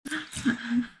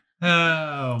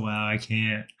Oh, wow, I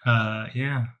can't.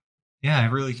 Yeah. Yeah, I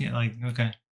really can't. Like,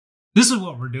 okay. This is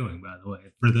what we're doing, by the way,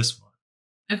 for this one.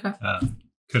 Okay.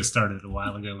 Could have started a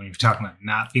while ago when you were talking about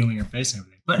not feeling your face and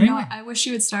everything. But anyway. No, I wish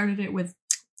you had started it with...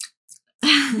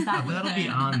 That'll be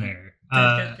on there.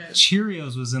 Good.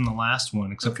 Cheerios was in the last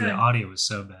one, except for the audio was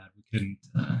so bad we couldn't.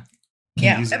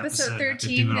 Episode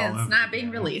 13 is not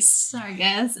being released. Sorry,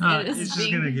 guys. It's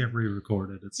just going to get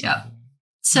re-recorded.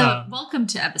 So, welcome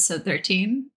to episode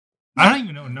 13. I don't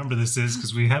even know what number this is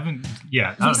because we haven't.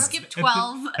 Yeah, we skipped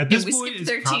 12. At this we point,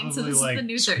 skipped 13, so this is the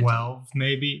new 13. 12,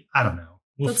 maybe. I don't know.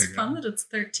 It's fun that it's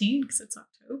 13 because it's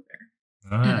October.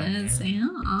 It is,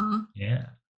 yeah.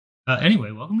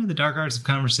 Anyway, welcome to the Dark Arts of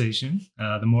Conversation.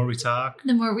 The more we talk,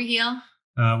 the more we heal.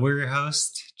 We're your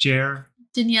host, Jer,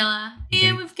 Daniela,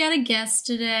 and we've got a guest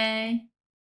today,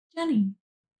 Jenny.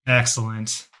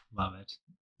 Excellent, love it.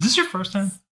 Is this your first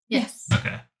time? Yes.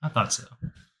 Okay, I thought so.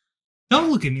 Don't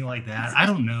look at me like that. I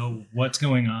don't know what's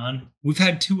going on. We've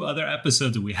had 2 other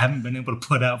episodes that we haven't been able to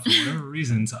put out for whatever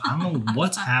reason, so I don't know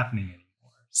what's happening anymore.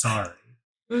 Sorry.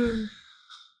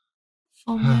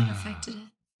 Full moon affected it.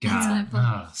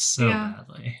 God, so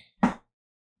badly.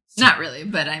 Not really,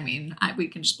 but I mean, we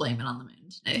can just blame it on the moon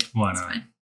today. Why not? Fine.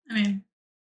 I mean,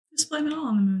 just blame it all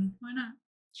on the moon. Why not?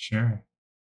 Sure.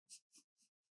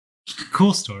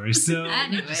 Cool story. So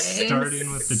Anyways.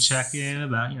 Starting with the check-in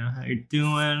about, how you're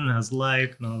doing, how's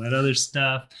life, and all that other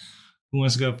stuff. Who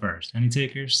wants to go first? Any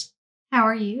takers? How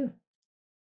are you?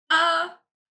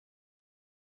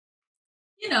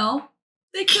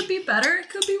 They could be better. It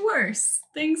could be worse.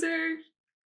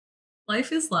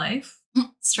 Life is life.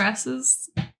 Stress has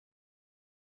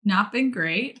not been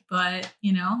great, but,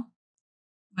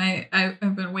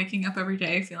 I've been waking up every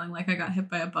day feeling like I got hit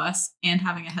by a bus and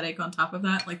having a headache on top of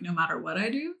that, like no matter what I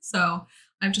do. So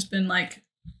I've just been like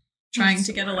trying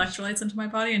to get electrolytes into my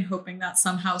body and hoping that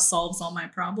somehow solves all my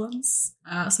problems.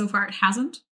 So far it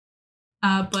hasn't.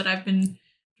 But I've been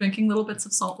drinking little bits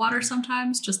of salt water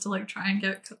sometimes just to like try and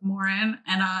get more in.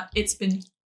 And it's been,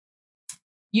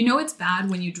 it's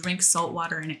bad when you drink salt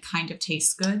water and it kind of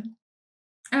tastes good.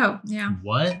 Oh, yeah.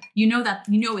 What?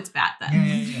 It's bad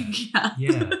then.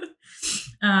 Yeah.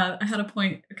 I had a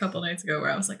point a couple nights ago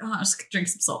where I was like, I'll just drink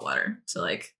some salt water. So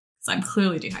like, because I'm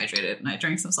clearly dehydrated, and I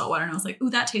drank some salt water and I was like, ooh,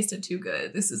 that tasted too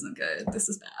good. This isn't good. This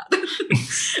is bad.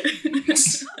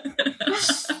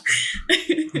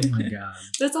 Oh my God.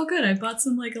 That's all good. I bought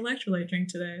some like electrolyte drink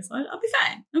today, so I'll be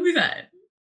fine.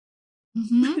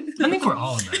 Mm-hmm. I think we're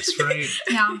all in this, right?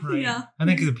 Yeah. Right? Yeah. I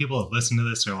think the people that listen to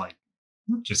this are like,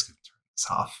 we're just going to turn this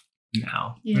off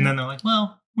now. Yeah. And then they're like,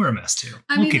 well, we're a mess too.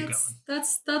 We'll keep going.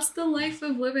 That's the life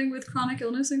of living with chronic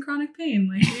illness and chronic pain.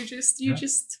 Like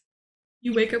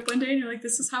you wake up one day and you're like,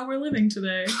 this is how we're living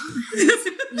today.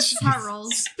 This is how it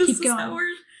rolls. Keep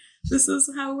going. This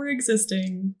is how we're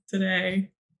existing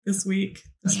today, this week.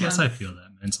 I guess I feel that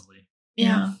mentally.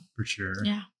 Yeah. For sure.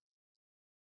 Yeah.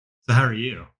 So how are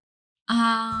you?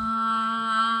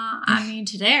 I mean,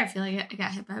 today I feel like I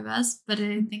got hit by a bus, but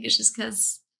I think it's just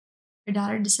because her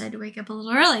daughter decided to wake up a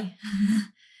little early.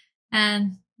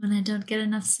 And when I don't get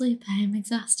enough sleep, I am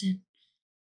exhausted.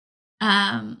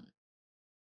 I'm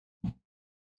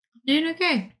doing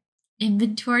okay.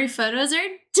 Inventory photos are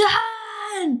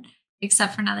done!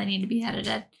 Except for now they need to be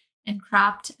edited and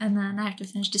cropped, and then I have to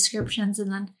finish descriptions, and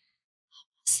then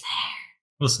almost there.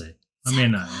 We'll see. I may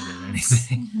not edit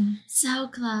anything. Mm-hmm. So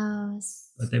close.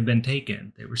 But they've been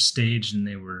taken. They were staged and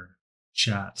they were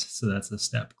shot. So that's a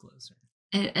step closer.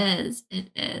 It is.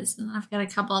 And I've got a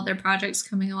couple other projects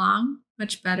coming along.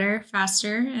 Much better,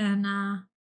 faster, and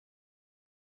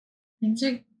things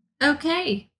are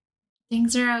okay.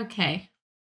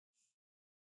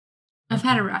 I've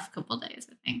had a rough couple days,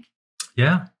 I think.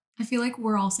 Yeah. I feel like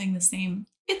we're all saying the same.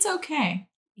 It's okay.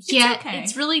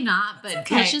 It's really not, but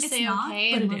okay. Let's just it's say not,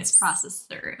 okay and let's process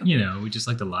through. We just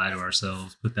like to lie to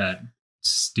ourselves, put that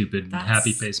stupid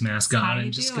happy face mask on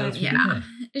and just go through the day.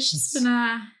 It's just been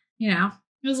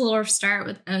it was a little rough start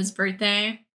with O's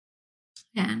birthday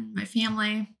and my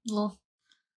family, little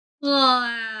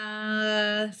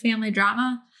family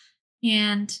drama,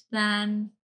 and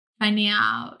then finding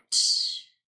out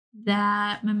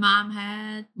that my mom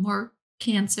had more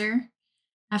cancer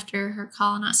after her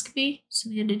colonoscopy, so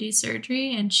we had to do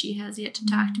surgery, and she has yet to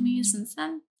talk to me since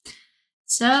then.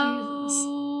 So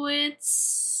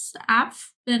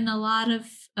I've been a lot of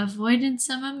avoiding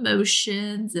some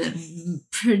emotions and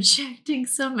projecting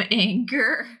some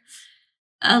anger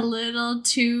a little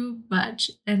too much,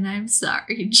 and I'm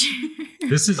sorry, Jerry.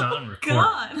 This is on record,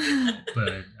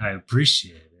 but I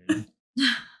appreciate it.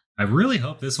 I really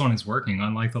hope this one is working,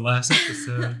 unlike the last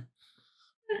episode.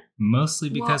 Mostly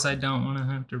because I don't want to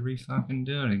have to re-fucking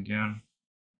do it again.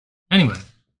 Anyway.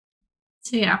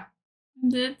 So yeah,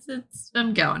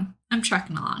 I'm going. I'm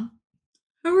trucking along.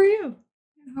 How are you?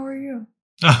 How are you?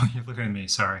 Oh, you're looking at me.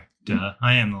 Sorry. Duh.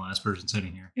 I am the last person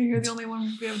sitting here. You're the only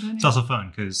one we haven't done It's yet. also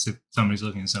fun because if somebody's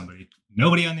looking at somebody,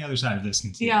 nobody on the other side of this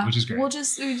can see it, which is great. We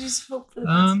just hope for the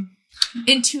best.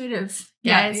 Intuitive,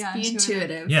 Yeah, guys. yeah, be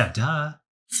intuitive. Yeah, duh.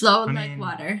 Flow I like mean,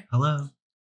 water. Hello.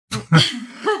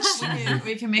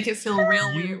 we can make it feel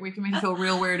real weird. We can make it feel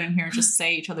real weird in here. Just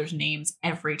say each other's names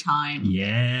every time.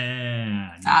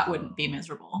 Yeah. That wouldn't be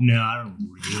miserable. No, I don't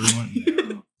really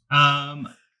want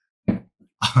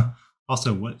to.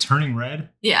 Also, what Turning Red?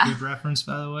 Yeah. Good reference,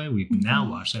 by the way. We've now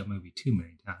watched that movie too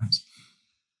many times.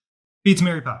 Beats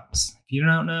Mary Poppins. If you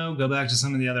don't know, go back to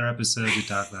some of the other episodes we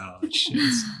talk about all that shit.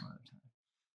 Some other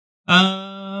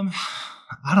time.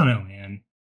 I don't know, man.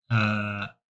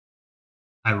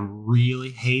 I really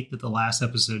hate that the last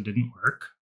episode didn't work.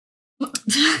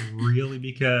 Really,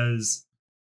 because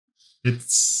it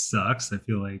sucks. I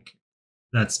feel like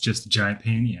that's just a giant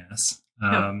pain in the ass.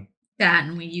 That,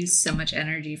 and we use so much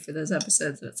energy for those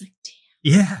episodes that it's like, damn.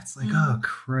 Yeah, it's like, oh,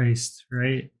 Christ,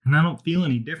 right? And I don't feel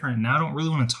any different. And I don't really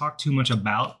want to talk too much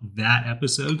about that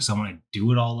episode because I want to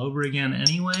do it all over again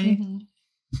anyway. Mm-hmm.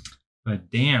 But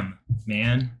damn,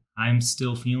 man, I'm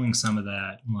still feeling some of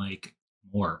that, like,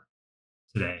 more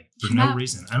today for no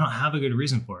reason. I don't have a good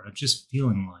reason for it. I'm just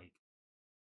feeling like,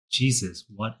 Jesus,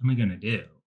 what am I going to do?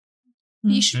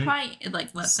 You should probably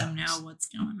let them know what's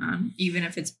going on, even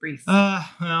if it's brief. Well,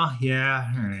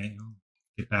 yeah, all right. I'll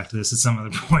get back to this at some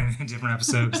other point in a different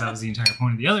episode because that was the entire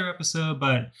point of the other episode.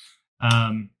 But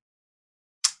I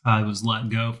was let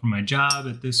go from my job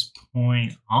at this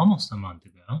point almost a month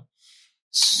ago.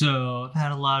 So I've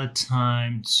had a lot of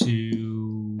time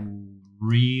to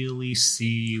really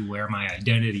see where my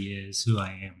identity is, who I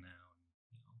am now,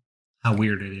 how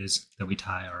weird it is that we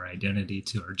tie our identity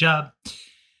to our job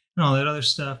and all that other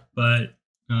stuff. But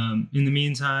in the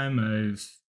meantime, I've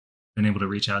been able to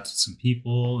reach out to some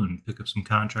people and pick up some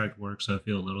contract work, so I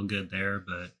feel a little good there.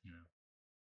 But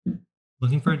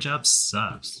looking for a job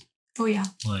sucks. Oh yeah.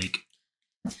 Like,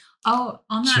 on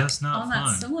that just not that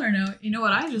fun. similar note, you know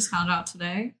what I just found out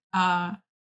today? That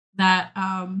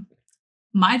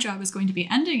my job is going to be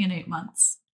ending in 8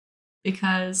 months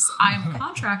because I am a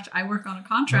contract. I work on a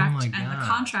contract, Oh my and the God.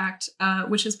 contract,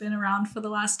 which has been around for the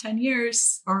last 10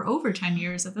 years or over 10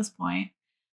 years at this point,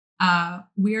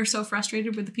 we are so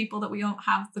frustrated with the people that we don't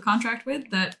have the contract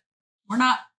with that we're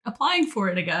not applying for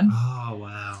it again. Oh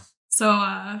wow. So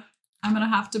I'm gonna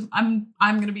have to. I'm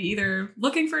gonna be either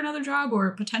looking for another job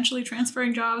or potentially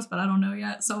transferring jobs, but I don't know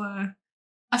yet. So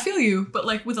I feel you, but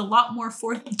like with a lot more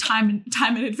time in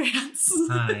advance.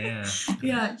 Yeah.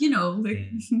 Yeah,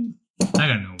 I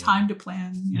got no time to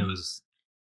plan. Yeah. It was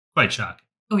quite shocking.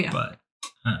 Oh yeah. But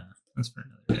that's for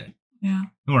another day. Yeah.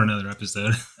 Or another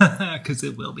episode. Because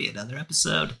it will be another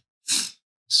episode.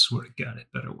 Swear to God, it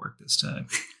better work this time.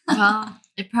 Well,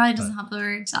 it probably doesn't help that we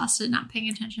were exhausted, not paying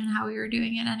attention to how we were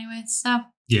doing it anyway. So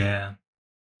Yeah.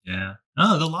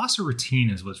 Oh, the loss of routine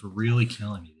is what's really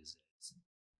killing me these days.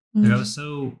 Like I was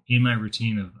so in my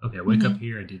routine of, okay, I wake up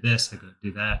here, I do this, I go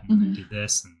do that, and I do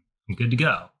this, and I'm good to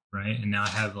go, right? And now I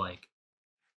have like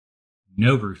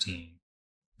no routine.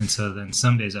 And so then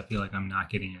some days I feel like I'm not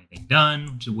getting anything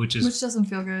done, which doesn't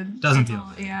feel good. Doesn't at feel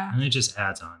all. good. Yeah. And it just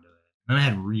adds on to it. And I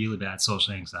had really bad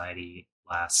social anxiety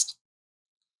last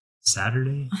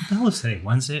Saturday. What the hell was today?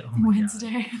 Wednesday? Oh my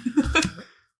Wednesday. God.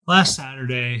 Last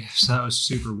Saturday. So that was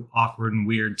super awkward and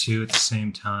weird too at the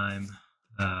same time.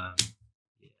 Yeah.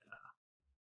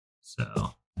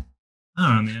 So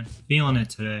I don't know, man. Feeling it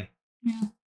today. Yeah.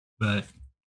 But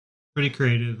pretty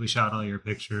creative. We shot all your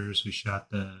pictures. We shot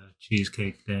the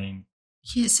cheesecake thing.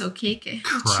 yeah, so cakey.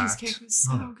 Cracked. Cheesecake was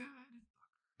so Oh. good.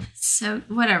 So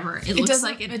whatever. It looks doesn't-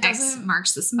 like an it X doesn't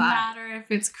marks the spot. Matter if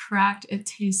it's cracked, it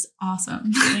tastes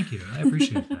awesome. Thank you. I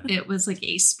appreciate that. It was like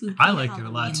a spooky. I liked it a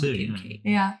lot, too, Halloween-looking yeah. cake.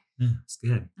 Yeah. Yeah, it's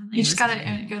good. I think You just it gotta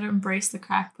was good. embrace the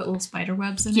crack, put little spider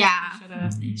webs in Yeah. it.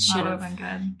 Mm. Should That would have have been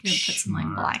good. Could have put some like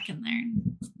Smart. black in there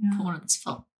and Yeah. put one of those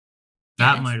film.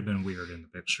 That Yes. might have been weird in the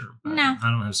picture. But No. I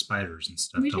don't have spiders and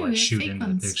stuff We to do, like we have shoot fake into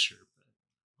ones. the picture.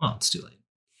 But, well, it's too late.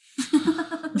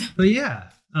 But yeah.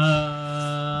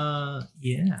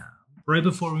 Yeah. Right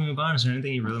before we move on, is there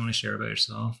anything you really want to share about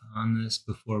yourself on this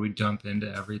before we jump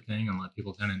into everything and let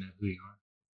people kind of know who you are?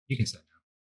 You can say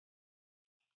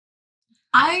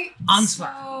On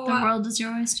spot. The world is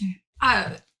your oyster.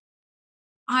 I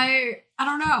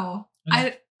don't know.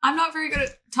 I'm not very good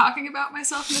at talking about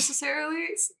myself necessarily.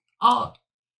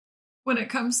 When it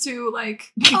comes to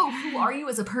like, oh, who are you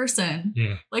as a person?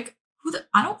 Yeah. Like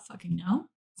I don't fucking know.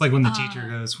 It's like when the teacher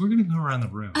goes, "We're gonna go around the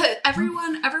room."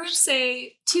 Everyone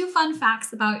say 2 fun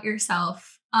facts about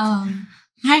yourself. I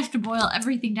have to boil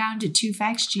everything down to 2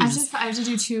 facts. Jesus. I have to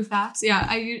do 2 facts. Yeah,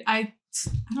 I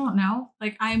don't know.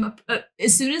 Like I'm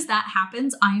as soon as that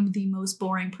happens, I am the most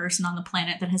boring person on the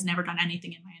planet that has never done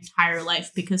anything in my entire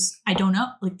life because I don't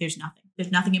know. Like there's nothing.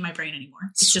 There's nothing in my brain anymore.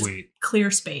 It's just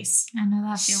clear space. I know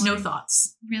that feeling. No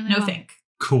thoughts. Really? No think.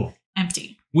 Cool.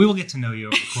 Empty. We will get to know you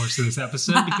over the course of this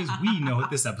episode because we know what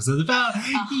this episode is about.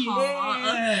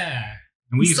 Yeah.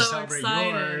 And we get to celebrate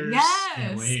yours. Yes.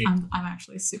 Can't wait. I'm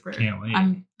actually super. Can't wait.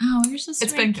 You're supposed to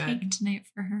been make cake tonight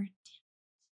for her.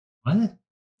 What?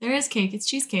 There is cake. It's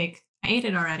cheesecake. I ate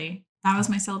it already. That was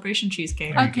my celebration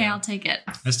cheesecake. Okay, I'll take it.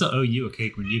 I still owe you a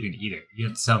cake when you can eat it. You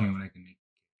have to tell me when I can make it.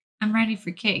 I'm ready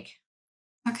for cake.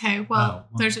 Okay, well,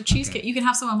 there's a cheesecake. Okay. You can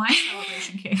have some of my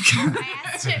celebration cake.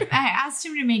 I asked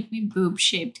him to make me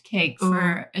boob-shaped cake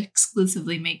for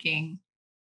exclusively making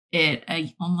it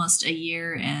almost a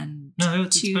year and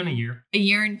it's been a year. A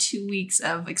year and 2 weeks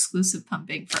of exclusive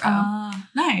pumping for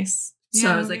nice. So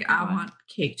I was like, I want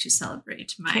cake to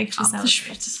celebrate my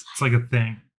accomplishment. It's like a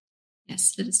thing.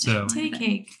 Yes, it is. So, titty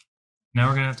cake. Now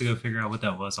we're gonna have to go figure out what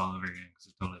that was all over again because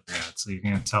I totally forgot. So you're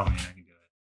gonna tell me and I can do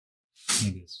it.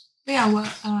 Maybe it's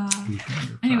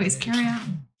anyways, carry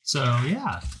on. So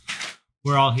yeah,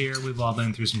 we're all here. We've all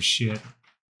been through some shit.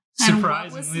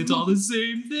 Surprisingly, it's all the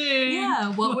same thing.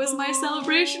 Yeah. What was my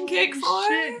celebration cake for?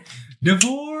 Shit.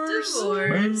 Divorce.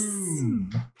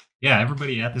 Boom. Yeah,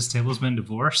 everybody at this table has been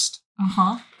divorced.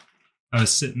 I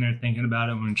was sitting there thinking about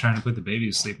it when trying to put the baby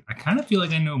to sleep. I kind of feel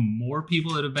like I know more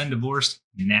people that have been divorced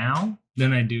now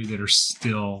than I do that are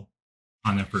still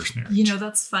on their first marriage. You know,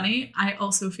 that's funny. I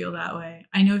also feel that way.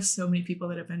 I know so many people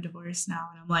that have been divorced now,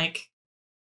 and I'm like,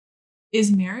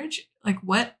 is marriage like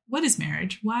what is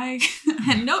marriage? Why?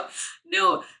 And no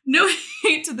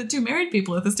hate to the 2 married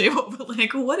people at this table, but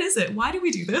like, what is it? Why do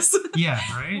we do this? Yeah,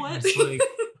 right. What? It's like,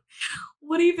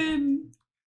 what even?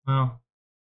 Well,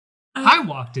 I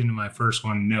walked into my first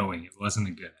one knowing it wasn't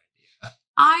a good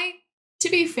idea. To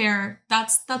be fair,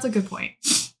 that's a good point.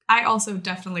 I also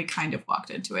definitely kind of walked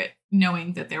into it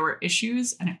knowing that there were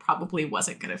issues and it probably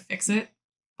wasn't going to fix it.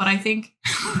 But I think,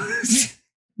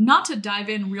 not to dive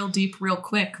in real deep, real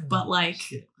quick, but like,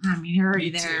 I mean, you're already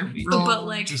there. But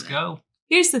like, just go.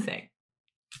 Here's the thing.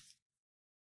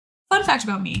 Fun fact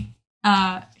about me.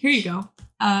 Here you go.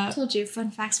 I told you fun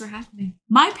facts were happening.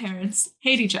 My parents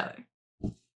hate each other.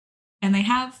 And they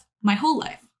have my whole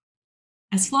life.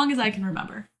 As long as I can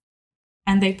remember.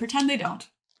 And they pretend they don't.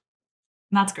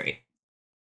 And that's great.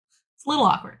 It's a little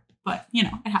awkward, but you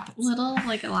know, it happens.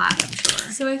 Like a lot, I'm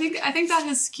sure. So I think that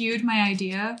has skewed my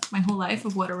idea my whole life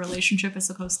of what a relationship is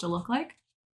supposed to look like.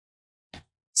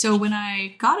 So when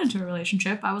I got into a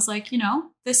relationship, I was like, you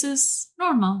know, this is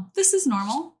normal. This is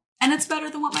normal. And it's better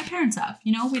than what my parents have.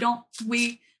 You know,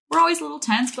 we're always a little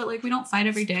tense, but like we don't fight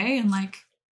every day. And like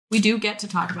we do get to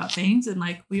talk about things and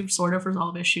like we sort of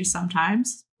resolve issues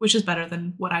sometimes, which is better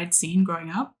than what I'd seen growing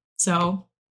up. So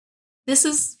this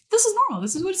is normal.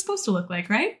 This is what it's supposed to look like,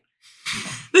 right?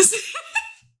 This is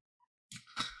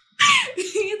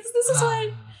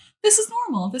fine. This is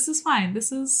normal. This is fine.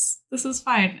 This is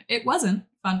fine. It wasn't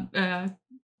fun.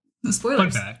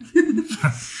 Spoilers. Fun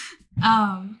fact.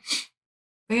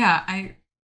 But yeah, I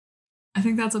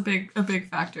think that's a big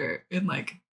factor in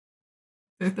like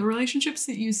the relationships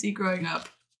that you see growing up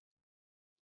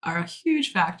are a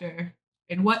huge factor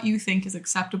in what you think is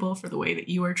acceptable for the way that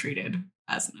you are treated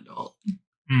as an adult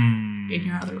in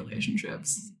your other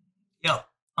relationships. Yep.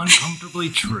 Uncomfortably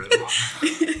true.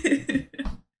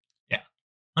 Yeah.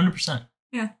 100%.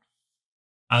 Yeah.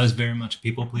 I was very much a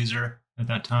people pleaser at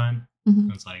that time. Mm-hmm.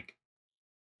 I was like,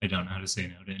 I don't know how to say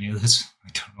no to any of this. I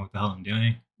don't know what the hell I'm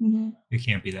doing. Mm-hmm. It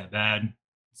can't be that bad.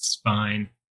 It's fine.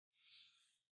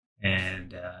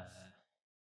 And,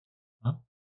 well,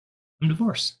 I'm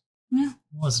divorced. Yeah.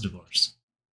 I was divorced.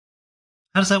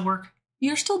 How does that work?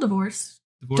 You're still divorced.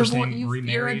 Divorcing, remarried,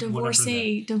 you're a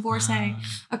divorcee.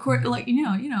 Like, you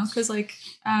know, because like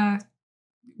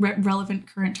relevant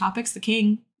current topics, the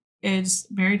king is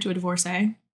married to a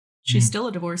divorcee. She's still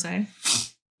a divorcee,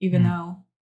 even though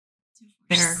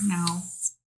they're now.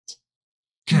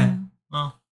 Okay.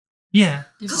 Well, yeah.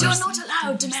 Because you're not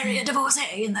allowed to marry a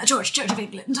divorcee in the Church of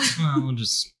England. Well, we'll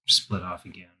just split off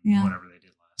again. Yeah. Whatever they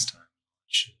did last time.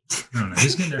 Shit. I don't know.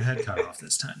 Who's getting their head cut off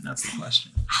this time? That's the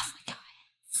question. Oh my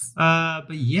god.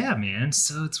 But yeah, man.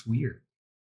 So it's weird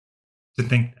to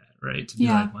think that, right? To be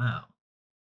like, wow.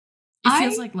 It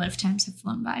feels like lifetimes have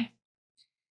flown by.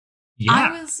 Yeah.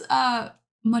 I was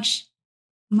much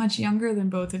younger than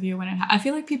both of you when I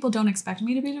feel like people don't expect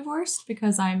me to be divorced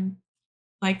because I'm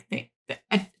like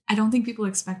I don't think people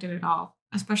expect it at all,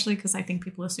 especially because I think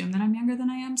people assume that I'm younger than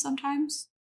I am sometimes.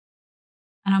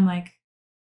 And I'm like,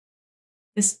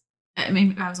 I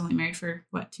mean, I was only married for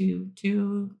what, two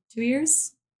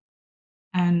years?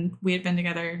 And we had been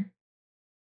together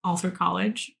all through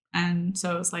college. And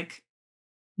so it was like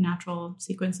natural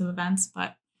sequence of events.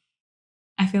 But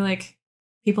I feel like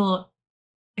people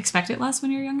expect it less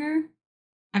when you're younger.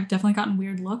 I've definitely gotten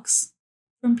weird looks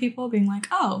from people being like,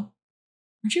 "Oh,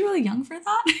 aren't you really young for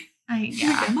that?"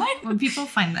 Yeah. Am I? When people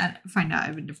find out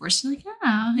I've been divorced, they're like,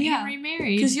 "Yeah, you're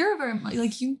remarried." Because you're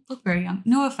you look very young.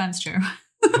 No offense, Joe.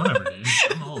 Whatever, dude.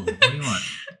 I'm old. What do you want?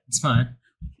 It's fine.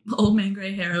 Old man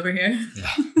gray hair over here.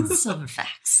 Yeah. Silver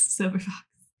facts. Silver fox.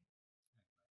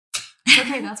 It's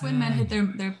okay, that's when men hit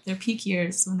their peak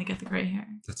years, when they get the gray hair.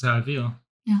 That's how I feel.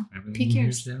 Yeah. Everything Peak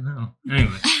years. Now.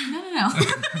 Anyway. No.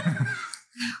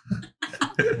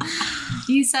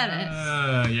 You said it.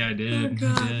 Yeah, I did.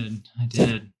 Oh, I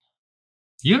did.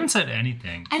 You haven't said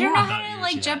anything. I don't know about how to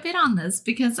yours yet. jump in on this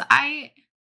because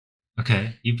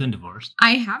Okay, you've been divorced.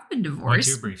 I have been What's divorced.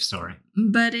 your brief story?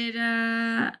 But it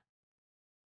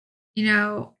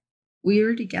we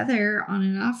were together on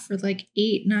and off for like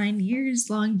 8-9 years,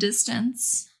 long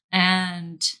distance,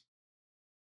 and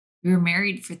we were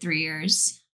married for 3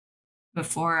 years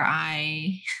before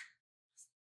I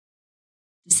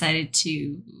decided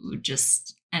to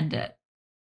just end it.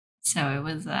 So it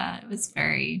was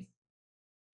very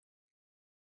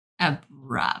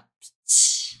abrupt,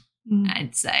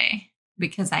 I'd say,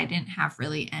 because I didn't have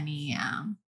really any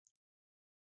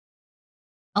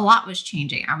a lot was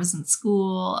changing. I was in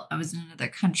school, I was in another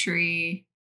country,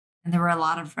 and there were a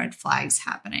lot of red flags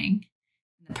happening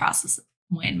in the process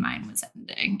when mine was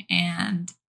ending.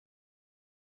 And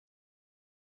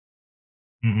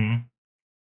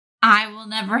I will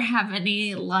never have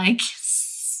any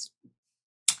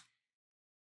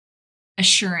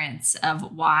assurance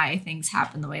of why things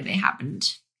happened the way they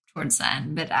happened towards the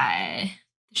end, but there's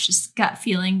just gut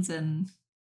feelings and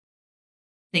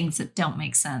things that don't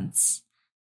make sense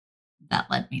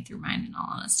that led me through mine, in all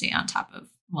honesty, on top of,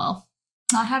 well,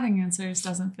 not having answers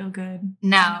doesn't feel good.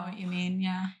 No. I know what you mean.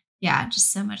 Yeah. Yeah,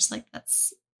 just so much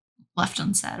that's left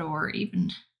unsaid, or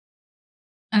even.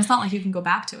 And it's not like you can go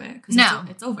back to it because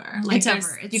it's over. Like it's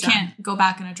over. It's you done. Can't go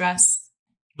back and address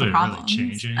the Would it problems. really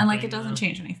change anything, and like it doesn't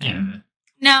change anything. Yeah.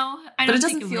 No, I don't. But it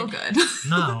think doesn't feel would. good.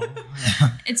 No.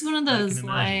 It's one of those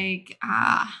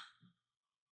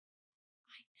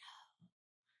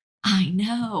I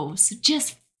know. So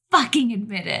just fucking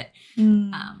admit it.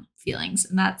 Feelings,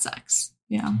 and that sucks.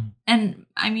 Yeah. And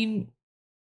I mean,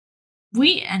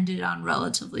 we ended on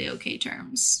relatively okay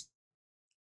terms.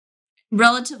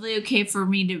 Relatively okay for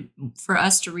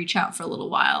us to reach out for a little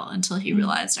while until he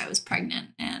realized I was pregnant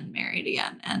and married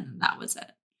again, and that was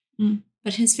it.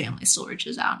 But his family still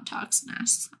reaches out and talks and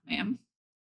asks how I am.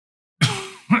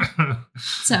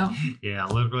 So yeah,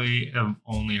 literally, I've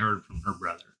only heard from her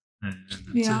brother, and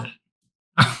that's it.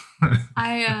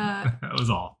 That was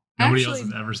all. Nobody else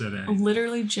has ever said anything.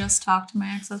 Literally just talked to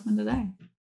my ex-husband today.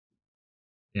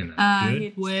 In a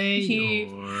good way,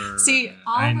 or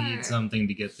I need something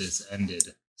to get this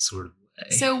ended sort of way.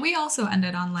 So we also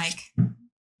ended on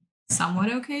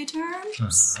somewhat okay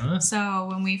terms. So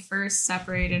when we first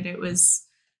separated, it was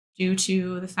due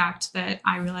to the fact that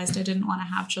I realized I didn't want to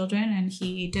have children, and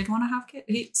he did want to have kids.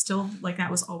 He still,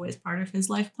 that was always part of his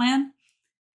life plan.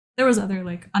 There was other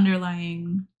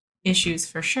underlying issues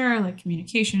for sure, like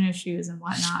communication issues and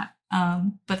whatnot.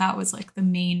 But that was the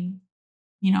main,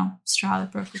 straw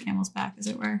that broke the camel's back, as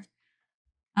it were.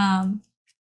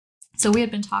 So we had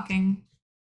been talking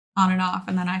on and off,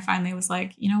 and then I finally was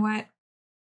like, you know what?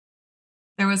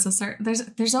 There was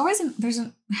there's always an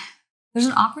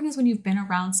awkwardness when you've been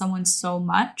around someone so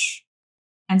much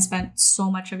and spent so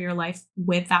much of your life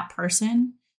with that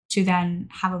person to then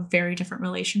have a very different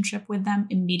relationship with them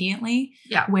immediately.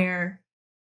 Yeah. Where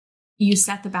you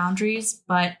set the boundaries,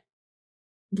 but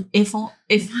if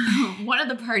one of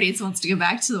the parties wants to go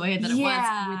back to the way that it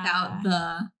was without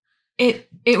the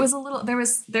it was a little, there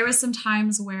was some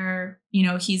times where,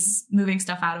 he's moving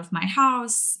stuff out of my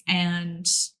house, and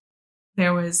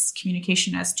there was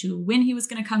communication as to when he was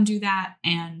going to come do that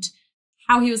and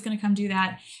how he was going to come do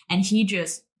that. And he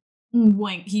just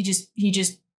winged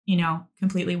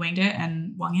completely winged it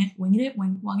and winged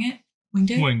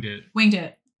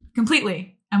it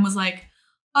completely. And was like,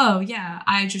 oh yeah,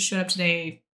 I just showed up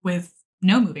today with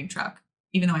no moving truck,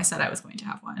 even though I said I was going to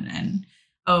have one. And,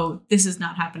 oh, this is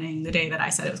not happening the day that I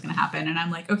said it was going to happen. And I'm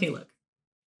like, okay, look,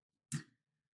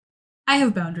 I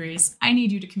have boundaries. I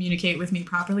need you to communicate with me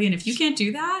properly. And if you can't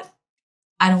do that,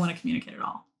 I don't want to communicate at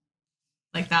all.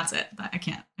 Like, that's it. I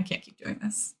can't keep doing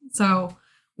this. So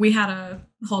we had a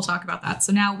whole talk about that.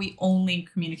 So now we only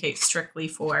communicate strictly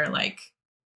for like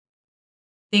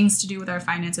things to do with our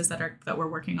finances that we're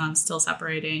working on, still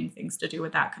separating, things to do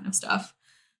with that kind of stuff.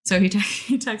 So he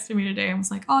texted me today and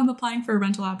was like, "Oh, I'm applying for a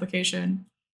rental application.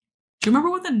 Do you remember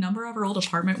what the number of our old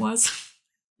apartment was?"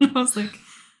 I was like,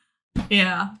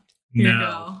 "Yeah, here you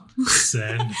go."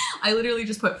 Send. I literally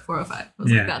just put 405. I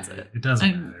was like, "That's it. It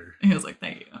doesn't matter." He was like,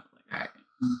 "Thank you." I was like, "All right."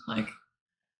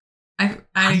 Like,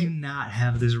 I do not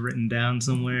have this written down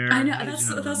somewhere. I know that's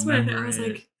what I was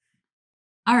like.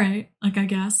 All right, like, I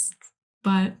guess,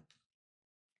 but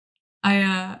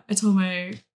I told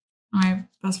my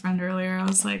best friend earlier. I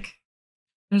was like,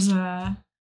 there's a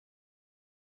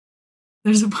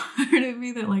part of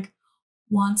me that like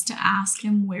wants to ask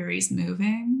him where he's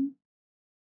moving,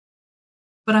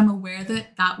 but I'm aware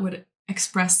that would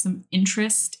express some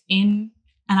interest in,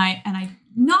 and I'm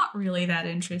not really that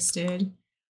interested.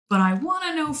 But I want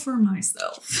to know for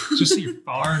myself. Just so you're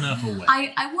far enough away.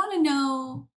 I want to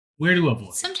know where to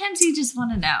avoid. Sometimes you just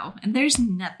want to know, and there's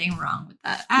nothing wrong with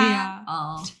that at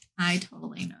all. I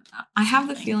totally know that. I have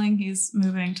the feeling he's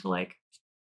moving to like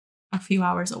a few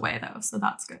hours away though, so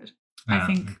that's good. I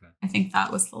think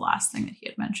that was the last thing that he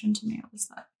had mentioned to me. It was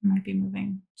that he might be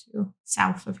moving to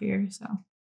south of here. So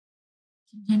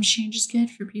sometimes change is good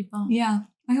for people. Yeah,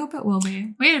 I hope it will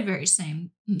be. We had a very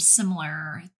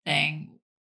similar thing.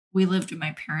 We lived in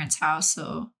my parents' house,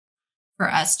 so for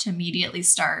us to immediately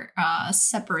start a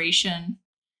separation,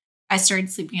 I started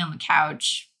sleeping on the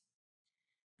couch.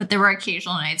 But there were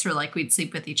occasional nights where like we'd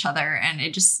sleep with each other, and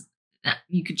it just,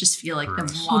 you could just feel like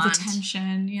Gross. The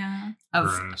tension, yeah,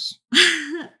 of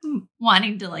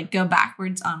wanting to like go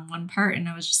backwards on one part, and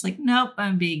I was just like, nope,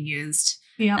 I'm being used.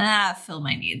 Yeah, fill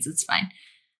my needs, it's fine.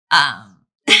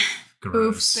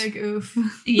 Gross. Oof, big oof.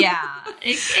 Yeah,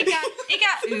 it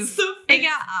got oof. So it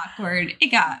got awkward. It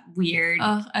got weird.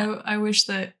 I wish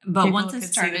that. But once it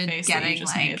started getting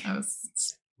like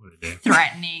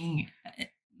threatening,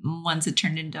 once it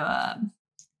turned into I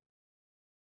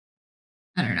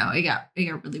don't know. It got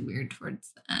really weird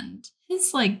towards the end.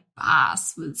 His like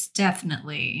boss was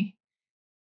definitely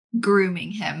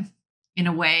grooming him in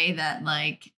a way that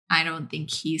like I don't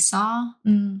think he saw,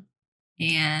 and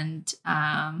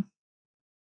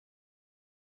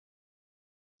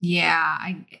yeah,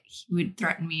 he would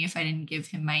threaten me if I didn't give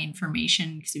him my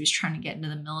information because he was trying to get into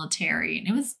the military,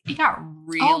 and it got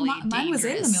really dangerous. Mine was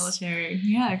in the military.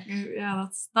 Yeah,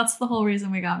 that's the whole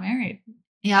reason we got married.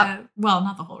 Yeah, well,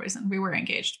 not the whole reason. We were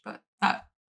engaged, but that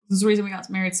was the reason we got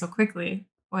married so quickly.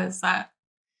 Was that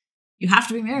you have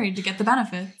to be married to get the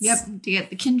benefits? Yep, to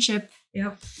get the kinship.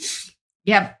 Yep.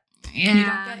 Yeah.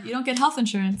 You don't get health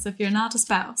insurance if you're not a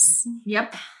spouse.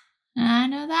 Yep, I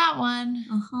know that one.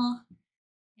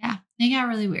 Yeah, it got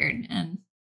really weird, and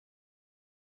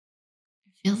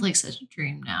it feels like such a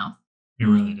dream now. It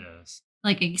really does.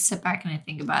 Like, I sit back and I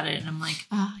think about it, and I'm like,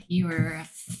 oh, you were a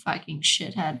fucking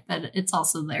shithead. But it's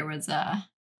also,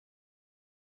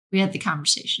 we had the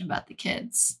conversation about the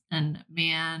kids, and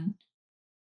man,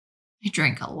 I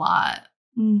drank a lot.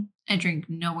 I drink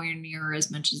nowhere near as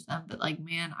much as them, but like,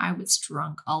 man, I was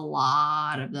drunk a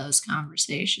lot of those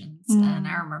conversations. And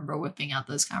I remember whipping out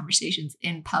those conversations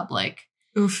in public.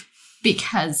 Oof.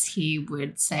 Because he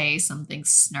would say something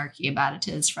snarky about it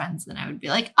to his friends, and I would be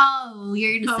like, "Oh,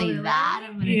 you're gonna say really? that?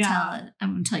 I'm gonna tell it.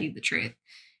 I'm gonna tell you the truth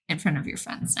in front of your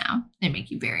friends now. They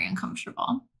make you very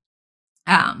uncomfortable."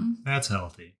 That's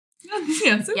healthy.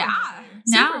 Yeah.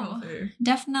 No,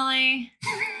 definitely.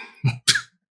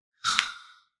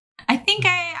 I think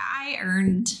I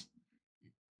earned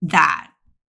that.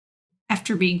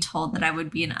 After being told that I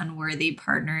would be an unworthy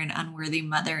partner, an unworthy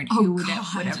mother, and who would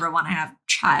ever want to have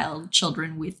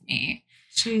children with me.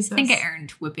 Jesus. I think I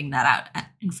earned whipping that out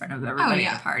in front of everybody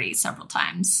at a party several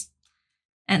times.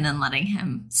 And then letting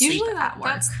him sleep usually at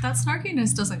work. That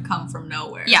snarkiness doesn't come from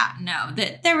nowhere. Yeah, no.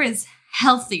 There was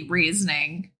healthy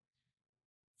reasoning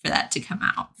for that to come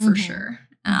out, for sure.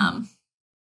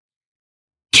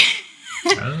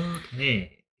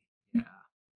 Okay. Yeah.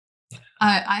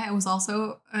 I was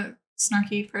also a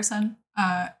snarky person,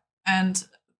 and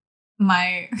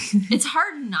it's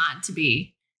hard not to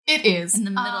be. It is in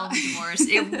the middle of divorce.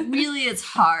 It really is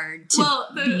hard to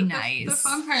be nice. The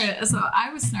fun part is, so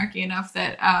I was snarky enough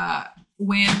that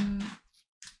when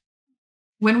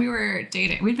we were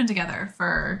dating, we'd been together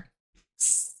for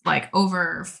like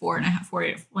over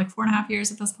 4.5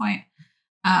 years at this point,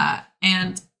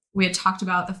 and we had talked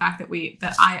about the fact that we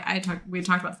had talked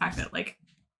about the fact that like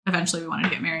eventually we wanted to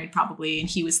get married probably, and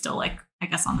he was still like, I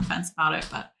guess, on the fence about it,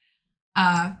 but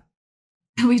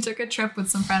we took a trip with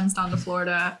some friends down to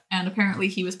Florida, and apparently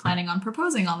he was planning on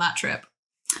proposing on that trip.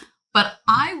 But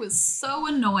I was so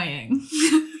annoying.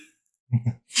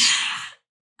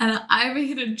 And I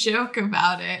made a joke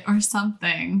about it or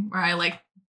something where I like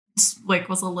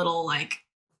was a little like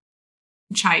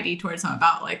chidey towards him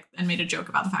about like, and made a joke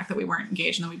about the fact that we weren't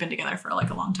engaged and that we've been together for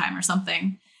like a long time or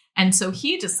something. And so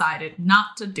he decided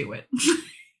not to do it.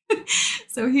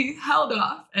 So he held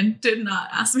off and did not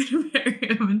ask me to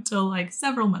marry him until like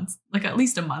several months, like at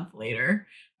least a month later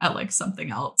at like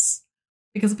something else.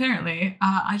 Because apparently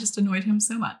I just annoyed him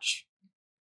so much.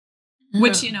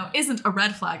 Which, you know, isn't a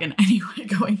red flag in any way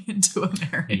going into a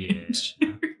marriage.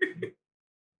 Yeah.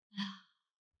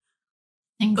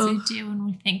 Things we do when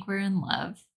we think we're in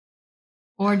love.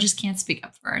 Or just can't speak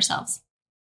up for ourselves.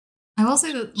 I will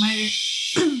say that my...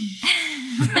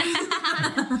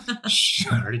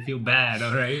 I already feel bad,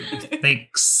 all right?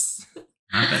 Thanks.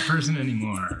 Not that person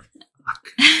anymore. Fuck.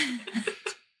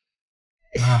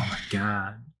 Oh my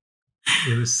God.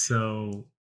 It was so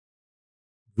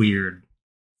weird.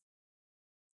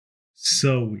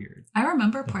 So weird. I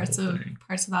remember The parts whole of thing.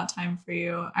 that time for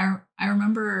you. I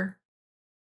remember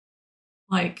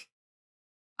like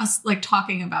us like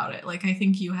talking about it. Like I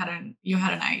think you had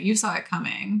you saw it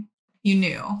coming. You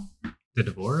knew. The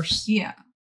divorce? Yeah.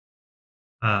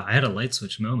 I had a light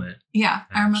switch moment. Yeah,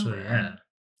 I Actually, remember.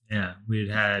 Yeah. We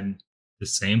had the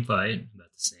same fight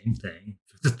about the same thing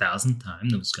for the 1,000th time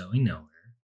that was going nowhere.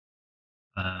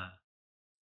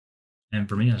 And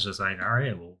for me, I was just like, all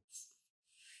right, well,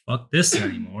 fuck this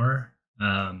anymore.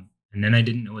 And then I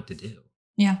didn't know what to do.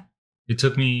 Yeah. It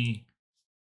took me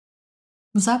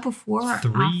Was that before or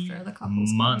 3 after the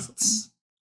couples months.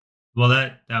 Well,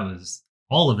 that was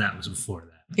all of that was before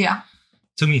that. Yeah.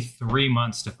 It took me 3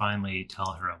 months to finally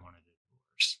tell her I wanted a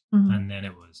divorce. Mhm. And then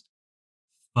it was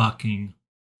fucking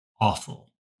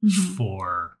awful Mhm.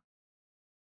 for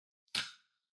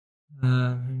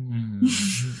like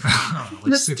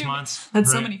That's 6 too- months. That's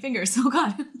so right? many fingers. Oh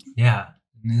God. Yeah.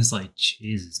 And it's like,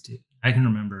 Jesus, dude. I can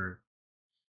remember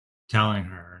telling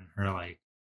her and her like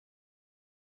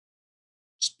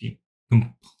just being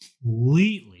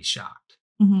completely shocked,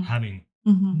 Mhm. having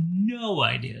Mhm. no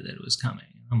idea that it was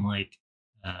coming. I'm like,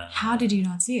 How did you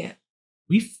not see it?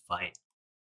 we fight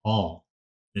all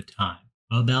the time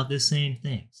about the same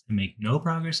things and make no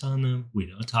progress on them. We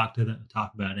don't talk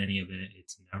about any of it.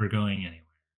 It's never going anywhere.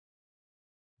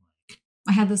 Like,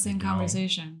 I had the same don't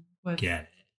conversation with get it.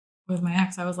 with my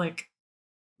ex. I was like,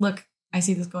 look, I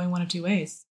see this going one of two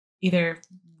ways. Either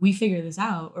we figure this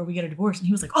out or we get a divorce. And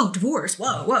he was like, oh, divorce.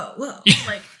 Whoa, whoa, whoa.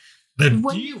 Like, The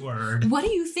what- D word. what do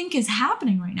you think is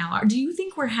happening right now? Do you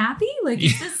think we're happy? Like,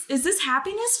 is this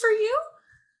happiness for you?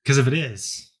 Because if it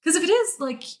is, Because if it is,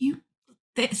 like,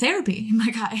 therapy, my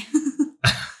guy.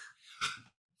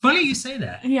 funny you say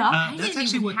that. Yeah. I That's didn't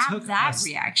actually even what have took that us.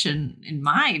 reaction in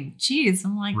mind. Jeez,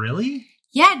 I'm like, Really?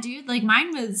 yeah, dude. Like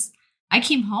mine was, I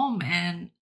came home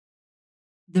and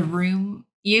the room.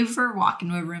 You ever walk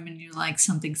into a room and you're like,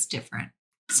 something's different.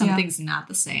 Something's not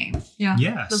the same. Yeah.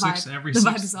 Yeah. The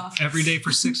vibe is off. Every day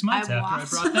for 6 months I after I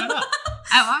walked- brought that up.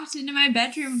 I walked into my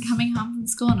bedroom coming home from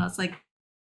school and I was like,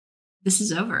 this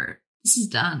is over. This is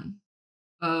done.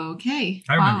 Okay.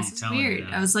 I remember Wow, you This is telling me weird.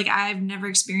 that. I was like, I've never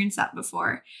experienced that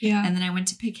before. Yeah. And then I went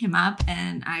to pick him up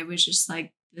and I was just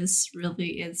like, this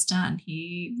really is done.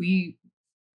 He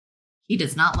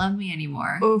does not love me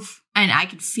anymore. Oof. And I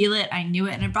could feel it. I knew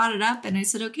it. And I brought it up and I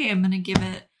said, okay, I'm going to give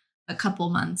it a couple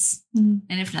months. Mhm.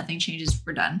 And if nothing changes,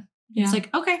 we're done. Yeah. It's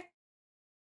like, okay.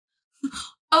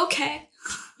 okay.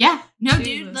 Yeah. No, Jesus.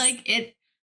 dude, like it,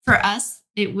 for us,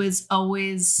 it was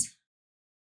always,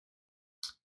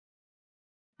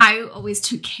 I always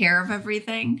took care of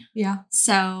everything. Yeah.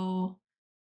 So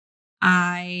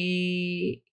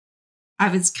I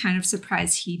was kind of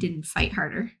surprised he didn't fight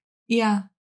harder. Yeah.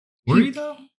 Were you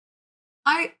though?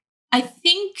 I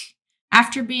think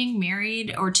after being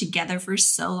married or together for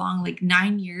so long, like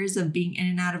 9 years of being in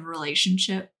and out of a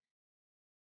relationship,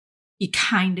 you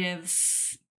kind of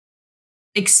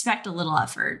expect a little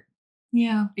effort,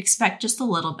 Yeah. expect just a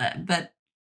little bit, but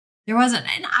there wasn't.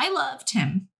 And I loved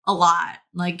him a lot.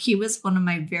 Like he was one of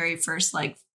my very first,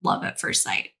 like love at first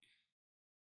sight.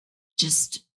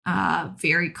 Just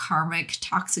very karmic,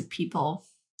 toxic people.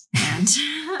 And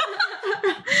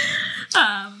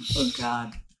Oh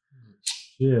God.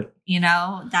 Yeah. you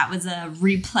know, that was a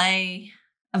replay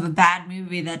of a bad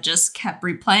movie that just kept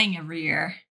replaying every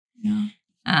year. Yeah.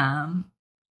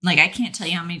 Like I can't tell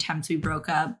you how many times we broke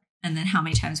up and then how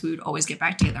many times we would always get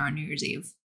back together on New Year's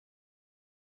Eve.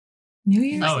 New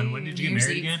Year's Oh, and Eve. when did you get New Year's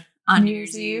married Eve. again? On New New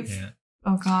Year's Year's Eve. Eve. Yeah.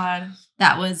 Oh God.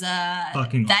 That was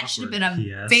Fucking that should have been a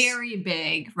awkward, very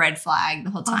big red flag the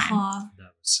whole time. That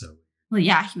was so weird. Well,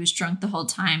 yeah, he was drunk the whole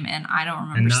time, and I don't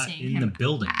remember And not seeing in him the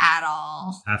building at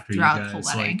all after you throughout the guys whole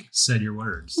wedding. like said your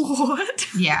words. What?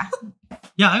 Yeah.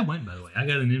 Yeah, I went, by the way. I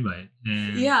got an invite.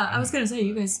 And Yeah, I was gonna say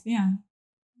you guys. Yeah.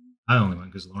 I only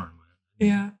went because Lauren went.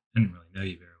 Yeah. I didn't really know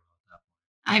you very well at that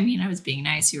point. I mean, I was being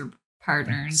nice. You were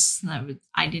partners.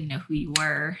 I didn't know who you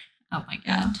were. Oh my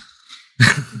God.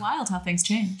 Wild how things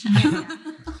change.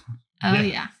 Oh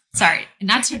yeah. Sorry,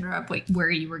 not to interrupt where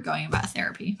you were going about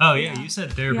therapy. Oh yeah, you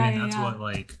said therapy, Yeah, and yeah, that's yeah. what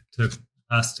like took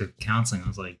us to counseling. I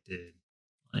was like, dude,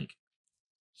 like,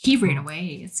 He ran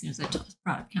away as soon as I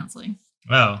brought up counseling.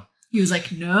 wow. He was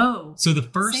like, "No, So the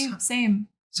first, Same.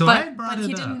 so but I had brought but it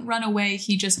he up. didn't run away.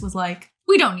 He just was like,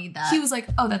 we don't need that." he was like,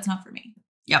 oh, that's not for me.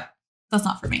 "Yep." That's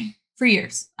not for me. For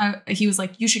years, he was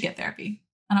like, you should get therapy.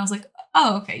 And I was like,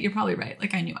 oh, okay, you're probably right.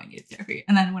 Like, I knew I needed therapy.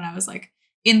 And then when I was like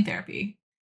in therapy,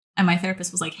 and my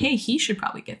therapist was like, hey, he should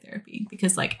probably get therapy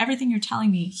because like everything you're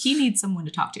telling me, he needs someone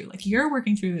to talk to. Like, you're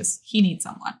working through this, he needs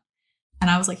someone. And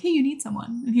I was like, hey, you need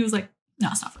someone. And he was like, no,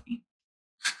 it's not for me.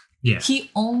 Yeah. He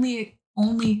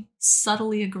only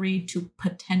subtly agreed to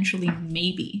potentially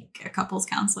maybe get couples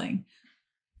counseling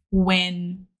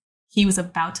when he was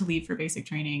about to leave for basic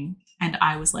training. And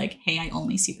I was like, hey, I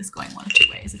only see this going one of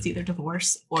two ways. It's either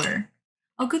divorce or,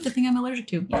 oh, good, the thing I'm allergic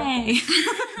to. Yay.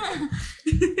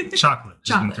 Chocolate.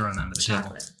 Just been Chocolate. throwing that on the table.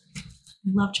 Chocolate. I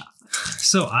love chocolate.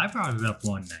 So I brought it up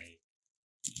one night,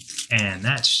 and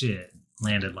that shit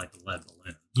landed like a lead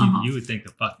balloon. You would think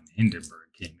the fucking Hindenburg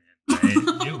came in,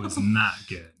 right? It was not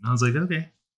good. And I was like, okay.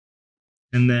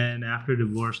 And then after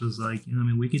divorce, I was like, I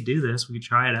mean, we could do this. We could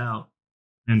try it out.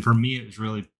 And for me, it was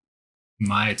really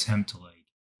my attempt to like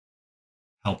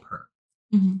help her.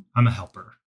 Mm-hmm. I'm a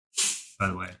helper, by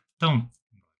the way. Don't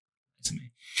to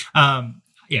me.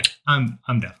 Yeah, I'm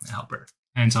definitely a helper.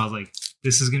 And so I was like,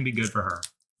 this is gonna be good for her,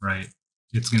 right?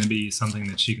 It's gonna be something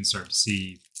that she can start to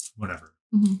see, whatever.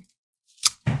 Mm-hmm.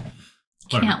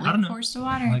 Can't I don't lead know. a horse to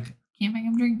water. Like, Can't make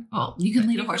him drink. Well, you can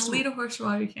lead a horse. Lead a horse to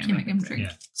water. You can't Can't make make him him drink.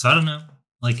 yeah. So I don't know,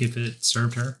 like if it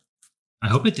served her. I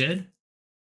hope it did,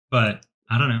 but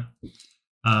I don't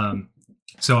know.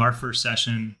 So our first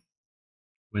session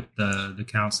with the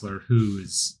counselor who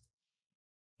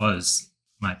was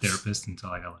my therapist until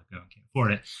I got let go and can't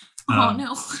afford it. Oh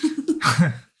no.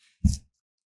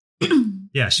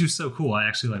 Yeah, she was so cool. I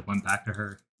actually like went back to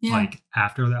her Yeah. like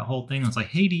after that whole thing. I was like,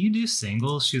 hey, do you do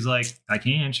singles? She's like, I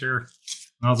can, sure. And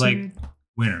I was Dude. like,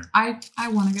 winner. I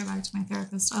want to go back to my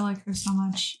therapist. I like her so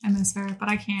much. I miss her, but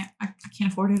I can't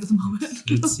afford it at the moment.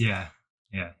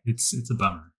 It's it's a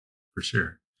bummer for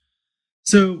sure.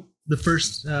 So the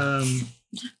first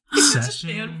session,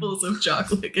 handfuls of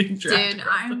chocolate getting dragged Dude,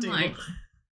 across the I'm table. like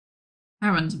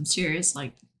having some serious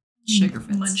like sugar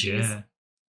fits. Munchies. yeah.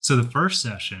 So the first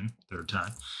session, third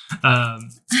time,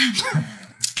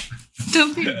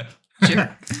 Don't be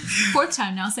fourth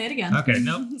time now. Say it again. okay,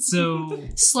 no. So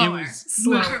Slower. it was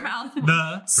Slower mouth.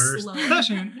 the first Slower.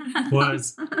 session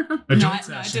was a No, joint I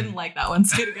session. didn't like that one.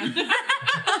 Say it again.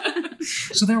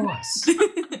 So there was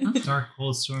dark,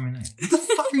 cold, stormy night. What the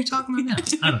fuck are you talking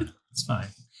about now? I don't know. It's fine.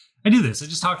 I do this. I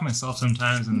just talk to myself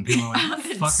sometimes, and people are like, "What the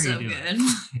It's fuck are so you doing?"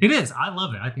 good. It is. I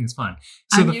love it. I think it's fun.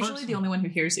 So I'm usually the only one who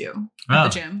hears you at the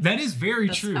gym. That is very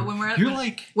That's true. how- when we're at You're the-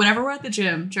 like, Whenever we're at the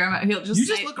gym, Jeremiah, he'll just you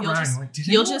say, just look you'll around. just- and like, did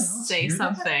you'll anyone just else say hear that?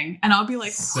 something, and I'll be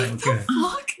like, So "What good. the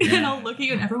fuck?" Yeah. And I'll look at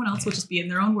you, and everyone else will just be in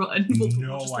their own world, and we'll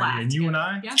No just idea. laugh. And you and together.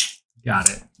 I? Yeah. Got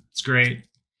it. It's great.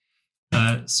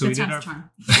 So we Good did times, our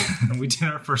charm. we did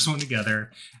our first one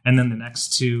together, and then the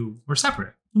next two were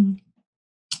separate. Mhm.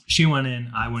 She went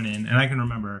in, I went in, and I can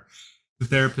remember the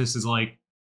therapist is like,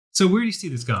 "So where do you see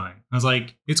this going?" I was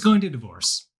like, "It's going to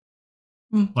divorce."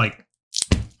 Mm. Like,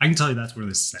 I can tell you that's where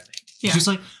this is heading. Yeah. She's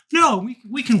like, "No,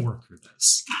 we can work through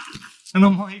this," and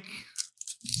I'm like,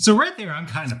 so right there, I'm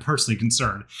kind of personally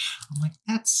concerned. I'm like,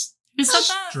 that's Who said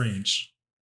that? strange.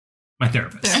 My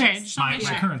therapist. Okay, just my, wanna make my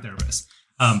sure. current therapist.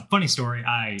 Funny story.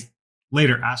 I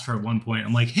later asked her at one point,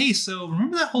 I'm like, hey, so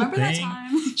remember that whole Remember that thing?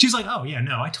 time? She's like, oh, yeah,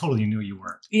 no, I totally knew you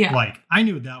weren't. Yeah. Like, I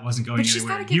knew that wasn't going But she's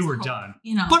anywhere. gotta give You were hope, done.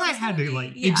 You know, But I She's had gotta to, be-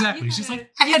 like, yeah, exactly. you She's gotta-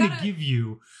 like, I you had gotta- to give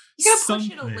you You gotta push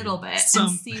it a something. little bit Some-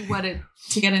 and see what it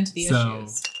to get into the So,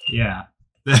 issues. yeah.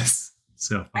 That's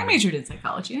so I funny. majored in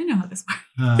psychology. I know how this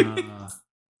works.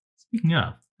 Speaking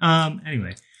of,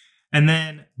 anyway, and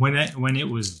then when it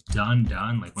was done,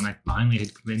 like when I finally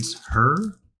had convinced her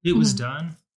it was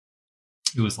done,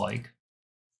 it was like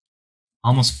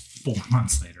almost 4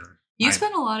 months later. You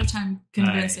spent a lot of time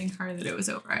convincing her that it was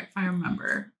over, if I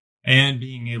remember. And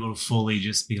being able to fully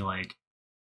just be like,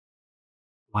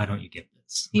 why don't you get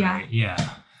this? Yeah. Right? Yeah.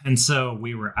 And so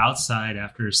we were outside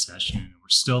after a session. We're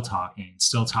still talking.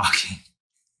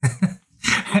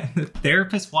 And the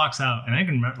therapist walks out, and I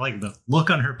can remember like the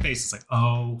look on her face. It's like,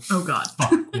 oh God,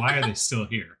 fuck, why are they still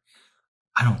here?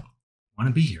 I don't want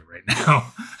to be here right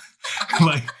now.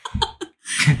 Like,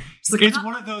 it's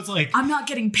one of those like, I'm not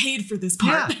getting paid for this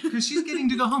part. Yeah, because she's getting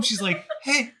to go home. She's like,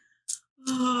 hey,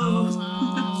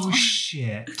 oh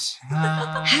shit.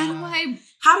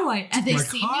 How do I? Have they My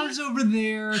seen car's me? over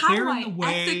there. How They're do in I the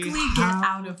way. ethically get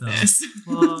out of this?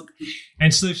 Fuck?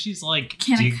 And so she's like,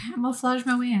 Can I camouflage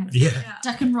my way out of it? yeah.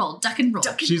 Duck and roll.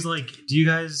 She's like, do you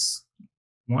guys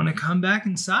want to come back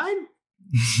inside?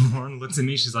 Lauren looks at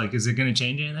me. She's like, is it going to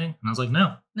change anything? And I was like,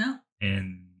 no.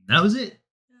 And that was it.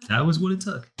 That was what it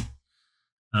took.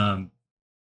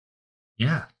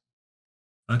 Yeah.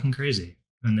 Fucking crazy.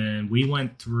 And then we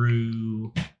went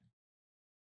through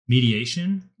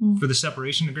mediation for the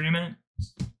separation agreement.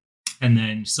 And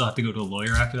then you still have to go to a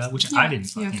lawyer after that, which I didn't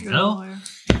fucking know.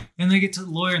 And they get to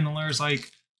the lawyer, and the lawyer's like,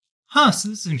 huh, so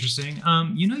this is interesting.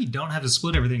 You don't have to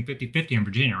split everything 50-50 in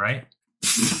Virginia, right?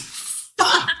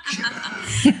 Fuck.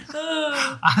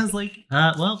 I was like,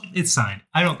 well, it's signed.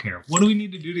 I don't care. What do we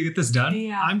need to do to get this done?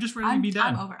 Yeah. I'm just ready to be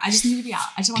done. I'm over. I just need to be out.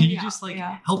 I just want to be out. Can you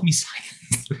just help me sign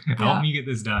this? Help me get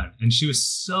this done. And she was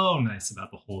so nice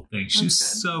about the whole thing. She was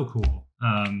so cool.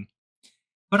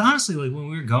 But honestly, like when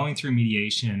we were going through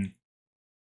mediation,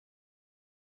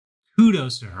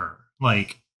 kudos to her,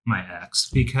 like my ex,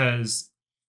 because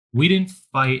we didn't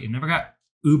fight. It never got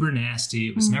uber nasty.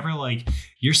 It was never like,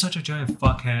 you're such a giant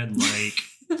fuckhead,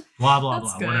 like blah, blah,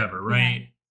 blah, good. whatever, right? Yeah.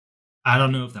 I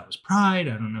don't know if that was pride.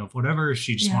 I don't know if whatever.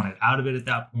 She just wanted out of it at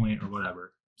that point or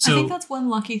whatever. So I think that's one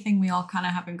lucky thing we all kind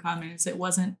of have in common is it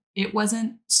wasn't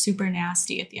super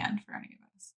nasty at the end for any of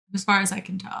us, as far as I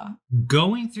can tell.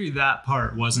 Going through that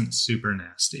part wasn't super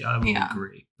nasty. I would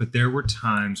agree. But there were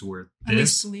times where at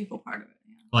least the legal part of it,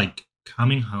 like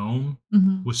coming home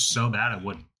was so bad I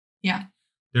wouldn't. Yeah.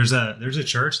 There's a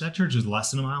church. That church is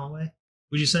less than a mile away.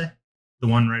 Would you say? The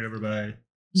one right over by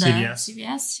CVS?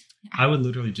 CVS? Yeah. I would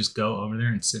literally just go over there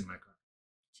and sit in my car.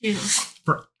 Jesus.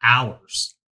 For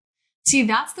hours. See,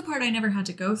 that's the part I never had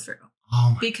to go through.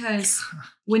 Oh my because God.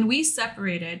 When we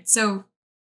separated, so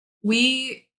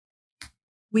we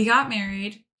got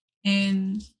married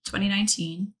in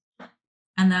 2019,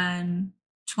 and then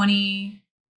roughly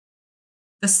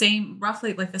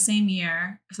the same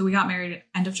year. So we got married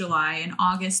end of July. In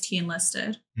August, he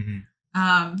enlisted.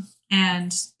 Mm-hmm.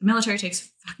 And the military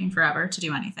takes fucking forever to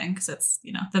do anything because it's,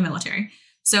 the military.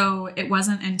 So it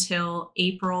wasn't until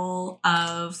April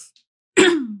of,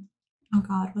 oh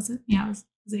God, was it? Yeah, was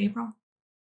it April?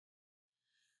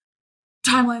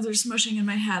 Timelines are smushing in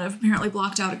my head. I've apparently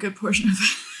blocked out a good portion of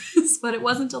this, but it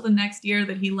wasn't until the next year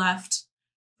that he left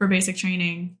for basic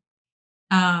training.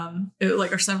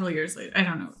 Or several years later. I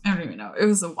don't know. I don't even know. It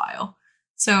was a while.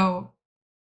 So,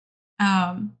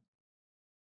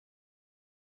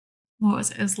 what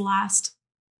was it? His last.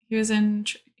 He was in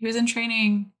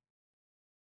training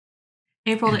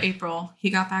April to April. He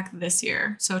got back this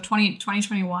year. So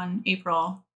 2021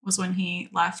 April was when he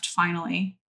left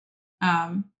finally.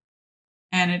 And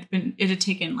it had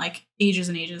taken like ages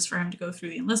and ages for him to go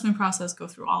through the enlistment process, go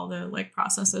through all the like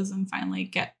processes, and finally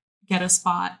get a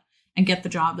spot and get the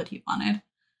job that he wanted.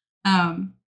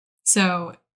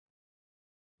 So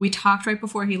we talked right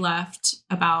before he left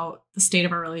about the state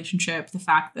of our relationship, the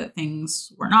fact that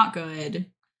things were not good.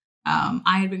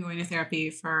 I had been going to therapy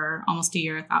for almost a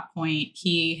year at that point.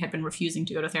 He had been refusing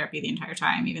to go to therapy the entire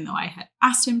time, even though I had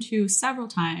asked him to several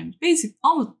times, basically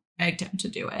almost begged him to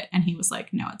do it. And he was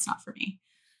like, no, it's not for me.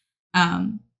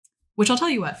 Which I'll tell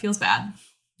you what, feels bad.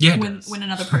 Yeah. When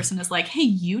another person is like, hey,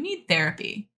 you need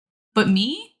therapy, but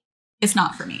me, it's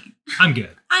not for me. I'm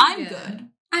good. I'm good.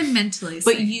 I'm mentally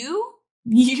But sane.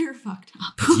 you're fucked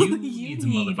up. You need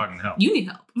some motherfucking help. You need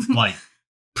help. Like,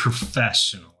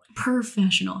 professionally.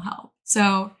 Professional help.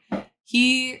 So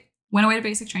he went away to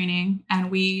basic training,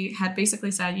 and we had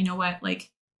basically said, you know what,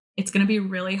 like, it's going to be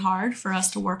really hard for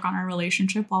us to work on our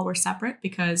relationship while we're separate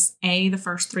because the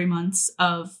first 3 months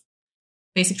of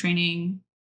basic training,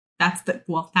 that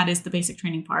is the basic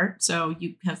training part. So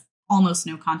you have almost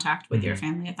no contact with your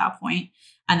family at that point.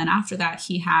 And then after that,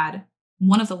 he had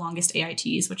one of the longest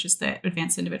AITs, which is the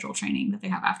advanced individual training that they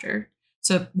have after.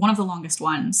 So one of the longest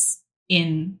ones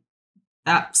in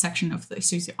that section of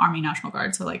the Army National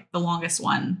Guard. So like the longest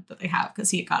one that they have because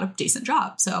he got a decent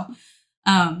job. So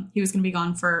he was going to be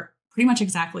gone for pretty much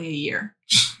exactly a year.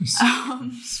 So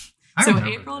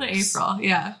April to April.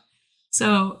 Yeah.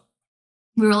 So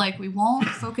we were like, we won't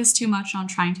focus too much on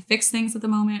trying to fix things at the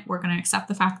moment. We're going to accept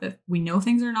the fact that we know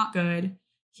things are not good.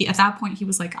 at that point he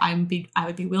was like, I would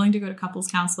be willing to go to couples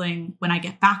counseling when I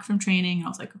get back from training. And I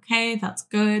was like, okay, that's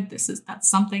good. That's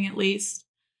something at least.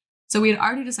 So we had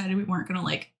already decided we weren't going to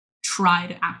like try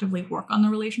to actively work on the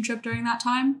relationship during that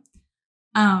time.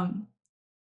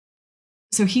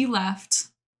 So he left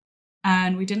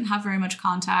and we didn't have very much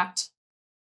contact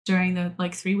during the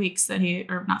like 3 months that he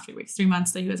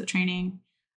was at training.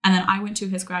 And then I went to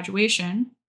his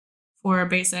graduation for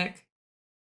basic,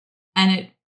 and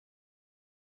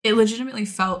it legitimately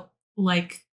felt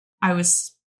like I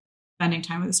was spending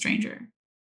time with a stranger.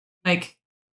 Like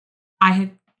I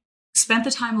had spent the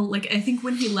time, like, I think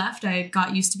when he left, I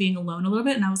got used to being alone a little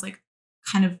bit, and I was like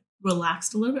kind of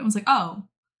relaxed a little bit and was like, oh,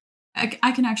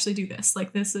 I can actually do this.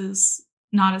 Like, this is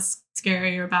not as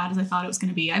scary or bad as I thought it was going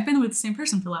to be. I've been with the same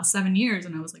person for the last 7 years,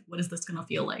 and I was like, what is this going to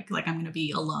feel like? Like, I'm going to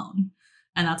be alone.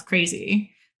 And that's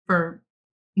crazy for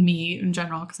me in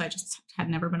general, because I just had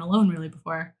never been alone really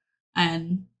before.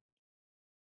 And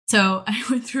so I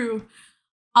went through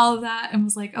all of that and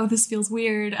was like, oh, this feels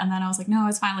weird. And then I was like, no,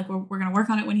 it's fine. Like, we're going to work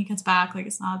on it when he gets back. Like,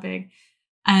 it's not big.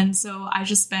 And so I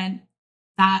just spent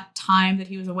that time that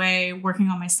he was away working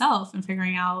on myself and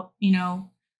figuring out, you know,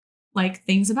 like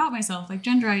things about myself, like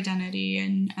gender identity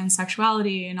and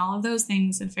sexuality and all of those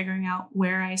things, and figuring out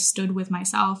where I stood with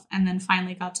myself. And then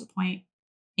finally got to the point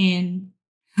in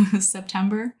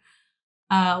September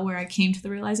where I came to the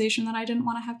realization that I didn't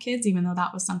want to have kids, even though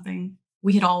that was something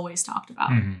we had always talked about.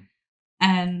 Mm-hmm.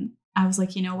 And I was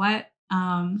like, you know what?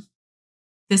 I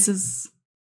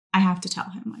have to tell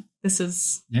him, like,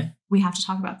 we have to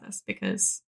talk about this,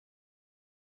 because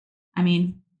I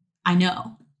mean, I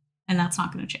know, and that's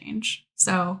not going to change.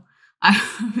 So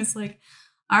I was like,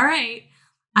 all right.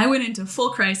 I went into full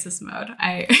crisis mode.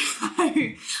 I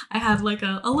had like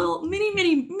a little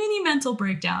mini mental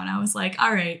breakdown. I was like,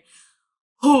 all right,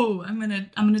 I'm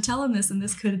gonna tell him this, and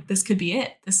this could be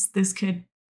it. This could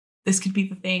be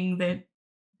the thing that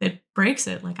breaks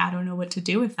it. Like, I don't know what to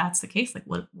do if that's the case. Like,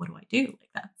 what do I do?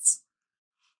 Like, that's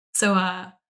so.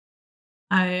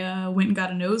 I went and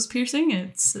got a nose piercing.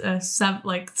 It's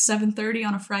 7:30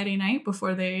 on a Friday night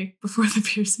before the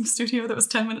piercing studio that was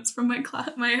 10 minutes from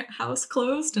my house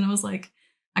closed. And I was like,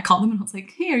 I called them and I was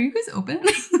like, hey, are you guys open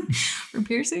for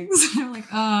piercings? And they're like,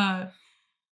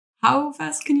 how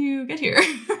fast can you get here?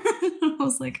 I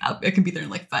was like, I can be there in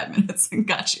like 5 minutes and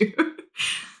got you.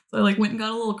 So I like went and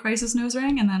got a little crisis nose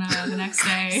ring, and then the next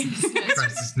day,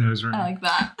 crisis nose ring. I like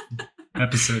that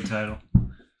episode title.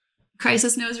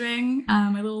 Crisis nose ring,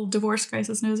 my little divorce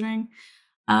crisis nose ring.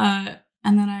 And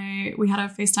then we had a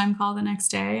FaceTime call the next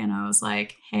day, and I was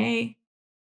like, hey,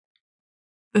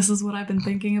 this is what I've been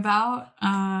thinking about.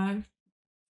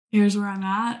 Here's where I'm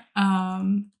at.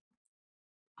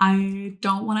 I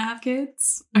don't want to have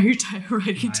kids. Are you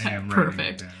writing it down?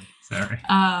 Perfect. Sorry.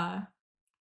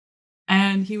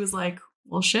 And he was like,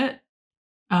 well, shit.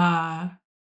 Fuck.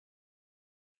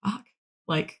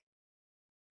 Like,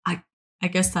 I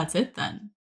guess that's it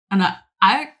then. And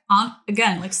I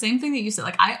again, like, same thing that you said,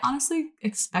 like, I honestly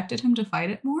expected him to fight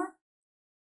it more,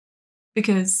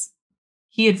 because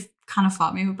he had kind of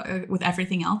fought me with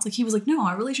everything else. Like, he was like, no,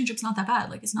 our relationship's not that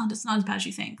bad. Like, it's not as bad as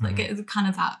you think. Mm-hmm. Like, it's kind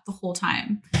of that the whole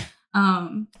time.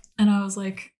 And I was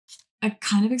like, I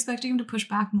kind of expected him to push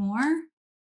back more.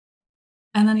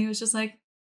 And then he was like,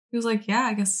 yeah,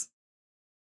 I guess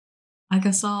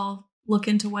I'll look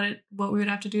into what we would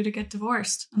have to do to get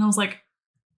divorced. And I was like,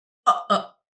 oh,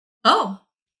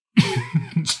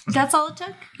 that's all it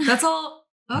took. That's all.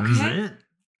 Okay. That was it.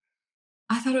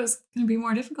 I thought it was going to be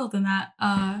more difficult than that.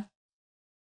 And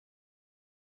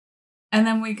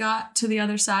then we got to the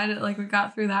other side. Like, we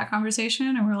got through that conversation,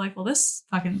 and we're like, well, this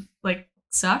fucking like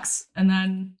sucks. And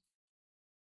then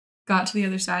got to the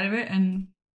other side of it, and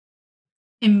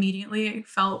immediately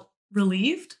felt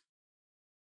relieved.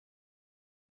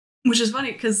 Which is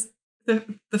funny, because the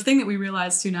thing that we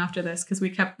realized soon after this, because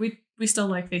we still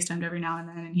like FaceTimed every now and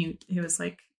then, and he was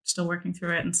like still working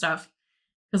through it and stuff.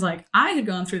 Because like I had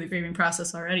gone through the grieving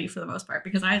process already for the most part,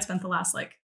 because I had spent the last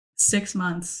like 6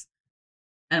 months,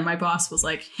 and my boss was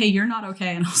like, hey, you're not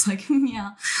okay. And I was like,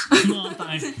 yeah. No, I'm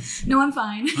fine. No, I'm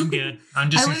fine. I'm good. I'm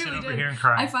just going to sit over here and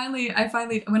cry. I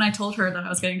finally, when I told her that I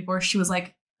was getting divorced, she was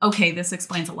like, okay, this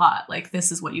explains a lot. Like,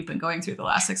 this is what you've been going through the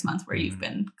last 6 months, where you've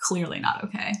been clearly not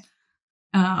okay.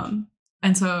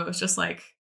 And so it was just like,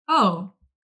 oh,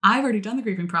 I've already done the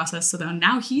grieving process. So then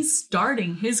now he's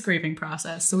starting his grieving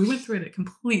process. So we went through it at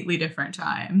completely different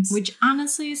times. Which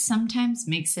honestly sometimes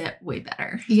makes it way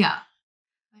better. Yeah.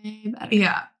 Way better.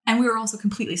 Yeah. And we were also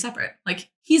completely separate.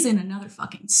 Like, he's in another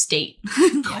fucking state.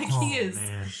 Like, man.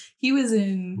 He was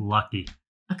in lucky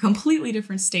a completely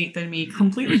different state than me,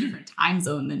 completely different time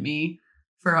zone than me,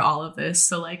 for all of this.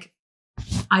 So like,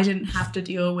 I didn't have to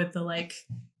deal with the like,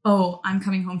 oh, I'm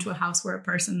coming home to a house where a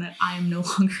person that I am no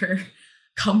longer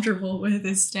comfortable with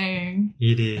is staying.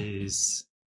 It is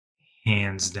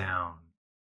hands down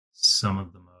some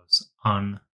of the most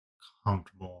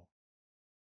uncomfortable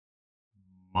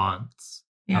months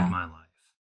of my life.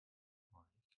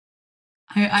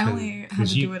 I only had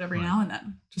to do it every now and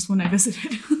then, just when I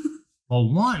visited. Well,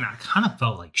 one, I kind of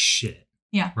felt like shit.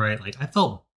 Yeah. Right? Like, I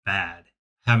felt bad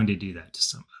having to do that to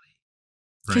somebody.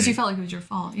 Because you felt like it was your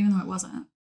fault, even though it wasn't.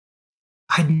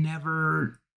 I'd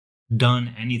never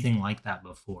done anything like that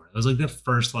before. It was like the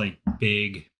first, like,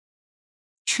 big...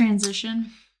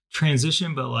 Transition,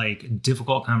 but, like,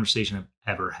 difficult conversation I've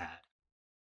ever had.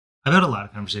 I've had a lot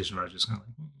of conversations where I was just kind of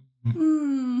like,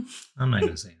 I'm not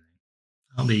going to say anything.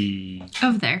 I'll be...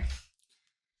 over there.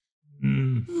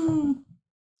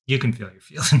 You can feel your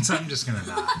feelings. I'm just going to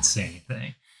not say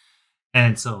anything.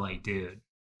 And so, like, dude,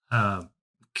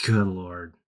 good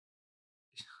Lord.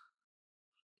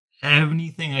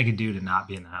 Anything I could do to not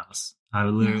be in the house. I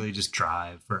would literally just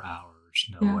drive for hours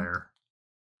nowhere.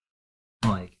 Yeah.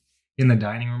 Like, in the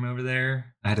dining room over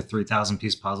there, I had a 3,000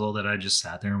 piece puzzle that I just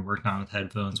sat there and worked on with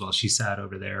headphones while she sat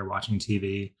over there watching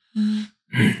TV.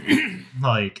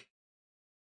 Like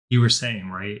you were saying,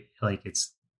 right? Like,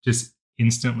 it's just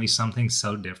instantly something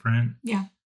so different. Yeah.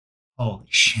 Holy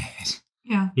shit.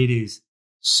 Yeah. It is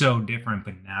so different,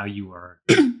 but now you are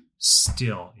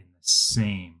still in the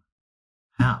same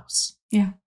house.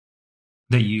 Yeah.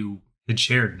 That you had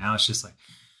shared. Now it's just like,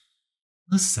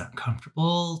 this is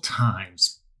uncomfortable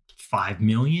times 5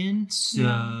 million.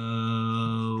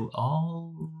 So,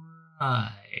 all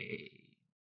right.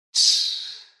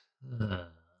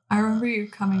 I remember you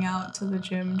coming out to the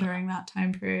gym during that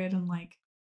time period and like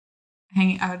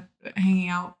hanging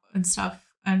out and stuff.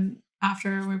 And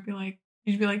after you'd be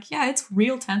like, yeah, it's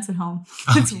real tense at home.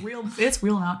 It's real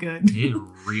not good. It's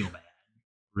real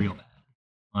bad.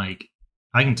 Like,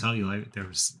 I can tell you, like, there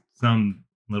was some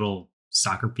little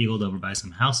soccer field over by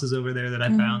some houses over there that I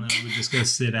found that I would just go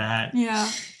sit at. Yeah.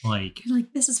 Like, you're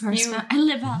like, this is where I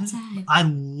live outside. I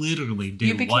literally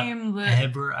did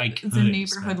whatever I could. The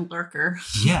neighborhood lurker.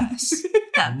 Yes.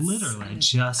 Literally, I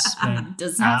just spent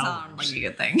does not sound like a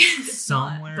good thing.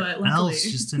 Somewhere but else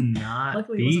just to not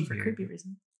luckily be it wasn't for here. creepy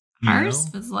reasons. Ours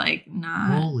was like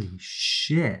not. Holy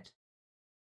shit.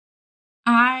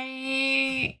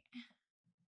 I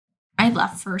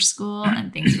left for school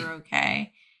and things were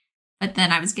okay. But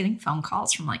then I was getting phone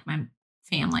calls from like my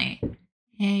family.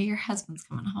 Hey, your husband's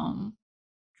coming home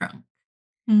drunk.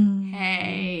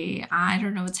 Hey, I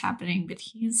don't know what's happening, but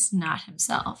he's not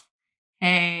himself.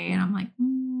 Hey, and I'm like,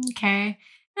 okay. And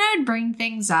I would bring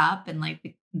things up and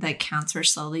like the accounts were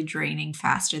slowly draining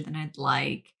faster than I'd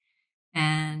like.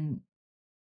 And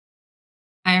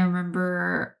I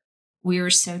remember we were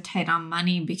so tight on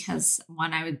money because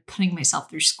when I was putting myself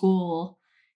through school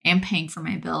and paying for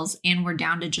my bills, and we're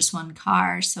down to just one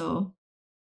car. So,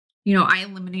 I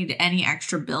eliminated any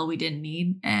extra bill we didn't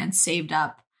need and saved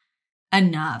up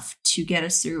enough to get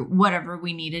us through whatever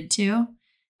we needed to.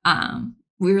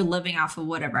 We were living off of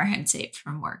whatever I had saved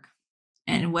from work,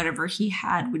 and whatever he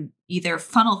had would either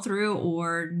funnel through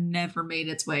or never made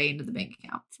its way into the bank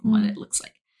account from what it looks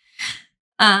like.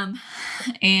 And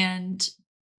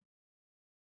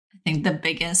I think the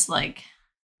biggest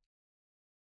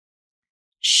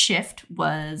shift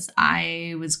was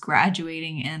I was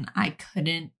graduating and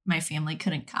my family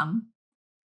couldn't come.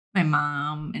 My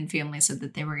mom and family said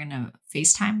that they were going to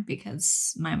FaceTime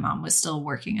because my mom was still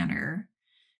working on her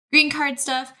green card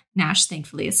stuff. Now she's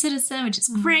thankfully a citizen, which is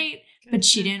great, but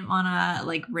she didn't want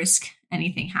to risk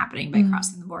anything happening by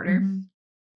crossing the border.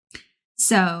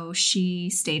 So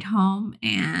she stayed home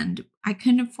and I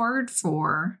couldn't afford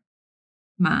for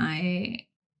my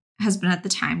husband at the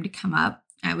time to come up.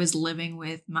 I was living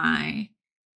with my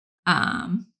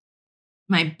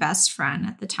my best friend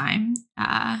at the time.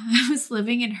 I was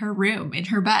living in her room, in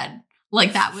her bed.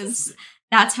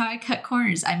 That's how I cut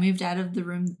corners. I moved out of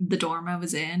the dorm I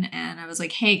was in, and I was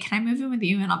like, hey, can I move in with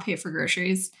you and I'll pay for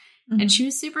groceries? And she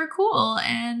was super cool.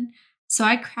 And so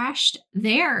I crashed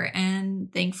there,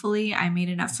 and thankfully I made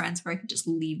enough friends where I could just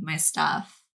leave my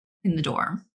stuff in the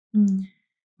dorm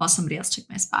while somebody else took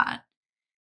my spot.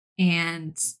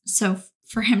 And so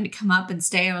for him to come up and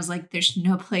stay, I was like, there's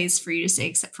no place for you to stay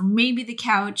except for maybe the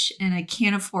couch, and I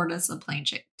can't afford us a plane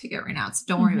ticket right now, so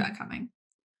don't worry about coming.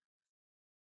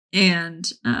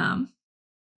 And I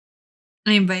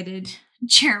invited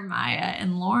Jeremiah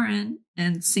and Lauren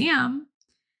and Sam,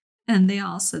 and they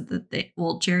all said that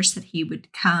Jer said he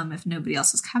would come if nobody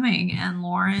else was coming, and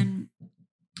Lauren...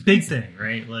 Big thing,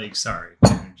 right? Sorry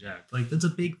to interject. That's a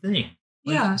big thing.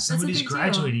 Like, Yeah, that's a somebody's big deal.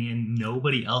 graduating and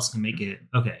nobody else can make it.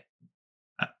 Okay,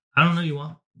 I don't know you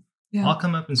well. Yeah. I'll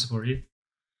come up and support you.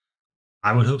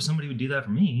 I would hope somebody would do that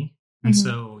for me. And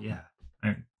so, yeah,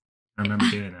 I remember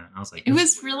doing that. I was like, It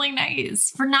was really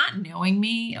nice for not knowing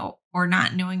me or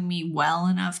not knowing me well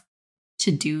enough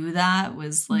to do that.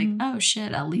 Was like, oh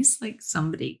shit, at least like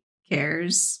somebody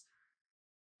cares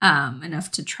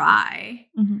enough to try.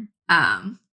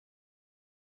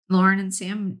 Lauren and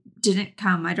Sam didn't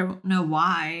come. I don't know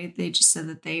why. They just said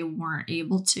that they weren't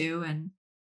able to and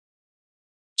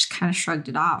just kind of shrugged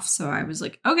it off. So I was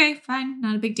like, okay, fine,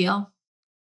 not a big deal.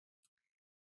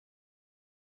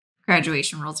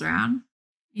 Graduation rolls around,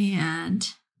 and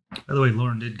by the way,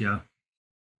 Lauren did go.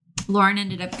 Lauren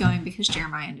ended up going because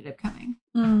Jeremiah ended up coming.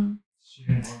 She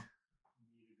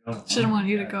didn't want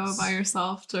you to go by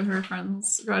yourself to her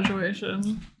friend's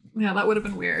graduation. Yeah, that would have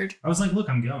been weird. I was like, look,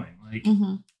 I'm going. Like,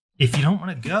 if you don't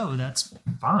want to go, that's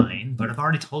fine. But I've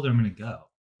already told her I'm going to go.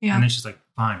 Yeah. And then she's like,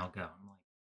 fine, I'll go. I'm like,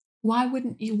 why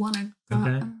wouldn't you want to go?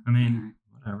 okay. I mean,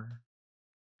 whatever.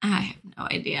 I have no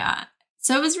idea.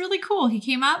 So it was really cool. He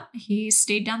came up. He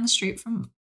stayed down the street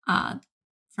from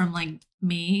like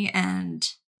me,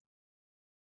 and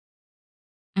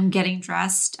I'm getting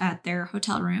dressed at their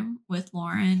hotel room with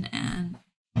Lauren, and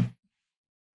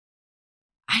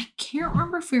I can't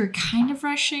remember if we were kind of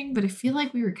rushing, but I feel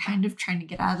like we were kind of trying to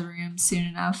get out of the room soon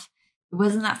enough. It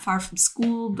wasn't that far from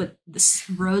school, but the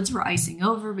roads were icing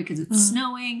over because it's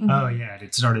snowing. Oh, yeah.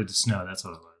 It started to snow. That's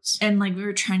what it was. And like we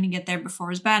were trying to get there before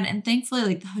it was bad. And thankfully,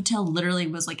 like the hotel literally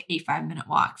was like a 5-minute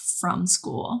walk from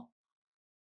school.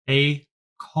 A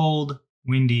cold,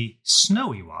 windy,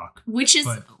 snowy walk. Which is,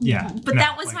 but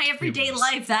that was my everyday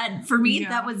life. That for me,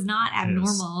 that was not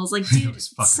abnormal. I was like, dude,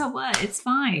 so what? It's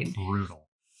fine. Brutal.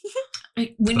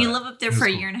 When you live up there for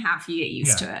a year and a half, you get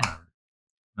used to it.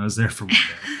 I was there for 1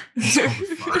 day.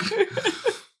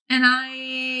 And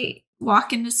I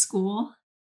walk into school,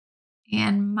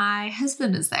 and my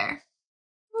husband is there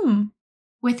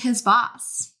with his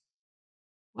boss.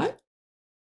 What?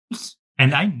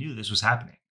 And I knew this was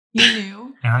happening. You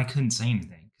knew? And I couldn't say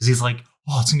anything because he's like,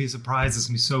 oh, it's going to be a surprise. It's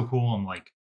going to be so cool. I'm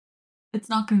like, it's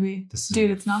not going to be. Dude,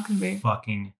 it's not going to be.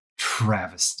 Fucking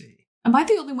travesty. Am I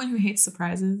the only one who hates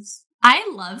surprises? I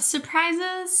love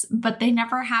surprises, but they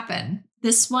never happen.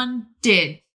 This one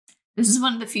did. This is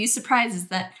one of the few surprises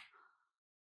that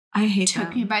I hate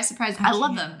took me by surprise. I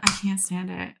love them. I can't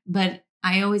stand it. But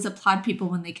I always applaud people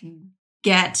when they can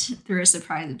get through a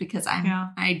surprise because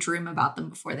I dream about them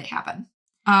before they happen.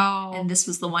 Oh. And this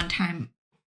was the one time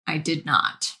I did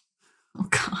not. Oh,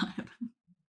 God.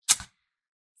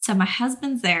 So my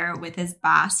husband's there with his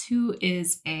boss, who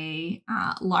is a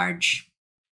large,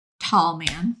 tall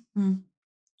man. And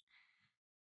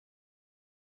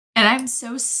I'm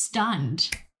so stunned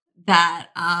that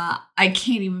I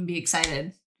can't even be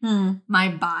excited. My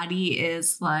body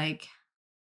is like,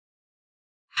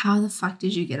 how the fuck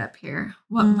did you get up here?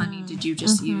 What money did you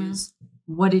just use?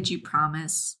 What did you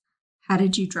promise? How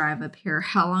did you drive up here?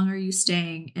 How long are you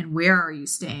staying? And where are you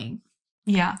staying?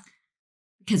 Yeah.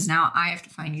 Because now I have to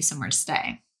find you somewhere to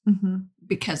stay.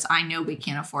 Because I know we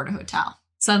can't afford a hotel.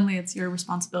 Suddenly it's your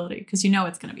responsibility because you know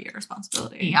it's going to be your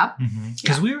responsibility. Yep.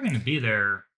 Because we were going to be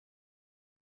there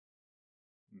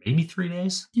maybe 3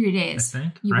 days. 3 days. I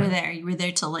think. You were there. You were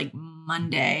there till like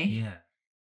Monday. Yeah.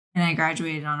 And I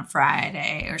graduated on a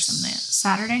Friday or something.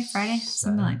 Saturday, Friday,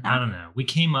 something like that. I don't know. We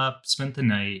came up, spent the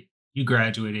night. You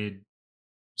graduated,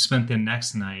 spent the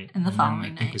next night. And the following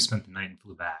night. I think we spent the night and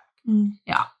flew back.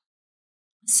 Yeah.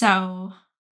 So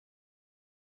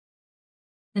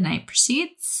the night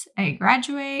proceeds. I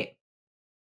graduate.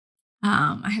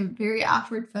 I have a very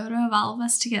awkward photo of all of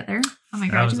us together on my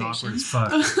graduation. That was awkward as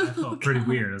fuck. I felt pretty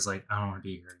weird. I was like, I don't want to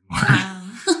be here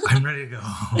anymore. I'm ready to go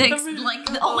home. Like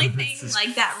the only thing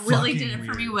like that really did it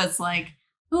for me was like,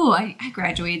 oh, I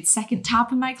graduated second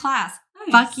top in my class.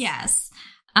 Nice. Fuck yes.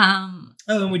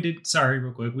 And we did. Sorry,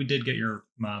 real quick. We did get your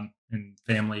mom and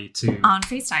family to on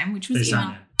FaceTime, which was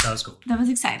FaceTime. That was cool. That was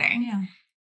exciting.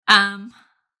 Yeah.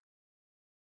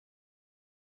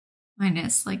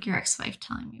 Minus like your ex-wife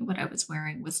telling me what I was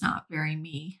wearing was not very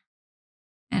me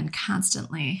and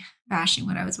constantly bashing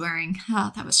what I was wearing.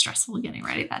 Oh, that was stressful getting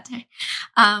ready that day.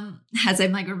 As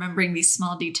I'm like remembering these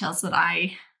small details that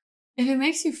if it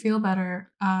makes you feel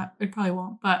better, it probably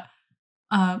won't. But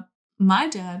my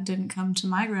dad didn't come to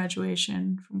my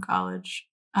graduation from college,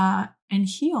 and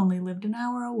he only lived an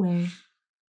hour away.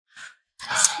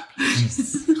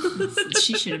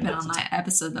 She should have been on that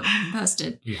episode that we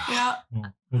posted. Yeah.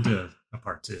 We'll do a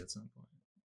part 2 at some point.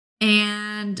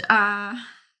 And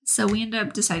so we end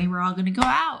up deciding we're all going to go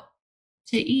out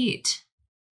to eat.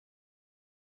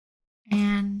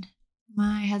 And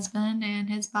my husband and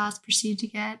his boss proceed to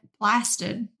get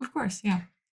blasted. Of course, yeah.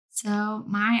 So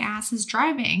my ass is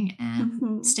driving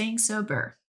and staying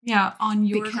sober. Yeah, on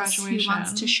your because graduation. He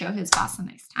wants to show his boss a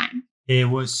nice time. It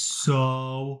was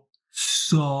so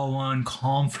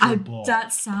uncomfortable.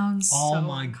 That sounds oh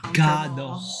my God, the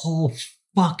whole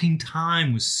fucking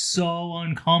time was so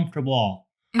uncomfortable.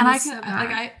 And I think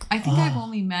I've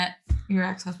only met your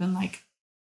ex-husband like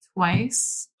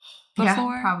twice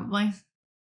before. Yeah, probably.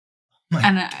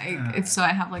 And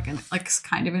I have like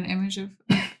kind of an image of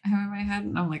him in my head,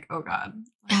 and I'm like, oh God.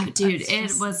 Like, oh, dude,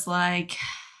 it was like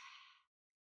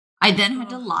I then had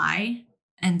to lie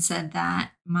and said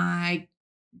that my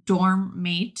dorm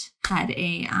mate had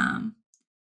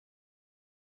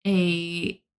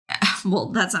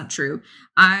well, that's not true.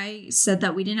 I said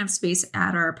that we didn't have space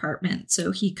at our apartment,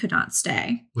 so he could not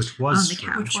stay which was on the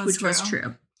couch, which was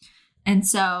true. And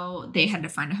so they had to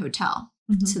find a hotel.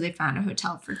 Mm-hmm. So they found a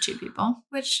hotel for 2 people.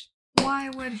 Which, why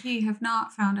would he have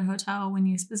not found a hotel when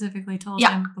you specifically told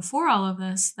him before all of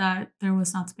this that there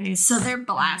was not space? So they're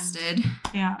blasted.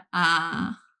 Yeah.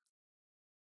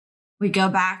 We go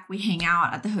back, we hang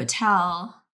out at the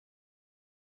hotel.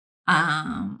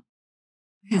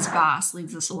 His boss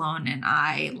leaves us alone, and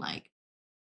I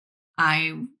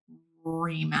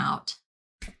ream out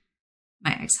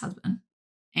my ex-husband.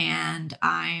 And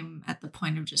I'm at the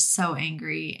point of just so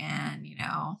angry, and,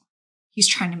 he's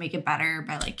trying to make it better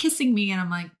by like kissing me. And I'm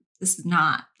like, that's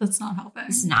not helping.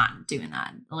 This is not doing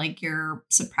that. Like, your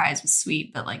surprise was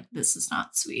sweet, but like, this is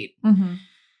not sweet. Mm-hmm.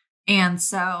 And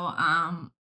so,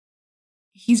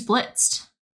 he's blitzed.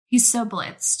 He's so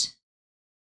blitzed.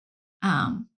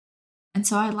 And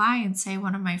so I lie and say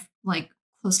one of my like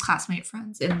close classmate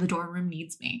friends in the dorm room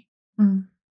needs me. Mm.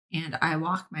 And I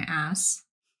walk my ass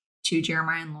to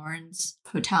Jeremiah and Lauren's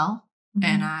hotel,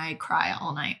 and I cry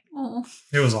all night. Oh.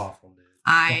 It was awful, dude.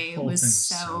 I was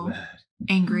so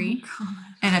angry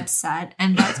and upset,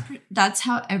 and that's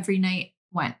how every night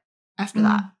went after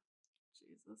that.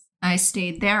 Jesus. I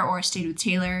stayed there, or I stayed with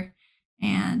Taylor,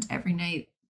 and every night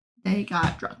they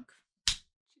got drunk.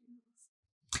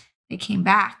 They came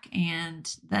back,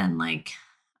 and then like,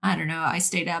 I don't know, I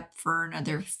stayed up for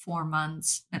another 4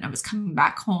 months, and I was coming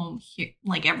back home here,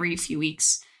 like every few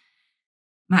weeks.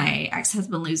 My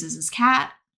ex-husband loses his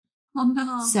cat. Oh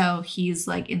no. So he's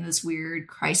like in this weird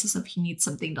crisis of he needs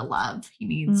something to love. He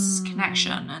needs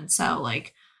connection. And so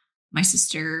like my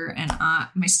sister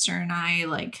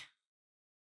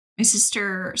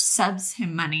subs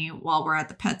him money while we're at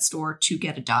the pet store to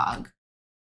get a dog.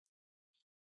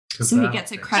 So he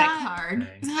gets a credit card.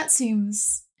 That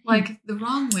seems like the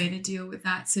wrong way to deal with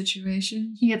that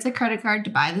situation. He gets a credit card to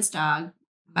buy this dog,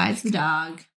 buys the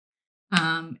dog,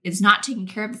 is not taking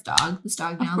care of this dog. This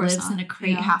dog now lives in a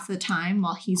crate half the time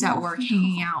while he's at work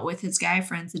hanging out with his guy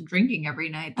friends and drinking every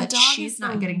night. That she's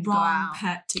not getting to go out.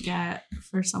 Pet to get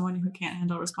for someone who can't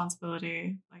handle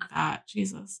responsibility like that.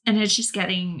 Jesus. And it's just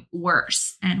getting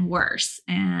worse and worse.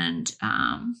 And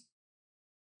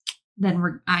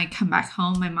then I come back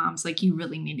home. My mom's like, you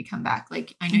really need to come back.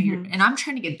 Like, I know you're, and I'm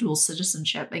trying to get dual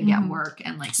citizenship and get work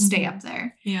and like stay up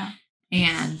there. Yeah.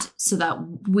 And so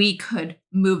that we could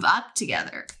move up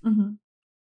together. Mm-hmm.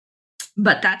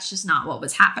 But that's just not what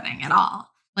was happening at all.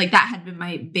 Like, that had been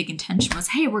my big intention was,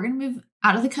 hey, we're going to move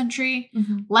out of the country.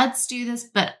 Let's do this.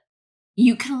 But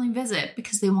you can only visit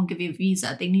because they won't give you a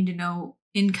visa. They need to know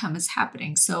income is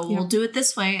happening. So we'll do it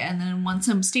this way. And then once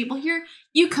I'm stable here,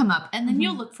 you come up and then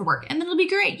you'll look for work and then it'll be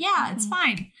great. Yeah, it's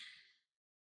fine.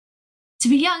 To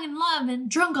be young and love and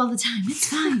drunk all the time. It's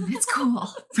fine. It's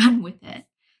cool. Run with it.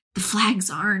 The flags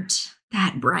aren't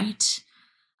that bright.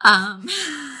 They're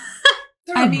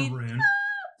maroon.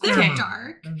 They're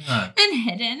dark and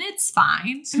hidden. It's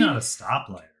fine. It's not a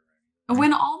stoplight.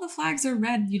 When all the flags are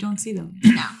red, you don't see them.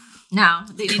 No.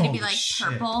 They need to be like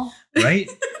purple. Right?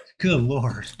 Good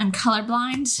Lord. I'm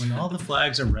colorblind. When all the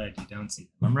flags are red, you don't see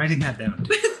them. I'm writing that down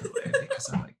too, by the way, because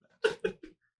I like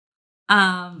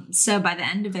that. So by the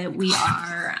end of it, we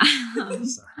are,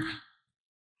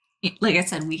 like I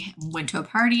said, we went to a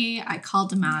party. I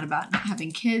called him out about not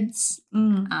having kids,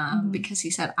 because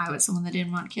he said I was someone that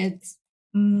didn't want kids.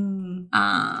 And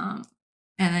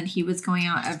then he was going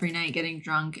out every night getting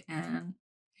drunk, and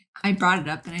I brought it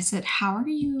up and I said, how are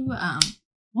you,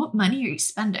 what money are you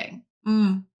spending?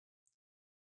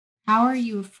 How are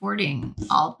you affording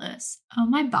all this? Oh,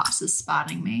 my boss is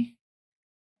spotting me.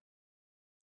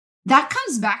 That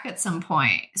comes back at some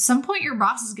point. Some point, your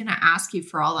boss is going to ask you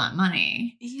for all that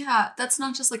money. Yeah, that's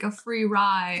not just like a free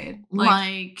ride.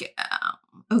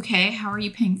 Okay, how are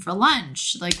you paying for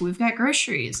lunch? Like, we've got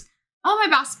groceries. Oh, my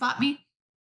boss spot me.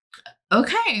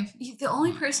 Okay. The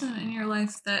only person in your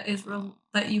life that is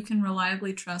that you can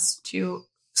reliably trust to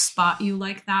spot you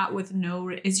like that with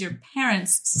is your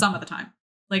parents some of the time.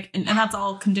 Like, and that's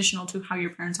all conditional to how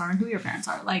your parents are and who your parents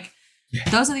are. Like,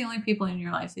 those are the only people in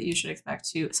your life that you should expect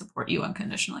to support you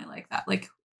unconditionally like that. Like,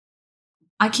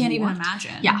 I can't even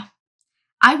imagine. Yeah.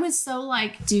 I was so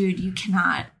like, dude, you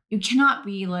cannot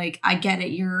be like, I get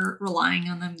it. You're relying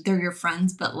on them. They're your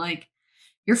friends, but like,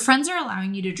 your friends are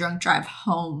allowing you to drunk drive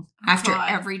home after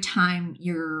every time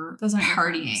you're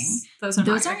partying. Those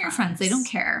aren't your friends. They don't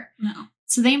care. No.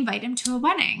 So they invite him to a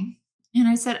wedding. And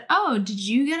I said, oh, did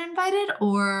you get invited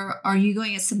or are you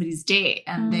going as somebody's date?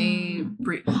 And they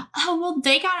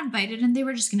got invited and they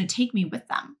were just going to take me with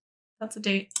them. That's a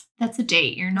date. That's a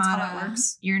date. You're That's not how that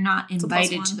works. You're not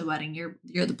invited to the wedding.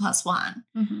 You're the plus one.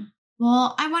 Mm-hmm.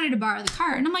 Well, I wanted to borrow the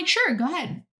car. And I'm like, sure, go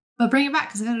ahead. But bring it back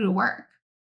because I got to go to work.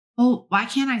 Well, why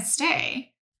can't I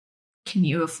stay? Can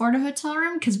you afford a hotel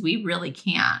room? Because we really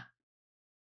can't.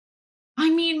 I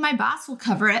mean, my boss will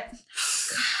cover it.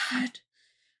 God.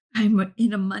 I'm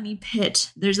in a money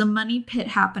pit. There's a money pit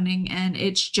happening and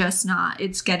it's just not,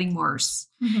 it's getting worse.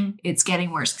 Mm-hmm. It's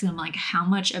getting worse because I'm like, how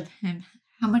much has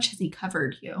he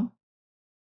covered you?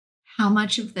 How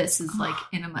much of this is like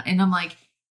in a month? And I'm like,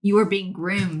 you are being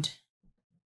groomed.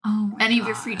 Oh, any of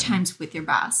your free times with your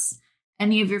boss.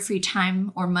 Any of your free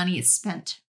time or money is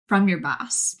spent from your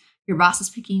boss. Your boss is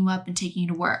picking you up and taking you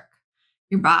to work.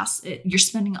 Your boss, you're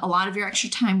spending a lot of your extra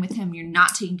time with him. You're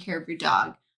not taking care of your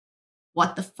dog.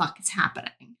 What the fuck is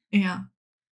happening? Yeah.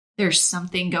 There's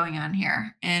something going on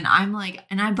here. And I'm like,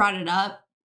 and I brought it up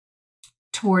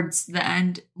towards the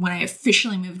end when I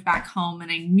officially moved back home and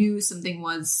I knew something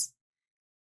was,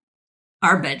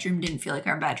 our bedroom didn't feel like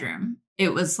our bedroom.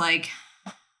 It was like,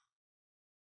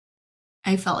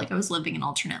 I felt like I was living an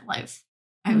alternate life.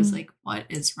 I was like, what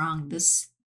is wrong?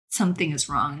 Something is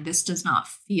wrong. This does not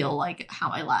feel like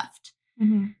how I left.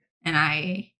 Mm-hmm. And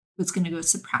I was going to go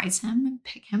surprise him and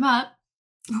pick him up.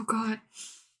 Oh, God.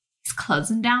 He's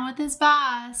closing down with his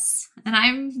boss. And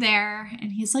I'm there.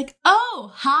 And he's like,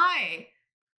 oh, hi.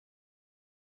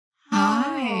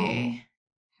 Hi.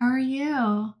 How are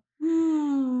you?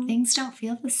 Things don't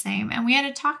feel the same. And we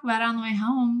had to talk about it on the way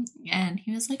home. And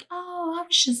he was like, oh, I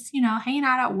was just, hanging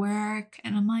out at work.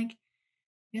 And I'm like,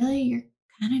 really? You're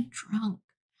kind of drunk.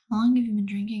 How long have you been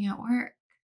drinking at work?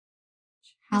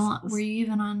 How long were you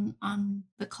even on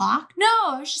the clock? No,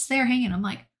 I was just there hanging. I'm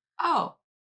like, oh,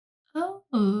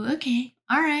 okay.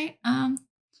 All right.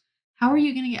 How are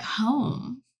you going to get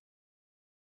home?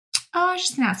 Oh, I was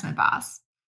just going to ask my boss.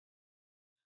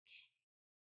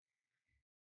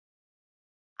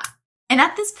 And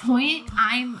at this point,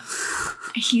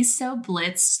 he's so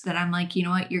blitzed that I'm like, you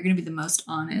know what? You're going to be the most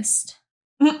honest.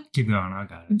 Keep going. I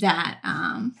got it.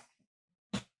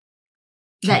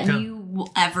 That you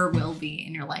will be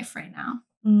in your life right now.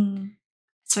 Mm.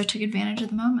 So I took advantage of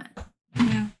the moment.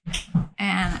 Yeah.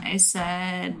 And I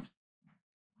said,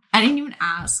 I didn't even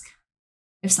ask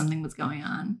if something was going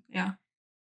on. Yeah.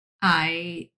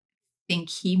 I think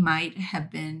he might have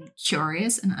been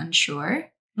curious and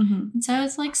unsure. Mm-hmm. And so I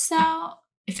was like, so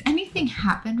if anything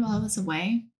happened while I was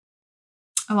away,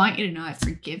 I want you to know I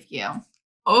forgive you.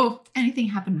 Oh, anything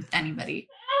happened with anybody.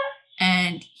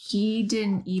 And he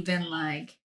didn't even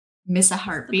miss a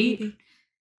heartbeat.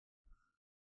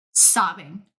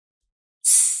 Sobbing.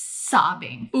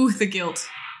 Ooh, the guilt.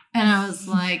 And I was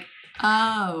like,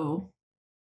 oh,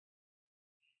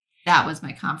 that was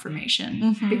my confirmation.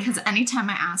 Mm-hmm. Because anytime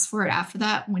I asked for it after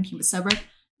that, when he was sober,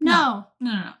 no.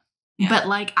 Yeah. But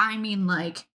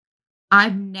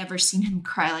I've never seen him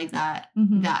cry like that,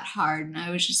 mm-hmm. that hard. And I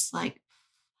was just like,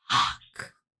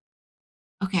 fuck.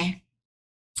 Okay.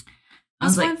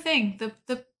 That's one thing.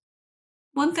 The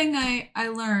one thing I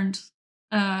learned,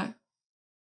 the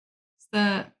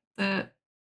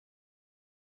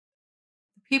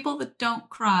people that don't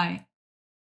cry,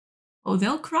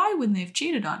 they'll cry when they've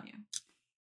cheated on you.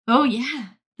 Oh yeah,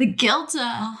 the guilt.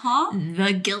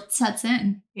 The guilt sets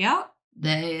in. Yeah.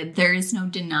 There is no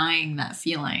denying that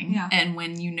feeling. Yeah. And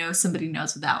when somebody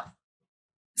knows without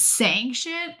saying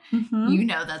shit, mm-hmm.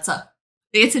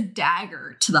 it's a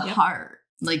dagger to the heart.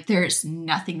 There's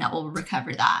nothing that will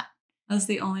recover that. That's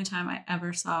the only time I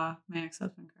ever saw my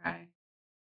ex-husband cry.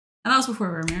 And that was before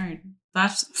we were married.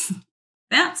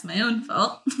 That's my own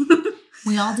fault.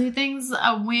 We all do things.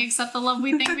 We accept the love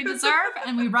we think we deserve,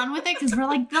 and we run with it because we're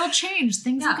like, they'll change.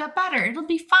 Things will get better. It'll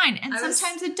be fine. And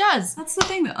sometimes it does. That's the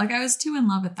thing, though. I was too in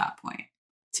love at that point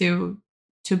to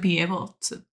be able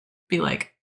to be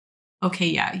like, okay,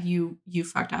 yeah, you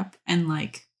fucked up, and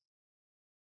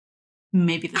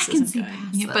maybe this isn't good.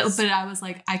 Yeah, but I was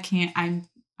like, I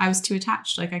I was too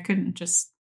attached. Like I couldn't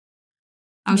just,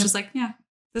 I was just like, yeah,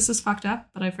 this is fucked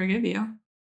up, but I forgive you.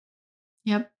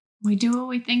 Yep. We do what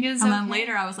we think is And okay. then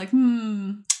later I was like,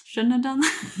 shouldn't have done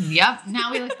that. Yep.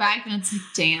 Now we look back and it's like,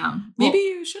 damn. Maybe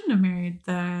you shouldn't have married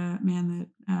the man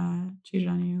that cheated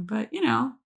on you. But, you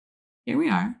know, here we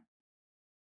are.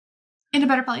 In a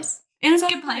better place. In a It's a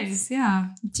good good place. place. Yeah.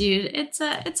 Dude,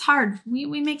 it's hard.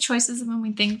 We make choices when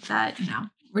we think that, you know,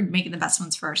 we're making the best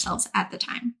ones for ourselves at the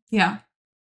time. Yeah.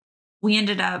 We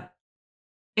ended up,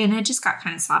 and it just got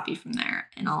kind of sloppy from there,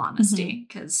 in all honesty,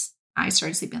 because I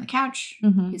started sleeping on the couch.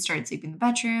 He started sleeping in the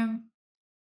bedroom.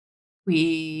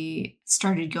 I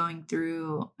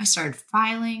started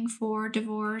filing for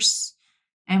divorce.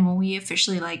 And when we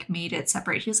officially like made it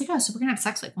separate, he was like, oh, so we're gonna have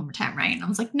sex like one more time, right? And I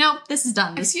was like, nope, this is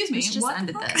done. Excuse me, Let's just what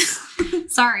ended the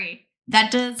this. Sorry.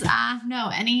 That does no,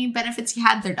 any benefits you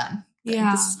had, they're done.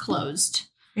 Yeah. This is closed.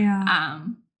 Yeah.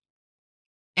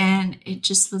 And it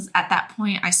just was at that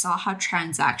point I saw how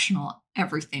transactional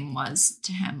everything was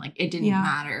to him. Like it didn't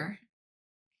matter.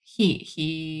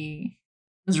 He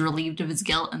was relieved of his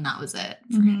guilt and that was it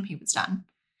for him. He was done.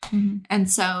 And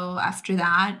so after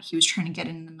that, he was trying to get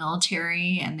in the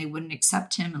military and they wouldn't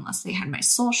accept him unless they had my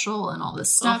social and all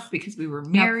this stuff because we were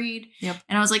married. Yep.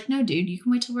 And I was like, no, dude, you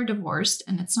can wait till we're divorced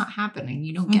and it's not happening.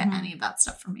 You don't get any of that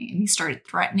stuff from me. And he started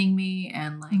threatening me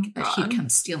and like that he'd come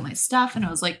steal my stuff. And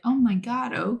I was like, oh my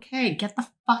God, okay, get the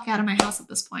fuck out of my house at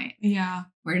this point. Yeah.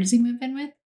 Where does he move in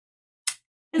with?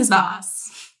 His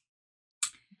boss.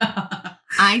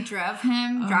 I drove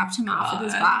him, dropped him off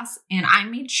with his boss, and I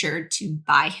made sure to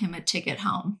buy him a ticket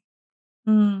home.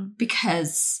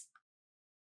 Because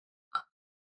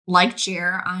like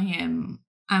Jer, I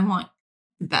want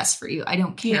the best for you. I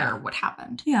don't care what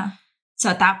happened. Yeah. So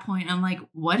at that point, I'm like,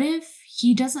 what if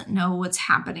he doesn't know what's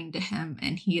happening to him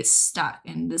and he is stuck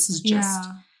and this is just...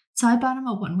 Yeah. So I bought him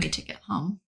a one-way ticket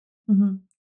home.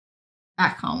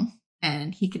 Back home.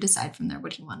 And he could decide from there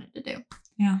what he wanted to do.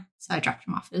 Yeah. So I dropped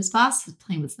him off at his boss. His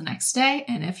plane was the next day.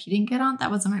 And if he didn't get on,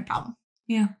 that wasn't my problem.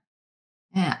 Yeah.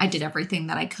 And I did everything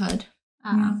that I could.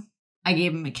 I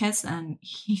gave him a kiss and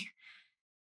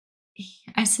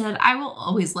I said, I will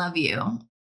always love you.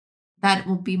 That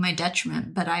will be my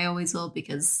detriment, but I always will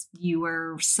because you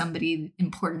were somebody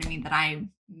important to me that I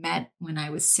met when I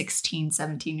was 16,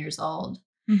 17 years old.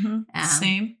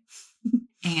 Same.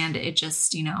 And it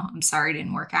just, you know, I'm sorry it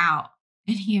didn't work out.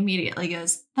 And he immediately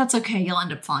goes, that's okay. You'll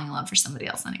end up falling in love for somebody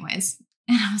else anyways.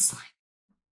 And I was like,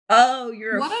 oh,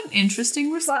 what an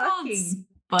interesting response,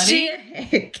 buddy.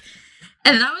 Dick.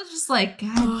 And I was just like,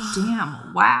 God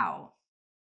damn. Wow.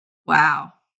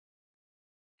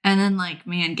 And then like,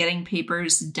 man, getting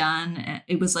papers done.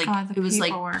 It was like, God, it was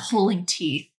like pulling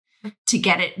teeth to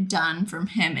get it done from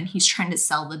him. And he's trying to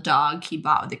sell the dog he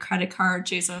bought with a credit card.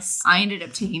 Jesus. I ended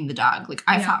up taking the dog. Like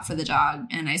I fought for the dog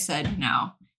and I said,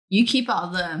 no, you keep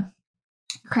all the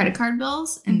credit card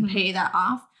bills and pay that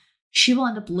off. She will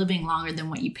end up living longer than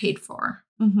what you paid for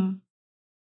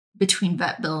between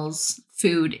vet bills,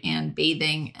 food and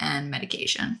bathing and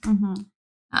medication.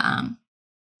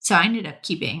 So I ended up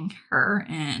keeping her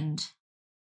and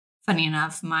funny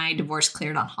enough, my divorce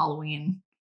cleared on Halloween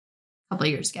couple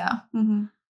of years ago. And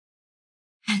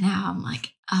now I'm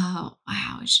like, oh,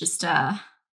 wow. It's just,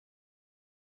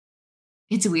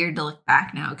 it's weird to look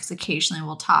back now because occasionally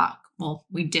we'll talk. Well,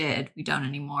 we did. We don't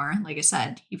anymore. Like I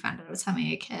said, he found out I was having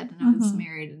a kid and I was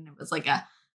married and it was like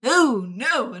oh,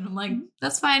 no. And I'm like,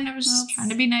 that's fine. I was just trying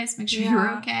to be nice. Make sure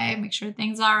you're okay. Make sure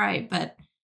things are all right. But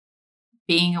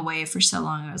being away for so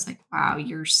long, I was like, wow,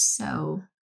 you're so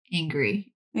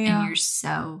angry and you're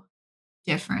so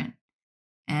different.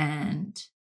 And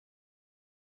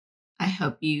I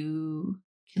hope you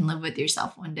can live with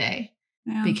yourself one day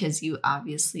because you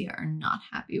obviously are not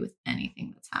happy with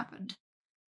anything that's happened.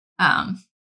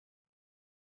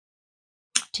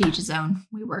 To each his own.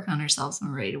 We work on ourselves when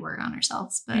we're ready to work on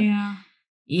ourselves. But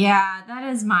yeah, that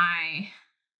is my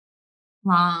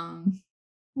long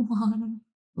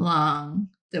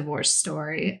divorce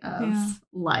story of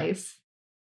life.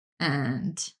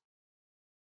 And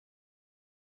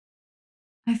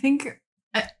I think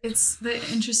it's the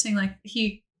interesting, like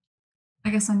I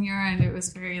guess on your end, it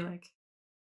was very like,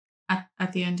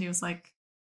 at the end, he was like,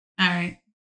 all right,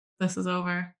 this is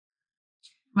over.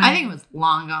 I think it was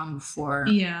long gone before.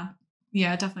 Yeah.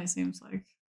 Yeah, it definitely seems like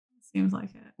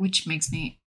it. Which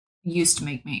used to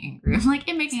make me angry. I'm like,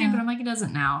 it makes me, but I'm like, it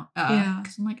doesn't now.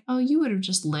 Because I'm like, oh, you would have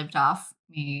just lived off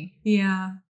me.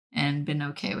 Yeah. And been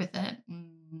okay with it.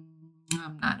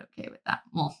 I'm not okay with that.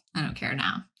 Well, I don't care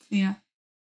now. Yeah.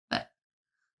 But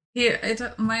yeah,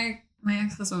 my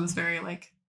ex-husband was very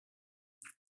like,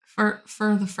 for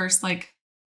the first like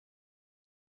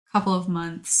couple of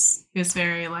months, he was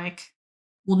very like,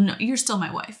 well, no, you're still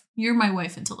my wife. You're my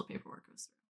wife until the paperwork goes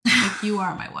through. Like, you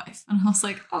are my wife. And I was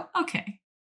like, oh, okay.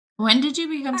 When did you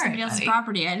become All somebody right, else's buddy.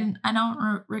 property? I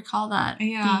don't recall that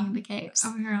being the case.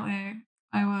 Apparently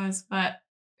I was, but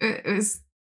he was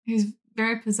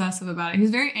very possessive about it. He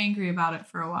was very angry about it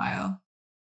for a while.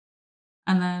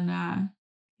 And then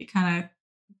he kind of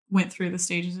went through the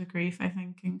stages of grief, I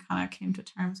think, and kind of came to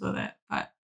terms with it.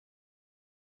 But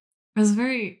it was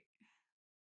very,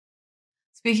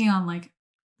 speaking on like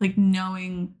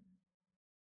knowing,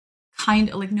 kind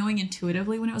of like knowing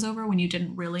intuitively when it was over, when you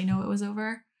didn't really know it was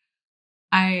over.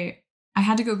 I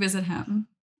had to go visit him.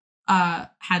 I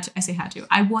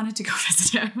wanted to go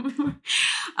visit him.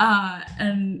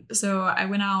 And so I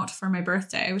went out for my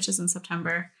birthday, which is in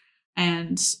September,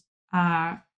 and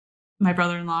my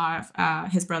brother-in-law,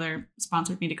 his brother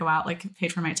sponsored me to go out, like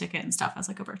paid for my ticket and stuff as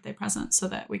like a birthday present so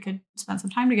that we could spend some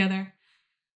time together.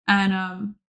 And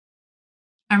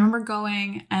I remember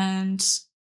going, and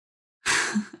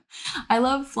I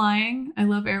love flying. I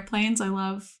love airplanes. I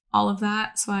love all of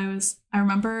that. So I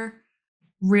remember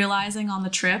realizing on the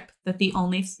trip that the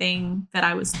only thing that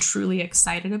I was truly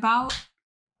excited about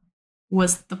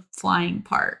was the flying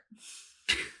part.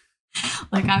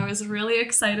 Like, I was really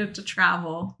excited to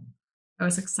travel. I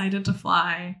was excited to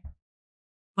fly,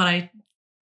 but I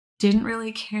didn't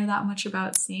really care that much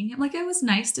about seeing him. Like, it was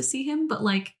nice to see him, but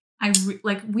like,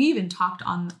 we even talked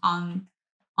on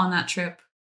that trip.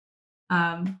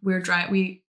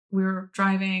 We were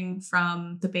driving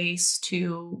from the base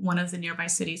to one of the nearby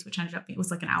cities, which ended up being, it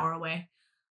was like an hour away.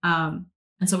 And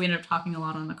so we ended up talking a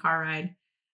lot on the car ride,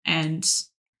 and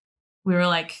we were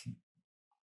like,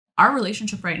 our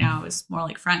relationship right now is more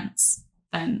like friends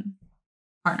than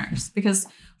partners, because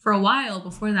for a while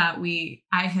before that,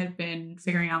 I had been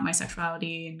figuring out my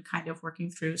sexuality and kind of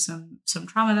working through some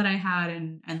trauma that I had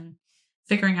and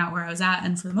figuring out where I was at.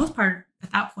 And for the most part, at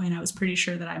that point, I was pretty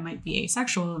sure that I might be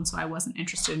asexual. And so I wasn't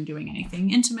interested in doing anything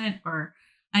intimate or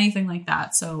anything like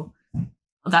that. So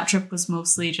that trip was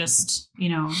mostly just,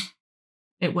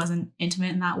 it wasn't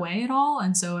intimate in that way at all.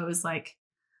 And so it was like,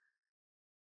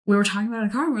 we were talking about it in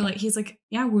the car, and we're like, he's like,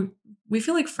 yeah, we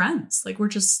feel like friends. Like, we're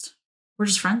just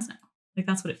friends now. Like,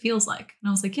 that's what it feels like. And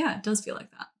I was like, yeah, it does feel like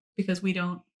that, because we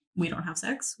don't have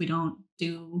sex. We don't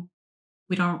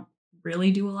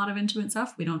really do a lot of intimate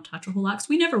stuff. We don't touch a whole lot, because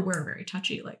we never were very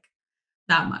touchy, like,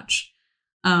 that much.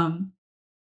 But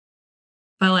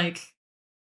like,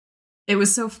 it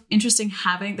was so interesting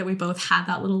having that we both had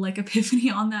that little like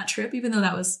epiphany on that trip, even though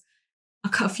that was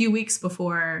a few weeks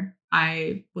before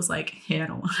I was like, hey, I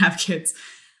don't want to have kids.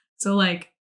 So like,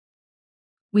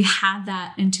 we had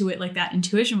that that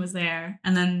intuition was there.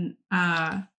 And then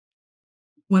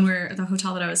when we were at the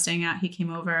hotel that I was staying at, he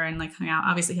came over and like hung out.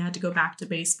 Obviously, he had to go back to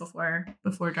base before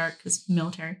dark because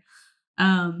military.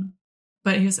 But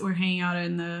we're hanging out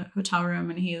in the hotel room,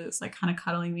 and he was like kind of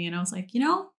cuddling me, and I was like,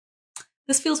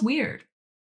 this feels weird.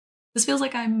 This feels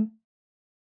like I'm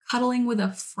cuddling with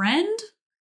a friend,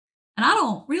 and I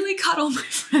don't really cuddle my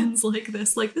friends like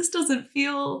this. Like, this doesn't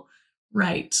feel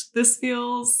right. This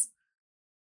feels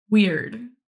weird,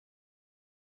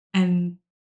 and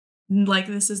like,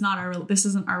 this isn't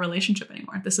our relationship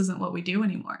anymore. This isn't what we do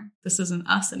anymore. This isn't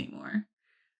us anymore.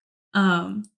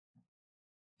 And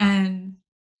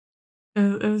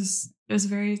it was a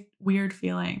very weird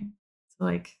feeling. So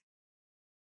like,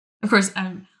 of course,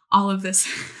 all of this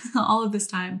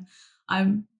time,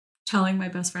 I'm telling my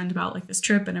best friend about like this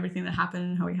trip and everything that happened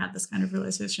and how we had this kind of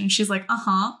realization. She's like,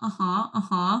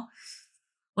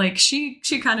 like she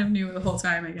kind of knew the whole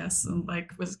time, I guess, and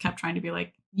like kept trying to be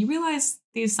like, you realize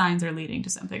these signs are leading to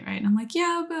something, right? And I'm like,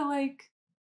 yeah, but like,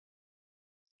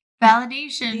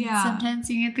 validation. Yeah. Sometimes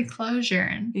you get the closure,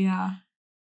 and yeah,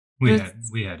 We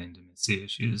had intimacy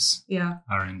issues. yeah,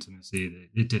 Our intimacy,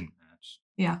 it didn't match.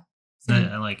 yeah. So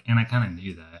I kind of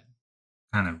knew that.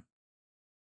 Kind of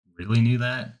really knew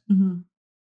that. Mm-hmm.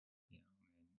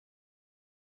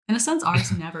 In a sense,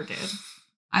 ours never did.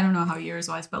 I don't know how yours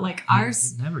was, but like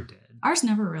ours it never did. Ours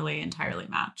never really entirely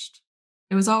matched.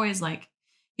 It was always like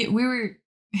we were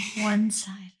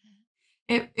one-sided.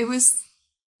 It was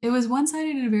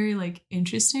one-sided in a very like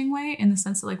interesting way, in the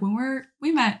sense that like when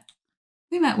we met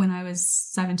when I was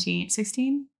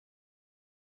 16.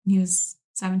 He was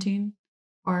 17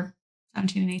 or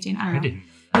 17 and 18. I don't know. I didn't know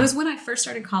that. It was when I first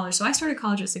started college. So I started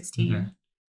college at 16. Okay.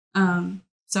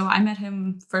 So I met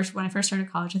him first when I first started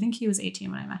college. I think he was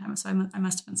 18 when I met him. So I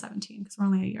must have been 17, because we're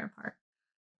only a year apart.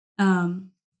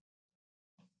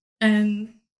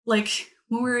 And like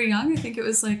when we were young, I think it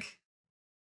was like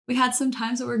we had some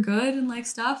times that were good and like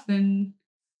stuff. And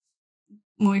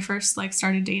when we first like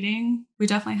started dating, we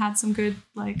definitely had some good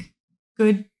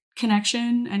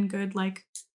connection and good like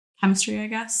chemistry, I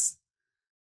guess.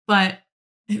 But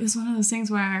it was one of those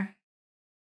things where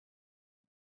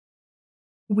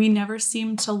we never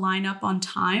seemed to line up on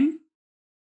time.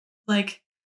 Like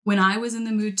when I was in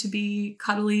the mood to be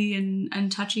cuddly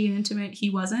and touchy and intimate, he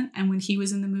wasn't. And when he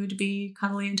was in the mood to be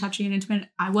cuddly and touchy and intimate,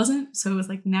 I wasn't. So it was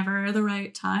like never the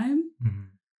right time. Mm-hmm.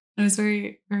 It was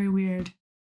very, very weird.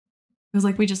 It was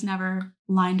like we just never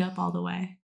lined up all the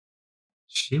way.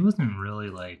 She wasn't really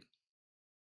like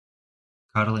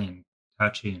cuddly and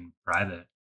touchy and private.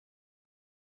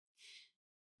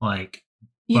 Like,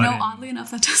 oddly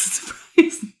enough, that doesn't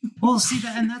surprise me. Well, see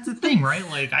that, and that's the thing, right?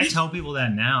 Like, I tell people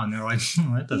that now, and they're like,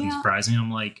 "That doesn't surprise me."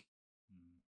 I'm like,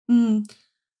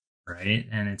 right?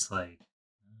 And it's like,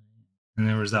 and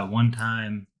there was that one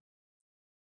time.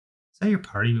 Was that your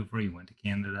party before you went to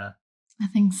Canada? I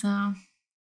think so.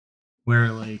 Where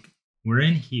like we're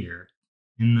in here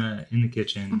in the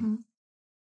kitchen. Mm-hmm.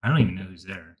 I don't even know who's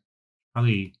there.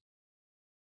 Probably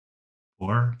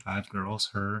 4 or 5 girls,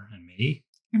 her and me.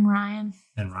 And Ryan.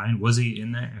 Was he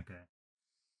in there? Okay.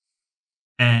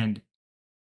 And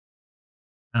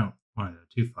I don't want to go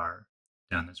too far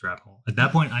down this rabbit hole. At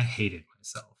that point, I hated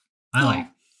myself. I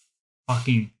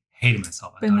fucking hated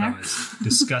myself. I thought I was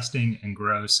disgusting and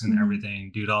gross and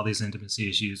everything. Dude, all these intimacy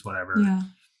issues, whatever. Yeah.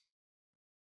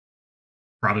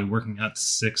 Probably working out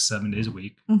 6-7 days a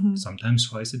week, sometimes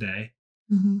twice a day.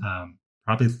 Mm-hmm.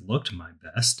 Probably looked my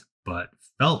best, but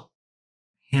felt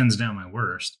hands down my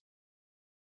worst.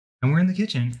 And we're in the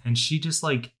kitchen, and she just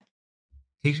like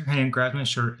takes her hand, grabs my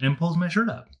shirt, and pulls my shirt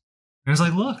up. And it's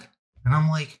like, look. And I'm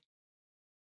like,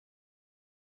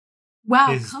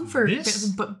 wow, comfort,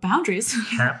 but boundaries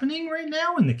happening right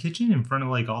now in the kitchen in front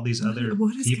of like all these other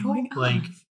what is people. Going on? Like,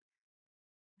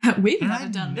 we've never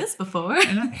done this before.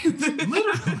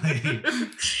 Literally.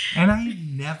 And I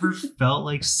never felt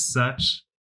like such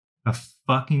a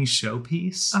fucking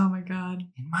showpiece. Oh my God.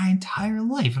 In my entire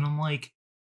life. And I'm like,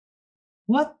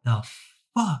 what the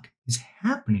fuck is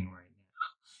happening right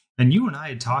now? And you and I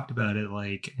had talked about it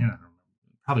like,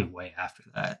 probably way after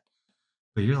that.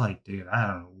 But you're like, dude, I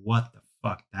don't know what the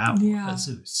fuck that was.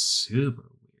 It was super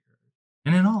weird.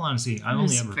 And in all honesty, I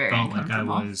only ever felt like I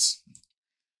was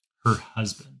her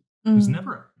husband. It was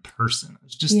never a person. It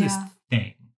was just this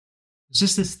thing. It's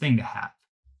just this thing to have.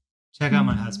 Check out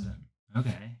my husband.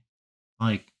 Okay.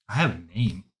 Like, I have a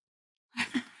name.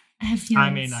 I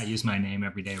may not use my name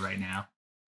every day right now.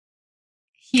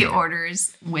 He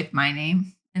orders with my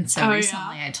name. And so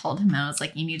recently I told him, I was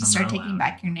like, you need to start taking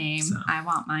back your name. So. I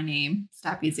want my name.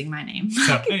 Stop using my name.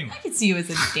 So, anyway. I could see you as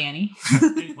a Danny.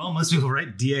 Well, most people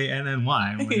write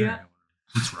D-A-N-N-Y. Yeah.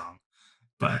 It's wrong.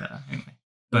 But anyway.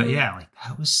 But yeah, like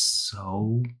that was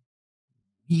so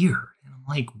weird. And I'm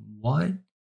like, what?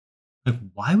 Like,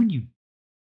 why would you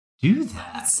do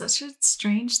that? It's such a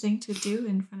strange thing to do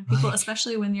in front of people, like,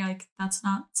 especially when you're like, that's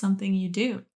not something you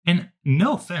do. And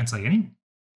no offense, like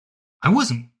I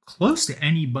wasn't close to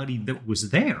anybody that was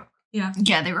there. Yeah.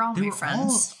 Yeah, they were all my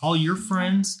friends. All your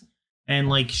friends. And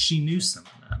like she knew some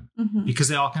of them because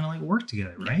they all kind of like worked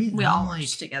together, right? We all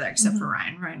worked together except for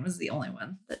Ryan. Ryan was the only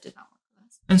one that did not work with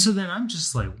us. And so then I'm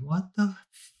just like, what the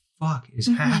fuck is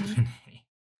happening?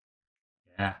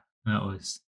 Yeah, that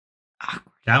was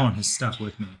awkward. That one has stuck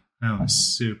with me. That was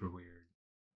super weird.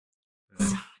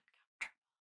 But,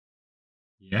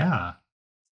 yeah.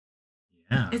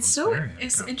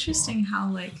 It's interesting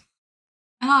how like,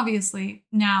 and obviously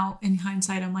now in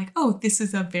hindsight, I'm like, oh, this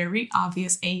is a very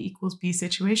obvious A equals B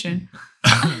situation.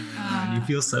 You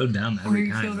feel so dumb every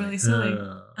time. Or you feel really silly.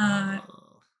 I'm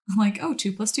like, oh,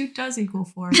 2 + 2 does equal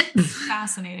 4.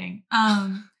 Fascinating.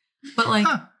 But like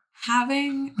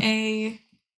having a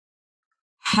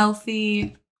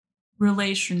healthy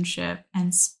relationship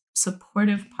and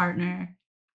supportive partner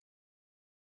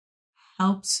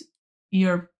helps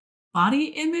your body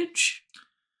image.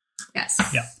 Yes.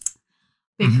 Yeah.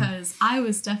 Because I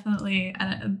was definitely,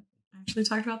 and I actually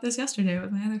talked about this yesterday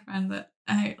with my other friend, that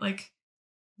I like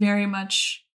very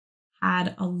much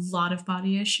had a lot of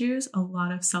body issues, a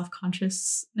lot of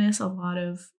self-consciousness, a lot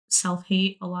of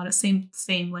self-hate, a lot of same,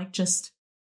 like just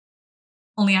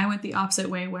only I went the opposite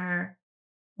way where,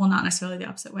 well, not necessarily the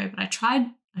opposite way, but I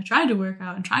tried to work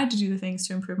out and tried to do the things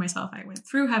to improve myself. I went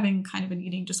through having kind of an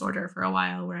eating disorder for a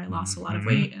while where I lost a lot of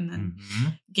weight and then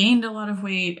gained a lot of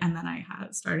weight. And then I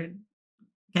had started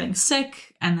getting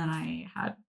sick. And then I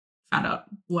had found out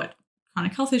what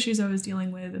chronic health issues I was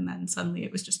dealing with. And then suddenly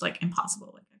it was just like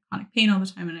impossible, like chronic pain all the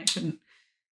time. And I couldn't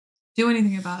do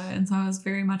anything about it. And so I was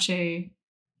very much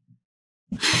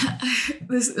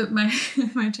This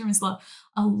my term is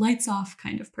a lights off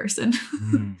kind of person.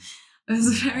 This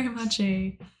is very much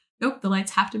a nope. The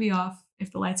lights have to be off.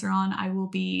 If the lights are on, I will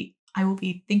be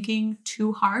thinking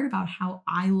too hard about how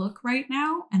I look right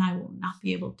now, and I will not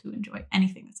be able to enjoy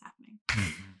anything that's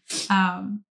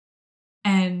happening.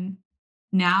 And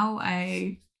now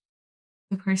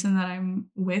the person that I'm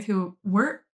with,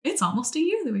 it's almost a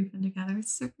year that we've been together.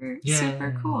 It's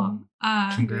super cool.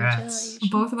 Congrats.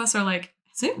 Both of us are like,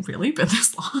 has it really been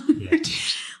this long? Yeah, dude.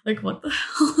 Like, what the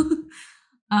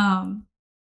hell?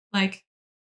 Like,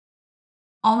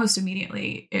 almost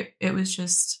immediately, it was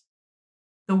just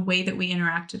the way that we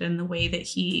interacted and the way that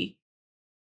he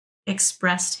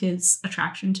expressed his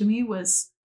attraction to me was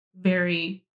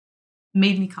made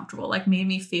me comfortable, like made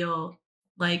me feel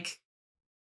like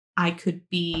I could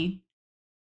be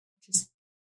just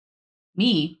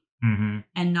me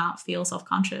and not feel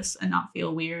self-conscious and not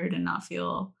feel weird and not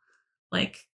feel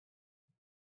like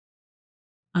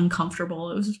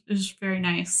uncomfortable. It was very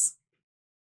nice.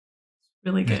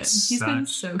 Really good. He's been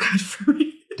so good for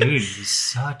me. Dude, it was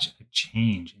such a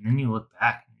change. And then you look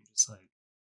back and you're just like,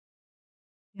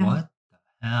 what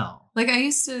the hell? Like I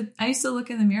used to look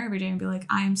in the mirror every day and be like,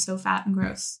 I am so fat and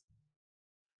gross.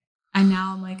 And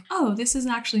now I'm like, oh, this is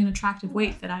actually an attractive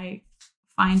weight that I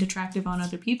find attractive on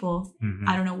other people.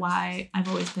 I don't know why I've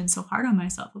always been so hard on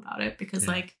myself about it, because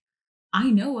like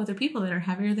I know other people that are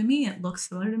heavier than me, that look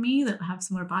similar to me, that have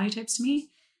similar body types to me.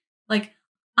 Like,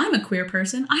 I'm a queer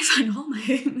person. I find all my,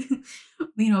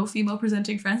 female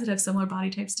presenting friends that have similar body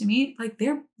types to me, like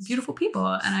they're beautiful people.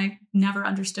 And I never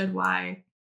understood why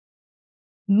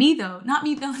me though, not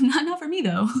me though, not for me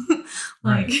though.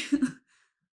 Like, right.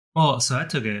 Well, so I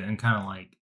took it and kind of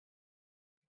like,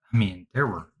 I mean, there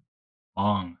were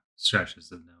long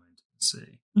stretches of no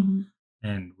intimacy,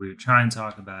 and we would try and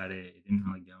talk about it. It didn't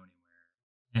really go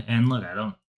anywhere. And look, I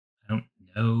don't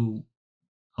know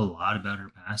a lot about her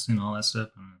past and all that stuff.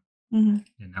 It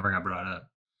never got brought up.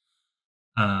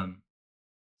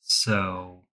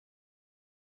 So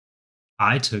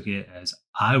I took it as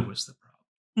I was the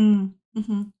problem,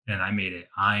 and I made it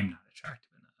I'm not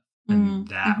attractive enough, and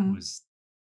that was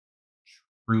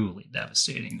truly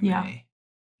devastating to me.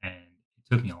 And it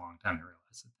took me a long time to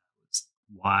realize that was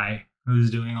why I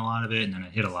was doing a lot of it, and then I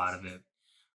hit a lot of it.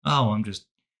 Oh, I'm just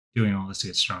doing all this to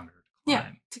get stronger.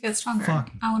 To get stronger.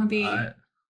 I want to be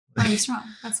strong.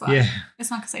 That's why. Yeah.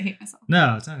 It's not because I hate myself.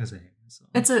 No, it's not because I hate myself.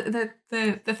 It's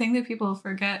the thing that people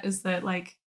forget is that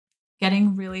like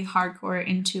getting really hardcore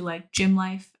into like gym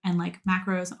life and like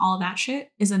macros and all that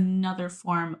shit is another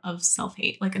form of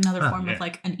self-hate, like another form of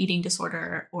like an eating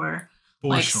disorder or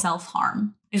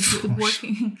self-harm. It's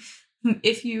working.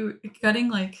 If you getting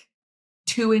like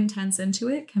too intense into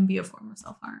it can be a form of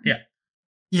self-harm.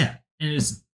 Yeah. And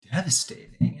it's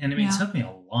devastating. And I mean, it took me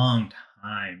a long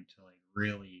time to like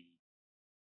really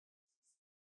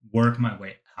work my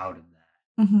way out of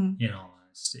that, in all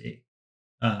honesty.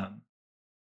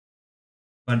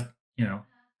 But,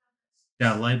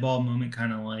 that light bulb moment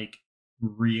kind of like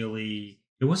really,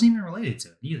 it wasn't even related to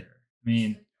it either. I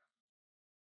mean,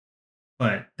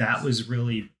 but that was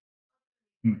really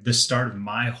the start of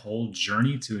my whole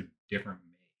journey to a different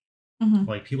me.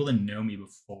 Like people that know me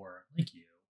before, like you,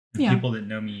 and people that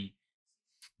know me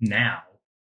now.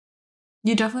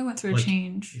 You definitely went through a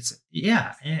change.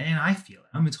 And I feel it.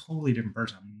 I'm a totally different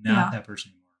person. I'm not that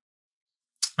person anymore.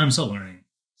 I'm still learning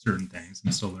certain things.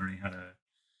 I'm still learning how to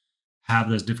have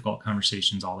those difficult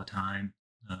conversations all the time,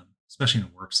 especially in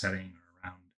a work setting or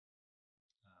around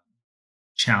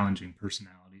challenging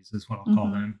personalities is what I'll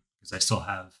call them, because I still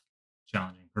have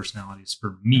challenging personalities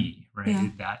for me, right? Yeah.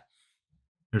 That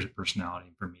there's a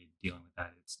personality for me dealing with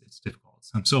that. It's difficult.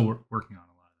 So I'm still working on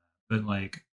a lot of that, but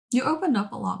like you opened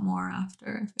up a lot more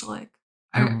after. I feel like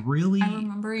I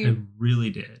remember you. I really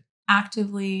did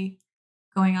actively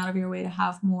going out of your way to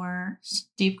have more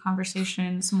deep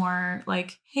conversations, more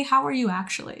like, hey, how are you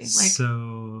actually? Like,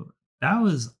 so that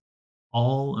was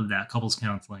all of that couples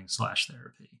counseling /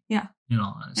 therapy. Yeah. In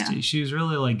all honesty, she was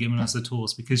really like giving us the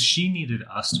tools because she needed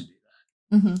us to do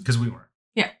that because we weren't.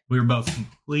 Yeah. We were both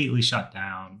completely shut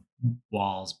down,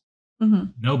 walls,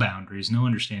 no boundaries, no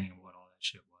understanding of what all that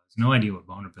shit was, no idea what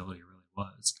vulnerability really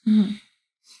was. And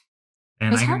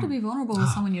it's hard to be vulnerable with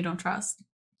someone you don't trust.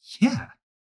 Yeah,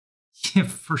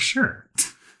 for sure.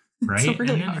 Right? It's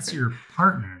really and then hard. it's your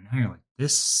partner. And now you're like,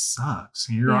 this sucks.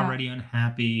 And you're already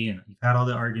unhappy and you've had all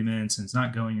the arguments and it's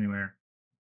not going anywhere.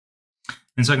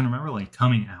 And so I can remember like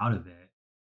coming out of it.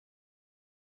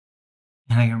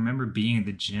 And I can remember being at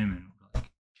the gym and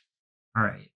like, all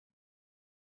right,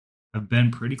 I've been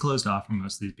pretty closed off from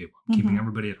most of these people. I'm keeping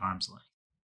everybody at arm's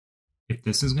length. if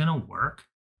this is going to work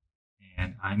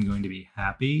and I'm going to be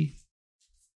happy,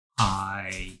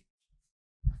 I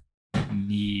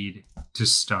need to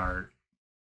start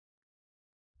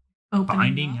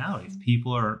finding out if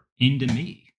people are into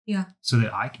me. Yeah. So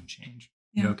that I can change.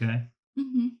 Yeah. You okay?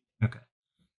 Mm-hmm. Okay.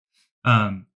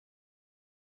 And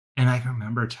I can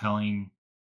remember telling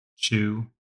Chu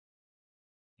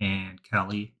and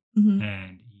Kelly Mm-hmm.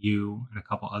 and you and a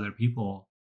couple other people,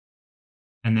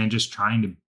 and then just trying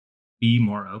to be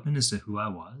more open as to who I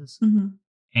was. Mm-hmm.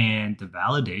 And the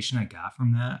validation I got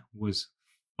from that was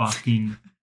fucking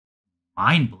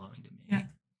mind blowing to me. Yeah.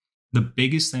 The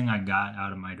biggest thing I got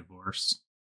out of my divorce,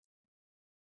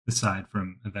 aside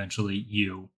from eventually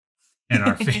you and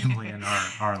our family and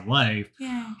our life,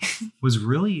 Yeah. was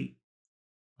really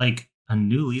like a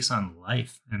new lease on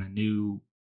life and a new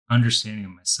understanding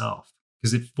of myself,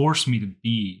 because it forced me to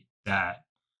be that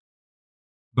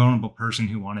vulnerable person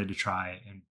who wanted to try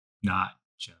and not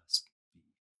just be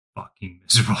fucking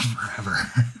miserable forever.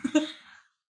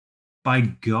 By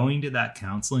going to that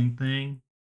counseling thing,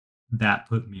 that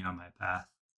put me on my path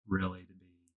really to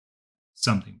be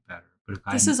something better. But if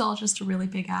This is all just a really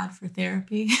big ad for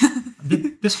therapy.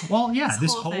 this whole thing,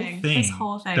 This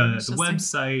whole thing. the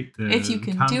website, the if you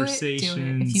can do it, conversations, do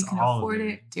it. If you can all afford of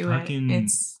it, do it.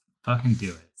 It's fucking do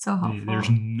it. so helpful. There's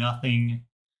nothing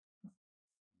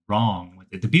wrong with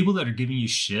it. The people that are giving you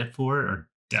shit for it are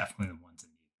definitely the ones that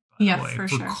need it. By the way, for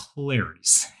sure. Clarity's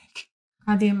sake.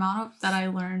 The amount that I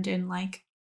learned in like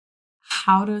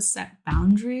how to set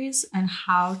boundaries and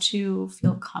how to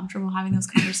feel comfortable having those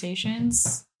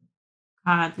conversations.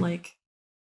 God, like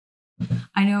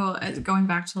I know going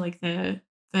back to like the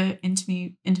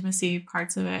intimacy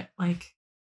parts of it, like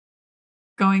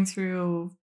going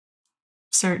through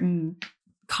certain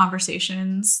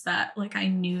conversations that like I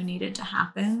knew needed to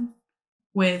happen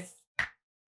with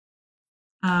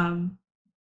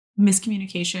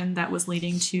miscommunication that was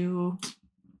leading to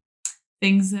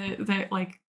things that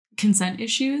like consent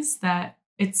issues, that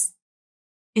it's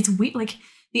weird. Like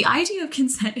the idea of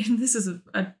consent, and this is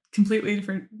a completely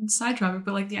different side topic,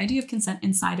 but like the idea of consent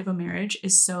inside of a marriage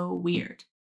is so weird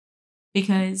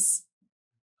because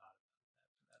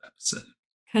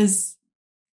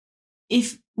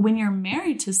if when you're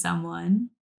married to someone,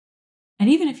 and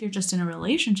even if you're just in a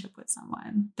relationship with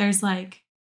someone, there's like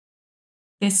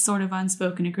this sort of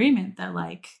unspoken agreement that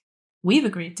like we've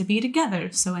agreed to be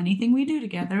together, so anything we do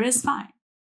together is fine.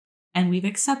 And we've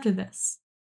accepted this.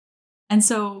 And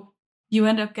so you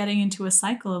end up getting into a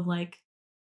cycle of like,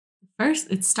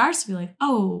 first it starts to be like,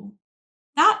 oh,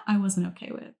 that I wasn't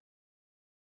okay with.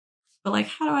 But like,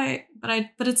 how do I,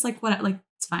 but it's like, what, like,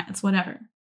 it's fine. It's whatever.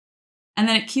 And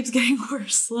then it keeps getting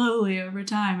worse slowly over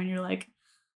time. And you're like,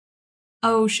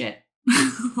 oh shit.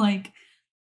 Like,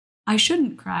 I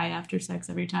shouldn't cry after sex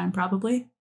every time, probably.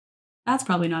 That's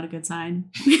probably not a good sign.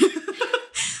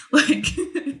 Like,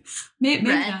 maybe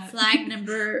red flag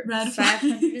number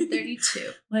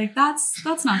 532. Like, that's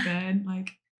not good.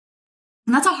 Like,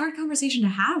 and that's a hard conversation to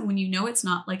have when you know it's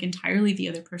not like entirely the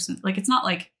other person. Like, it's not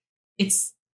like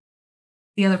it's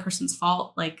the other person's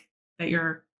fault, like that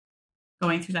you're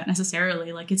going through that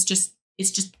necessarily. Like, it's just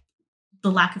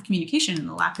the lack of communication and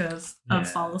the lack of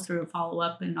follow through and follow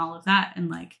up and all of that. And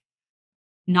like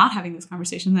not having this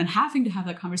conversation, and then having to have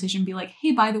that conversation and be like,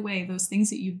 hey, by the way, those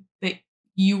things that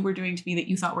you were doing to me that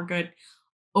you thought were good,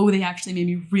 oh, they actually made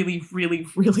me really, really,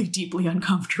 really deeply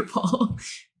uncomfortable.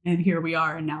 And here we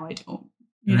are, and now I don't.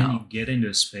 And then you get into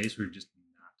a space where you're just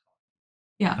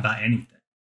not talking about anything.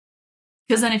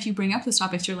 Because then if you bring up those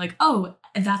topics, you're like, oh,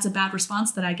 that's a bad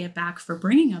response that I get back for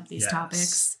bringing up these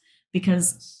topics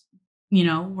because, you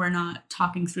know, we're not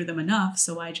talking through them enough.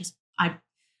 So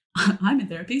I'm in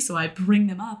therapy, so I bring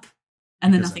them up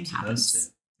and then nothing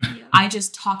happens. I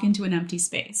just talk into an empty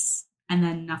space and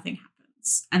then nothing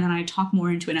happens. And then I talk more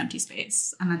into an empty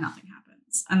space and then nothing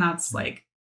happens. And that's like,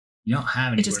 you don't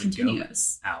have anywhere it just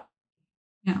continues. To go out.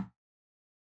 Yeah.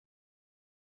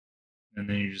 And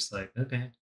then you're just like,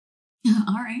 okay.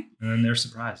 All right. And then they're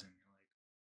surprised. And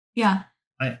you're like,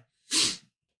 yeah.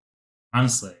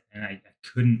 Honestly, and I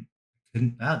couldn't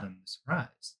fathom the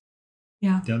surprise.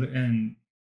 Yeah. The other end,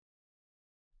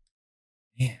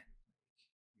 man,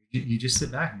 you just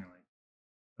sit back and you're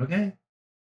like, okay.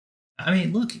 I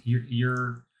mean, look,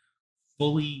 you're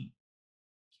fully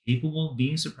capable of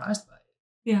being surprised by it.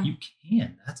 Yeah. You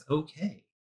can. That's okay.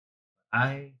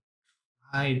 I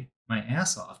tried my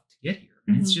ass off to get here,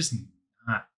 and it's just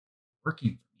not working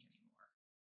for me anymore.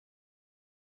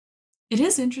 It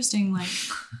is interesting, like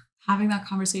having that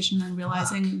conversation and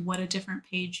realizing what a different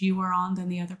page you are on than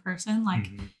the other person. Like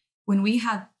when we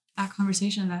had that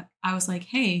conversation, that I was like,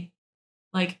 hey,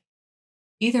 like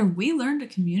either we learn to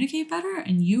communicate better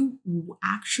and you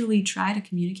actually try to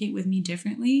communicate with me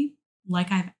differently,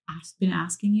 like I've been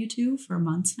asking you to for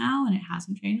months now, and it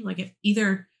hasn't changed. Like if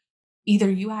either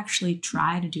you actually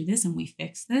try to do this and we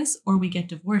fix this, or we get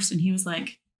divorced. And he was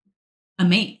like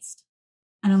amazed.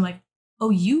 And I'm like, oh,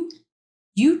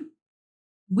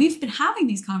 we've been having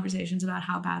these conversations about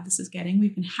how bad this is getting.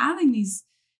 We've been having these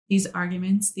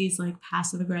arguments, these like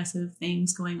passive aggressive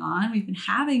things going on. We've been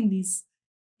having these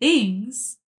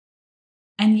things,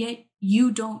 and yet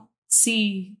you don't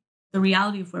see the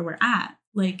reality of where we're at.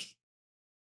 Like,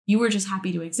 you were just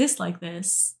happy to exist like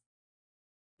this.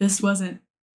 This wasn't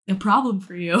a problem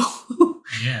for you.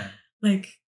 Yeah.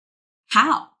 Like,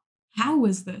 how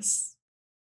was this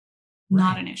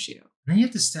not an issue? Then you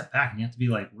have to step back and you have to be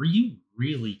like, were you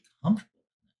really comfortable?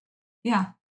 Yeah.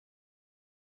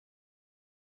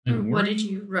 Like, Or what did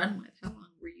you run with? How long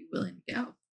were you willing to go?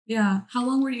 Yeah. How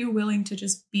long were you willing to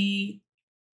just be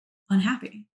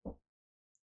unhappy? Some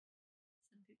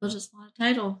people just want a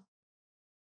title.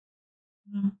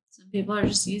 Some people are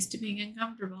just used to being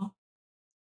uncomfortable.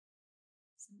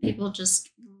 Some people just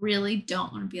really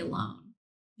don't want to be alone.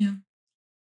 Yeah.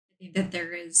 I think that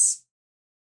there is,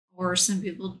 or some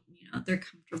people, they're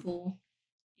comfortable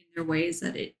in their ways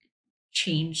that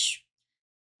change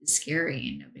is scary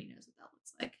and nobody knows what that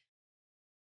looks like.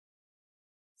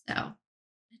 So I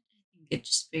think it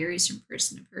just varies from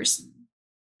person to person.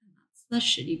 And that's the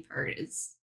shitty part,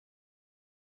 is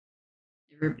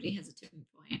everybody has a tipping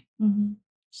point. Mm-hmm.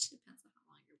 It just depends on how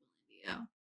long you're willing to go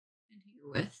and who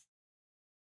you're with.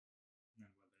 And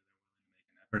whether they're willing to make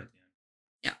an effort at the end.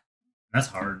 Yeah. That's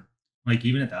hard. Like,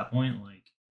 even at that point, like,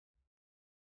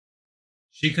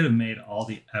 she could have made all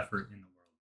the effort in the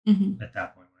world at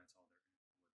that point when I told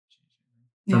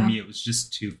her. For me, it was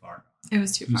just too far gone. It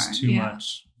was too far. It was too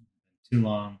much, too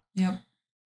long. Yep.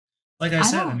 Like I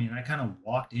said, I kind of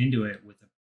walked into it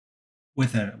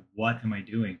with a what am I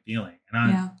doing feeling.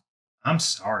 And I'm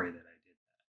sorry that I did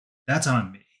that. That's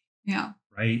on me. Yeah.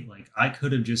 Right? Like, I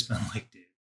could have just been like, dude,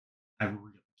 I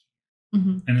really can't.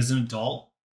 Mm-hmm. And as an adult,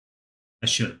 I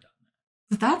should have done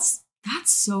that. But that's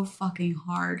so fucking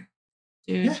hard,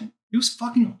 dude. Yeah. It was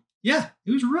fucking, it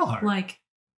was real hard. Like,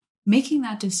 making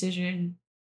that decision,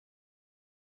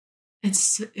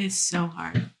 it's so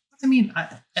hard. I mean,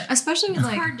 especially with it's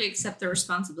like, hard to accept the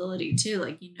responsibility too.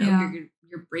 Like,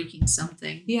 you're breaking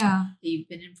something that you've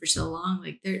been in for so long.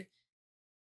 Like,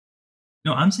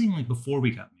 no, I'm saying like before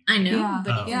we got married. I know, Yeah.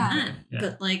 but even Yeah. then,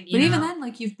 but like, but even then,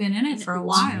 like, you've been in it for a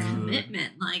while.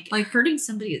 Commitment, like hurting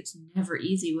somebody, it's never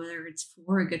easy, whether it's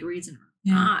for a good reason or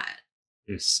not.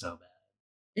 It's so bad.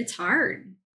 It's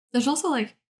hard. There's also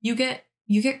like, you get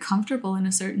comfortable in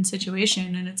a certain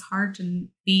situation, and it's hard to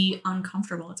be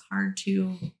uncomfortable. It's hard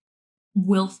to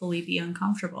willfully be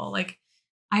uncomfortable. Like,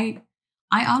 I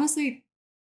honestly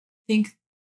think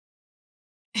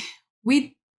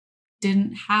we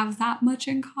didn't have that much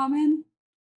in common.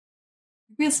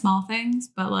 We had small things,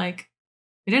 but like,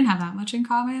 we didn't have that much in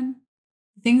common.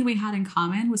 The things we had in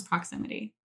common was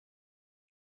proximity.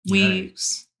 We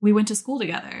went to school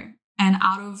together, and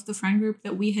out of the friend group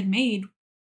that we had made,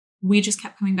 we just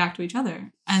kept coming back to each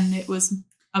other, and it was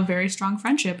a very strong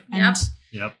friendship. And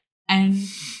and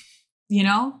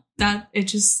that it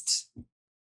just,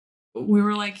 we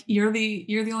were like, you're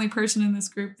the only person in this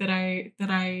group that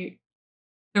I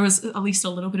there was at least a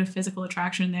little bit of physical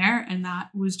attraction there, and that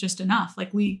was just enough.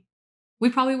 Like, we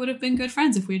probably would have been good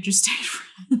friends if we had just stayed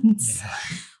friends. Yeah.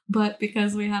 But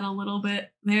because we had a little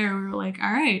bit there, we were like,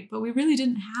 all right, but we really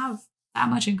didn't have that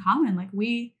much in common. Like,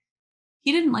 he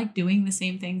didn't like doing the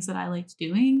same things that I liked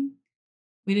doing.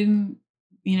 We didn't,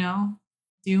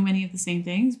 do many of the same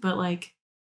things, but like,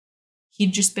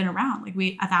 he'd just been around. Like,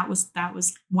 that was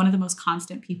one of the most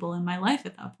constant people in my life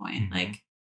at that point. Mm-hmm. Like,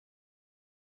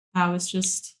 that was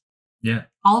just,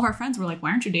 all of our friends were like,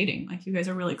 why aren't you dating? Like, you guys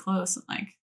are really close. And like,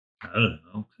 I don't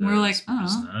know. We're like,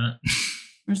 oh,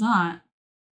 there's not.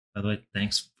 I'm like,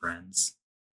 thanks, friends.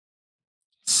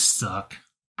 Suck.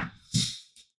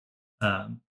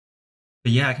 But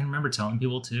yeah, I can remember telling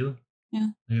people too. Yeah.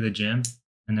 Like at the gym,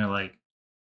 and they're like,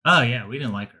 "Oh yeah, we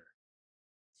didn't like her."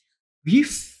 Are you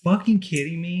fucking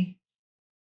kidding me?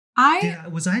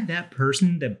 Was I that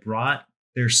person that brought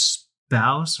their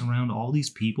spouse around all these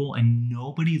people and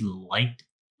nobody liked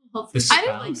the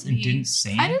spouse and didn't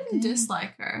say anything? I didn't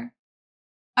dislike her.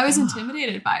 I was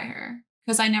intimidated by her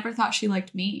because I never thought she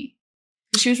liked me.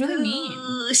 She was really mean.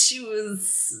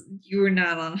 You were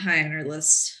not on high on her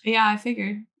list. Yeah, I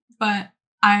figured. But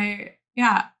I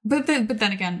Yeah, but then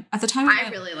again, at the time, I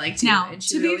really liked you. Now, and to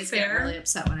she would be always fair- get really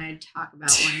upset when I talk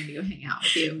about wanting to go hang out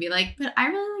with you and be like, but I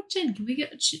really like Jen. Can we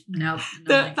get... No.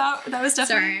 that was definitely...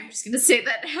 Sorry, I'm just going to say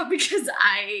that now because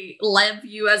I love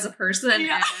you as a person.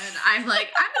 Yeah. And I'm like,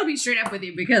 I'm going to be straight up with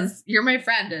you because you're my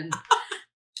friend. And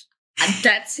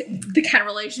that's the kind of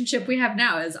relationship we have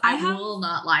now is I will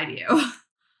not lie to you.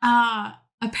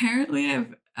 Apparently, I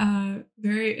have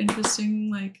very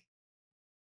interesting, like,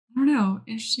 I don't know,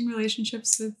 interesting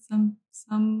relationships with some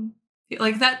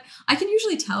like that. I can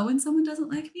usually tell when someone doesn't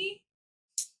like me,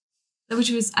 which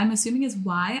was, I'm assuming, is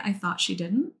why I thought she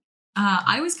didn't.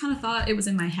 I always kind of thought it was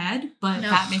in my head, but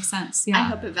that makes sense. Yeah, I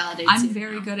hope it validates. I'm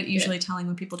very good at usually telling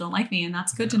when people don't like me, and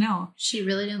that's good to know. She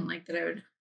really didn't like that I would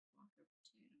walk over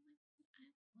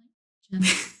to you.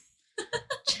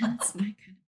 Jen's my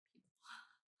kind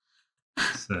of.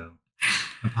 So,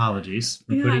 apologies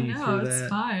for putting you through that. It's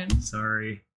fine.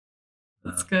 Sorry.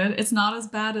 That's good. It's not as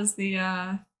bad as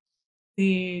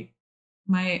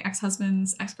my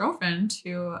ex-husband's ex-girlfriend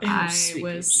who I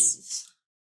was,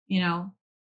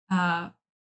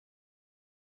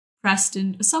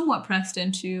 somewhat pressed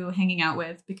into hanging out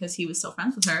with because he was still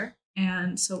friends with her.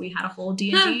 And so we had a whole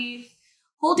D&D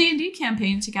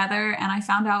campaign together. And I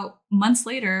found out months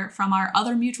later from our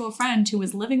other mutual friend who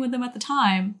was living with them at the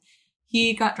time,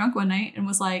 he got drunk one night and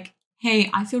was like,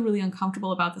 hey, I feel really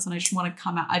uncomfortable about this and I just want to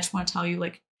come out. I just want to tell you,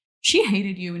 like, she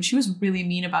hated you and she was really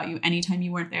mean about you anytime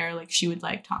you weren't there. Like, she would,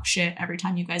 like, talk shit every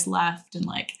time you guys left and,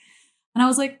 like, and I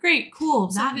was like, great, cool.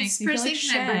 So that makes me feel like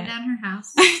shit. Can I burn down her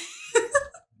house?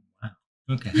 Wow.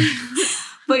 Okay.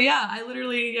 But yeah, I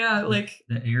literally, like...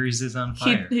 The Aries is on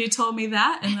fire. He told me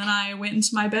that and then I went into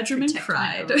my bedroom and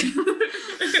cried.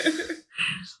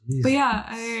 But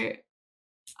yeah,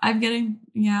 I'm getting,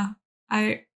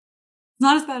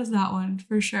 not as bad as that one,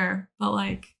 for sure. But,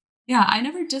 like, yeah, I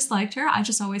never disliked her. I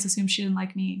just always assumed she didn't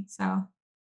like me, so.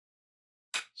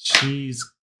 She's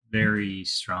very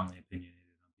strongly opinionated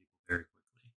on people very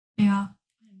quickly. Yeah.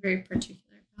 I'm very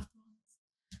particular about them.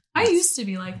 I used to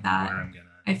be like that, Where I'm gonna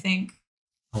I think.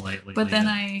 politely But then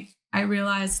leave I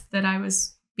realized that I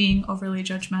was being overly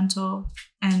judgmental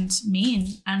and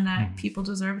mean and that people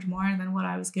deserved more than what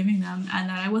I was giving them and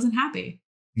that I wasn't happy.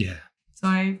 Yeah. So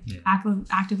I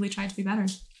actively tried to be better.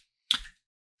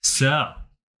 So,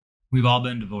 we've all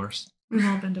been divorced. We've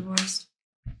all been divorced.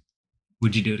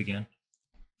 Would you do it again?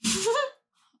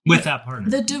 With that partner.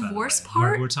 The divorce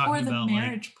part we're talking or the about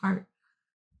marriage part?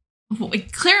 Well,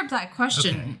 clear up that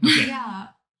question. Okay. Yeah.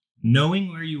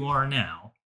 Knowing where you are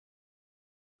now,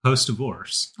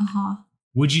 post-divorce,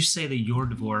 would you say that your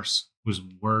divorce was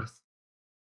worth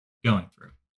going through?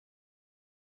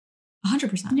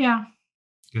 100%. Yeah.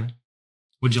 Good.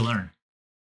 What'd you learn?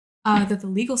 That the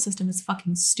legal system is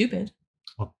fucking stupid.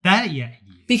 Well, that, yeah.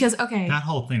 Because, okay. That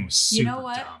whole thing was super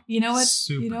dumb. You know what?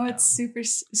 Super you know what's dumb.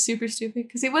 super stupid?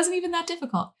 Because it wasn't even that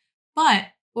difficult. But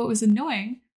what was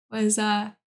annoying was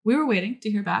we were waiting to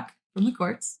hear back from the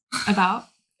courts about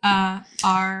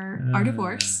our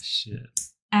divorce. Shit.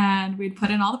 And we'd put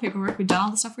in all the paperwork. We'd done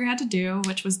all the stuff we had to do,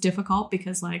 which was difficult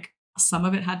because, like, some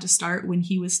of it had to start when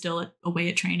he was still away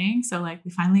at training. So, like,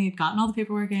 we finally had gotten all the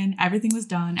paperwork in. Everything was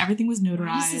done. Everything was notarized.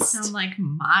 Why does it sound like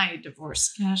my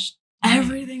divorce cash?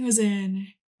 Everything was in.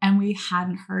 And we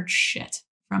hadn't heard shit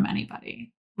from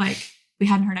anybody. Like, we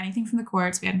hadn't heard anything from the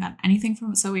courts. We hadn't gotten anything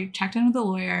from... So we checked in with the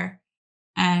lawyer.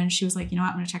 And she was like, you know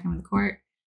what? I'm going to check in with the court.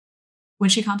 When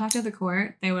she contacted the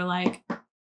court, they were like...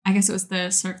 I guess it was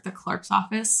the clerk's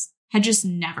office had just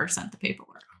never sent the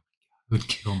paperwork. I would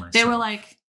kill myself. They were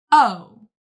like, oh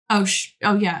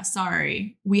yeah,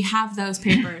 sorry. We have those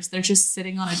papers. They're just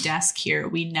sitting on a desk here.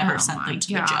 We never sent them to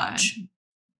the judge.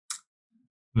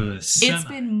 It's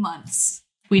been months.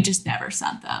 We just never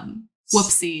sent them.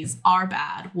 Whoopsies, our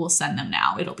bad. We'll send them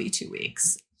now. It'll be 2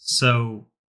 weeks. So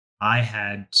I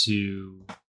had to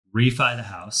refi the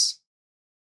house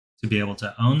to be able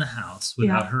to own the house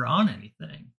without her on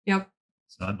anything. Yep.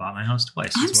 So I bought my house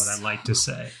twice, is what I'd like to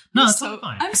say. No, it's totally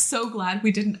fine. I'm so glad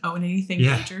we didn't own anything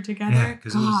major together. Yeah,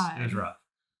 because it was rough.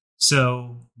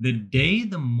 So the day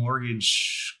the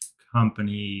mortgage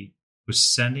company was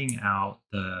sending out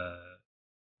the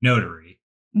notary,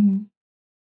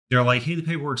 they're like, hey, the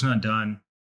paperwork's not done.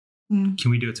 Can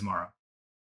we do it tomorrow?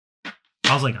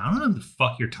 I was like, I don't know who the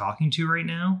fuck you're talking to right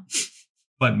now,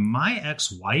 but my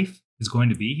ex-wife is going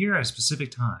to be here at a specific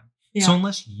time. Yeah. So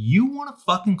unless you want to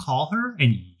fucking call her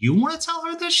and you want to tell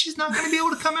her that she's not going to be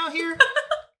able to come out here,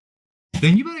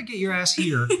 then you better get your ass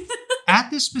here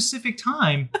at this specific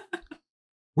time.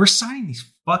 We're signing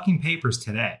these fucking papers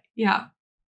today. Yeah.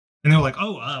 And they're like,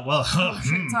 well,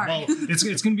 sorry. well, it's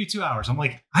going to be 2 hours. I'm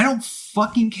like, I don't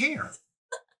fucking care.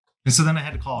 And so then I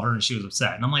had to call her and she was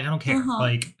upset. And I'm like, I don't care. Uh-huh.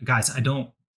 Like, guys, I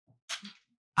don't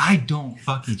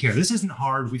fucking care. This isn't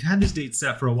hard. We've had this date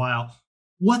set for a while.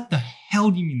 What the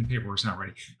hell do you mean the paperwork's not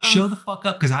ready? Show the fuck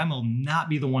up, because I will not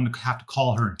be the one to have to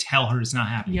call her and tell her it's not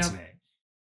happening today.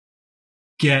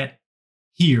 Get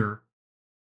here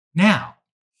now.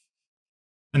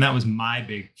 And that was my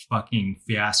big fucking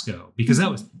fiasco, because that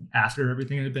was after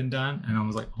everything had been done. And I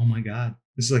was like, oh my God,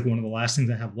 this is like one of the last things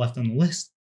I have left on the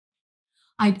list.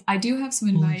 I do have some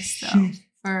advice though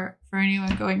for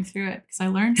anyone going through it, because I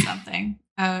learned something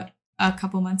a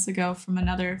couple months ago from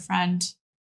another friend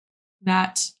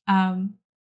that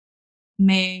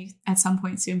may at some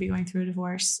point soon be going through a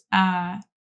divorce.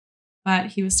 But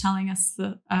he was telling us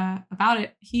about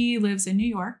it. He lives in New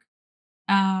York,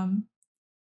 and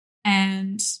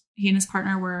he and his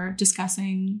partner were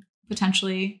discussing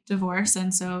potentially divorce,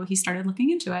 and so he started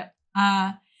looking into it.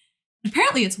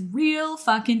 Apparently, it's real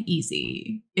fucking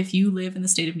easy if you live in the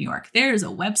state of New York. There is a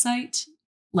website,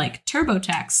 like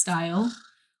TurboTax style,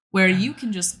 where you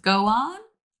can just go on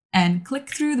and click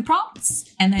through the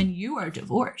prompts, and then you are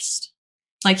divorced.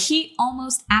 Like, he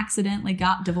almost accidentally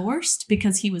got divorced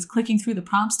because he was clicking through the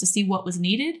prompts to see what was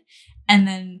needed, and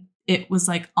then it was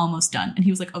like almost done. And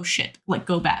he was like, oh shit, like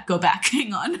go back,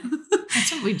 hang on.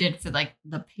 That's what we did for like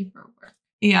the paperwork.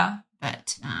 Yeah.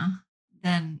 But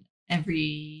then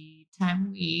every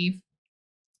time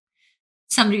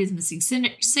somebody was missing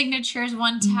signatures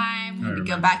one time, we would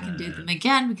go back and do them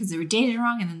again because they were dated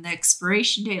wrong, and then the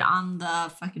expiration date on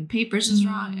the fucking papers was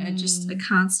wrong. And just a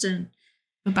constant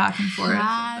back and forth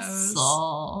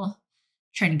hassle,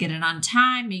 trying to get it on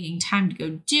time, making time to go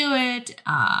do it.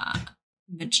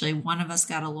 Eventually one of us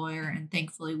got a lawyer, and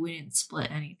thankfully we didn't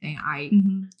split anything.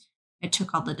 I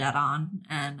took all the debt on,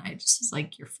 and I just was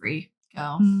like, you're free,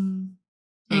 go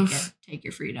take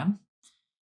your freedom.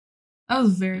 That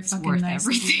was very it's fucking worth nice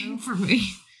everything for me.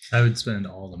 I would spend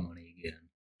all the money again.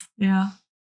 Yeah.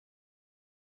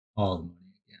 All the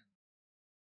money again.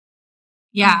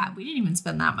 Yeah, we didn't even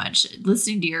spend that much.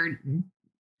 Listening to your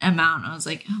amount, I was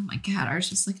like, oh my God, ours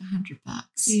was like $100.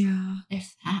 Yeah.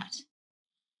 If that.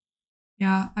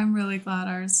 Yeah, I'm really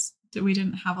glad we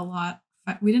didn't have a lot.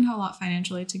 We didn't have a lot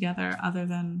financially together, other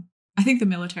than I think the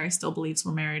military still believes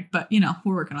we're married, but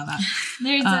we're working on that.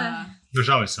 There's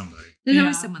always somebody. There's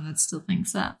always someone that still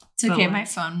thinks that. It's okay. But my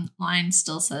phone line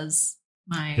still says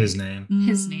his name.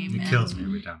 His name. It kills me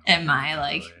every time. And my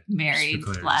like married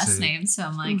last name. So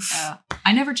I'm like,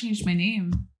 I never changed my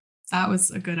name. That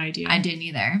was a good idea. I didn't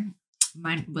either.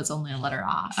 Mine was only a letter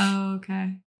off. Oh,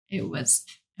 okay. It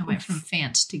went from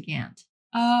Fant to Gant.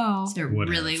 Oh. So it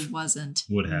really wasn't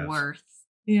worth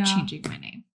changing my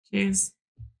name. Jeez.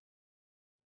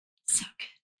 So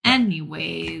good.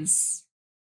 Anyways.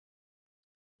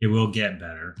 It will get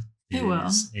better. It will.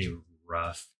 Is a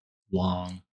rough,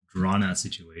 long, drawn-out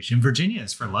situation. Virginia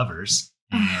is for lovers,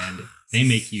 and they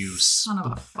make you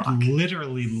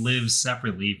literally live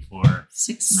separately for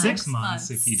 6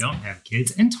 months if you don't have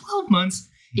kids, and 12 months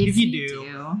if you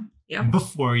do. Yep.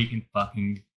 Before you can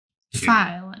fucking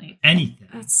file anything.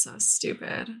 That's so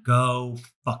stupid. Go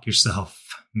fuck yourself,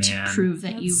 man. To prove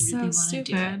that you really want to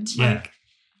do it. Yeah.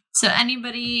 So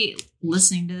anybody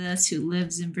listening to this who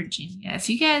lives in Virginia, if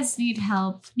you guys need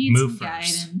help, move some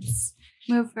guidance,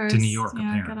 move first to New York.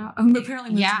 Yeah, apparently. get out.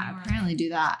 Apparently, apparently do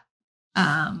that.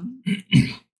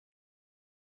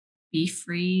 Be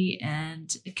free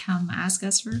and come ask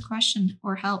us for a question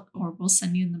or help, or we'll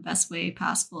send you in the best way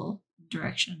possible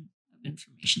direction of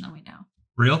information that we know.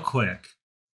 Real quick,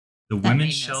 the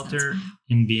women's shelter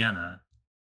in Vienna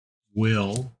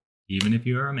will, even if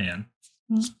you are a man,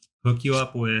 hook you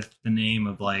up with the name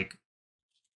of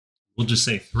we'll just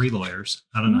say 3 lawyers.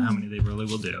 I don't know how many they really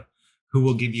will do, who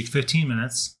will give you 15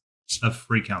 minutes of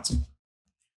free counsel.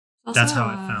 That's how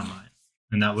I found mine.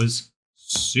 And that was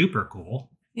super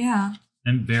cool. Yeah.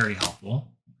 And very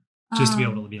helpful. Just to be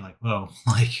able to be like, whoa,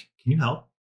 can you help?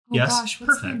 Oh yes. Gosh,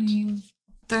 what's perfect. Their name?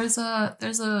 There's a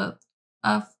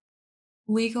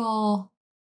legal,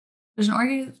 there's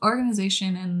an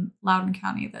organization in Loudoun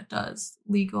County that does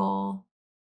legal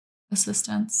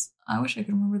assistance. I wish I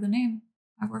could remember the name.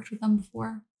 I've worked with them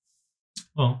before.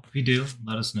 Well, if you do,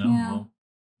 let us know. Yeah. We'll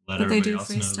let But everybody else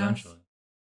know eventually.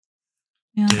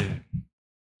 Yeah. Dude,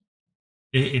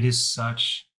 it is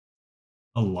such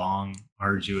a long,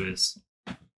 arduous,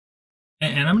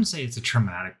 and I'm going to say it's a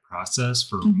traumatic process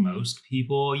for most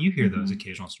people. You hear those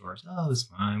occasional stories. Oh, it's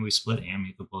fine. We split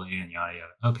amicably and yada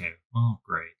yada. Okay, well,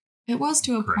 great. It was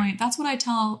to a point. That's what I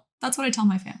tell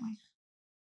my family.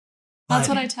 That's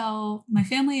what I tell my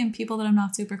family and people that I'm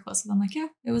not super close with. I'm like, yeah,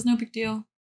 it was no big deal.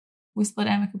 We split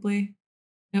amicably.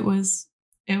 It was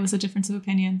it was a difference of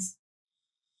opinions.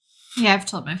 Yeah, I've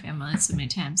told my family so many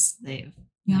times. There's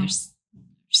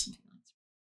some feelings.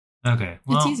 Okay,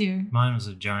 well, It's easier. mine was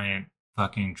a giant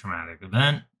fucking traumatic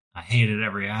event. I hated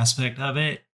every aspect of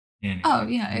it. And Oh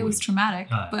yeah, it was traumatic,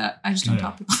 but I just don't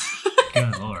tell people.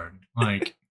 Good Lord.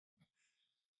 Like,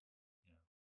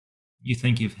 you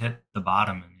think you've hit the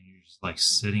bottom and you're just like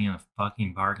sitting in a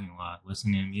fucking parking lot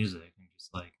listening to music and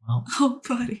just like, well, Oh,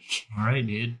 buddy. all right,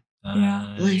 dude.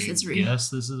 Yeah. Life is real. Yes,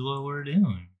 this is what we're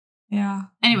doing. Yeah.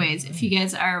 Anyways, if you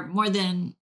guys are more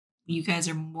than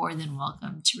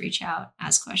welcome to reach out,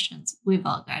 ask questions. We've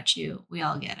all got you. We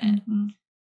all get it. Mm-hmm.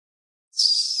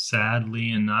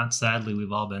 Sadly and not sadly,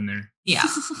 we've all been there. Yeah.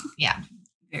 Yeah.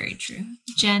 Very true.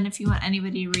 Jen, if you want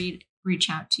anybody to reach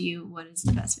out to you, what is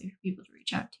the best way for people to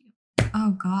reach out to you?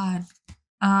 Oh God.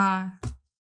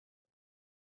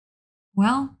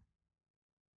 Well,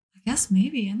 I guess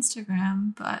maybe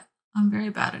Instagram, but I'm very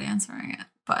bad at answering it.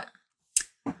 But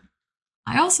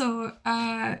I also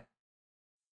yeah,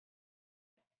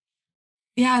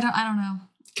 I don't know.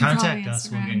 Contact Probably us.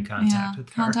 We'll Instagram. get in contact Yeah, with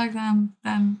her. contact them,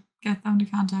 then get them to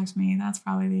contact me. That's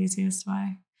probably the easiest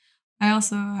way. I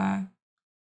also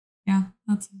yeah,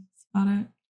 that's about it.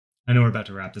 I know we're about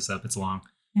to wrap this up. It's long.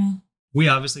 Yeah. We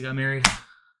obviously got married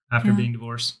after Yeah. being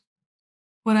divorced.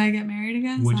 Would I get married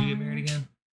again? Would you get married again?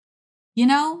 You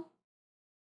know,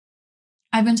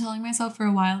 I've been telling myself for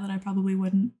a while that I probably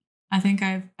wouldn't. I think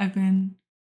I've been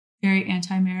very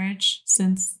anti-marriage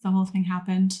since the whole thing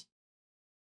happened.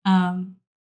 And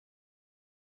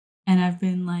I've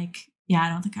been like, yeah, I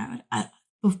don't think I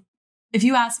would. If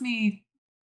you asked me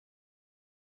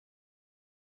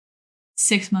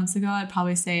 6 months ago, I'd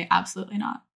probably say absolutely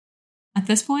not. At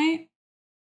this point,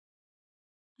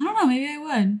 I don't know, maybe I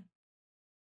would.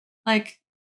 Like,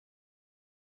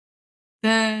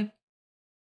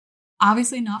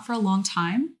 obviously not for a long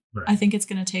time. Right. I think it's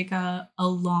going to take a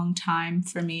long time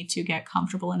for me to get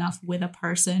comfortable enough with a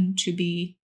person to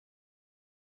be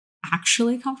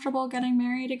actually comfortable getting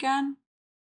married again.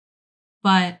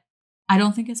 But I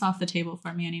don't think it's off the table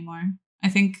for me anymore. I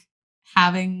think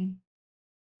having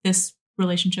this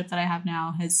relationship that I have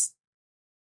now has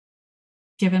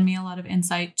given me a lot of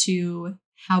insight to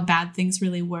how bad things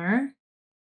really were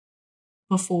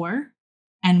before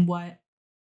and what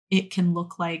it can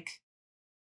look like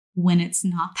when it's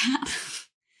not that.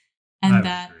 And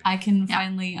that I can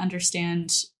finally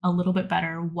understand a little bit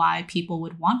better why people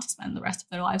would want to spend the rest of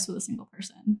their lives with a single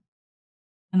person.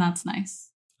 And that's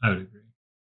nice. I would agree.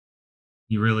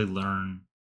 You really learn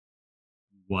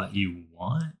what you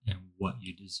want and what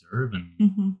you deserve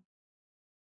and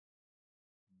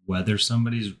whether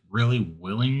somebody's really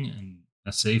willing and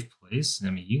a safe place. I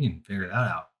mean, you can figure that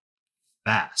out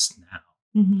fast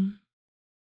now. Mm-hmm.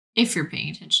 If you're paying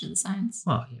attention to the signs.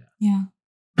 Well, yeah. Yeah.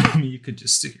 I mean, you could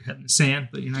just stick your head in the sand,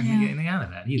 but you're not going to get anything out of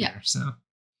that either. Yeah. So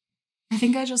I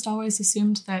think I just always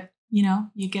assumed that, you know,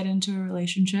 you get into a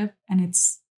relationship and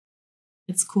it's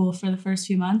cool for the first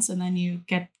few months and then you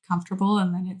get comfortable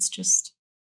and then it's just,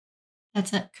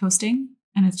 that's it, coasting,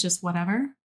 and it's just whatever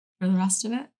for the rest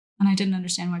of it. And I didn't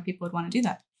understand why people would want to do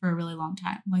that for a really long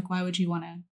time. Like, why would you want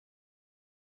to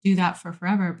do that for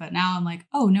forever? But now I'm like,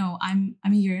 oh no, I'm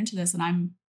a year into this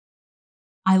and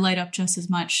I light up just as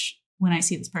much when I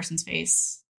see this person's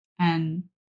face and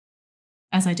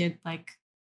as I did like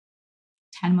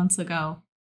 10 months ago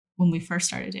when we first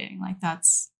started dating. Like,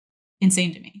 that's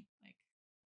insane to me. Like,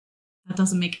 that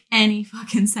doesn't make any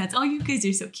fucking sense. Oh, you guys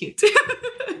are so cute.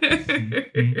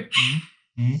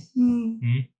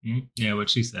 Yeah, what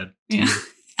she said. Yeah.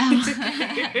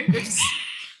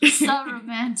 So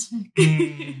romantic.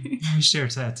 We share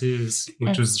tattoos, which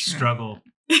That's was a true. struggle,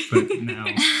 but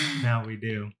now we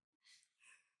do.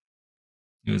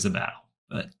 It was a battle,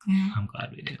 but Yeah. I'm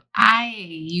glad we do.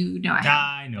 I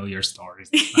I know your stories.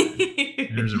 It's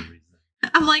fine. There's a reason.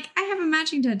 I'm like, I have a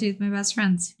matching tattoo with my best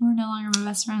friends who are no longer my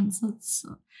best friends.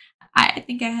 I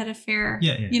think I had a fair.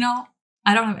 Yeah. You know,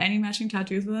 I don't have any matching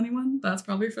tattoos with anyone. That's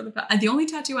probably for the only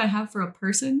tattoo I have for a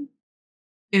person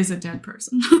is a dead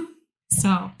person.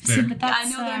 So Fair. But that's, I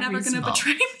know they're never going to reasonable.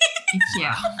 betray me.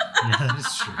 Yeah. Yeah, that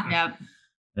is true. Yep.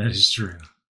 That is true.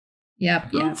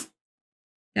 Yep.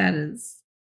 That is.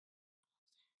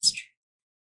 It's true.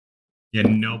 Yeah,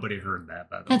 nobody heard that,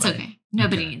 by the That's way. okay.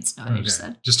 Nobody Okay. needs to know what I just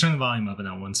said. Just turn the volume up in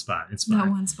that one spot. It's fine. That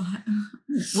one spot.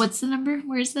 What's the number?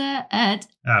 Where's that? At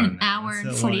I don't an know. hour It's and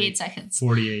at 48 like seconds.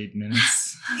 48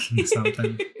 minutes and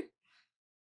something.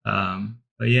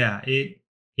 But yeah, it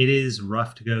is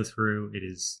rough to go through. It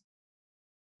is,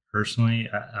 personally,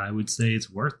 I would say it's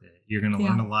worth it. You're going to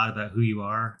learn a lot about who you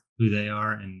are, who they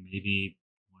are, and maybe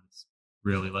what it's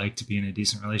really like to be in a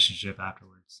decent relationship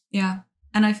afterwards. Yeah.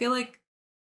 And I feel like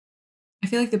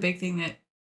the big thing that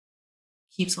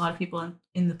keeps a lot of people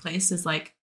in the place is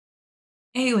like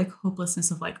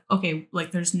hopelessness of like, okay,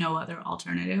 like there's no other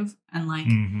alternative, and like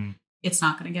it's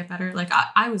not going to get better. Like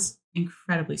I was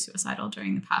incredibly suicidal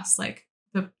during the past, like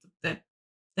the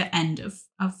end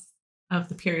of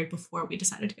the period before we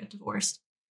decided to get divorced.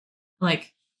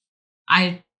 Like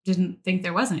I didn't think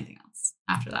there was anything else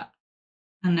after that.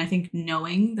 And I think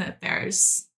knowing that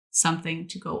there's something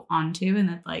to go on to, and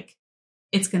that like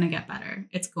it's going to get better.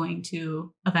 It's going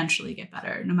to eventually get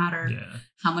better, no matter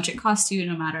how much it costs you,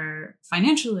 no matter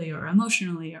financially or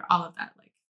emotionally or all of that.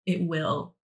 Like it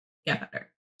will get better.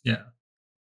 Yeah.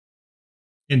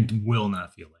 It will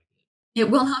not feel like it. It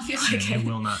will not feel like it. It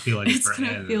will not feel like it for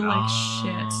gonna a feel like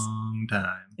long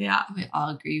time. Yeah. We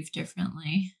all grieve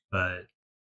differently. But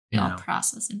we all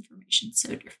process information so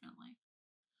differently.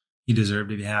 You deserve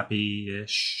to be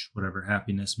happy-ish, whatever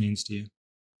happiness means to you.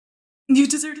 You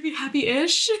deserve to be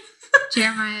happy-ish?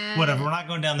 Jeremiah. Whatever. We're not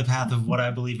going down the path of what I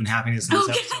believe in happiness in this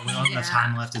episode. We don't have enough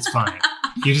time left. It's fine.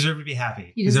 You deserve to be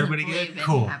happy. Is everybody good?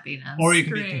 Cool. Happiness. Or you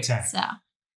can be content. So.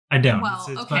 I don't. Well,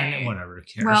 it's fine. Whatever. Who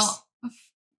cares? Well,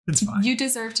 it's fine. You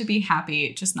deserve to be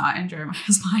happy, just not in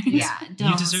Jeremiah's mind. Yeah.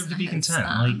 You deserve to be content.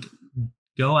 Like,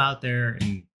 go out there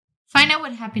and find out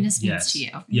what happiness means to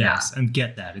you. Yes, and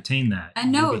get that. Attain that.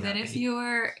 And know that if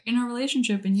you're in a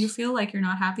relationship and you feel like you're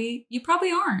not happy, you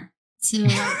probably aren't. So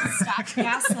stop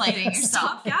gaslighting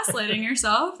yourself. Stop gaslighting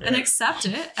yourself and accept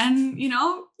it, and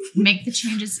make the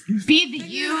changes. Be the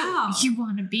you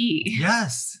want to be.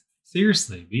 Yes,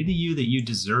 seriously, be the you that you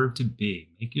deserve to be.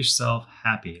 Make yourself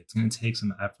happy. It's going to take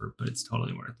some effort, but it's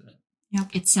totally worth it. Yep.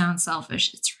 It sounds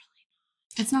selfish. It's really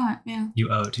not. It's not. Yeah. You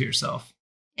owe it to yourself.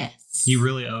 Yes. You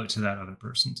really owe it to that other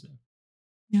person too.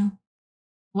 Yeah.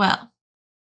 Well.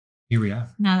 Here we are.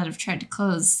 Now that I've tried to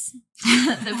close the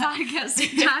podcast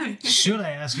time. Should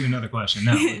I ask you another question?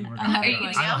 No. I don't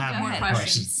have more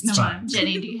questions. No, fine.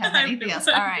 Jenny, do you have anything else?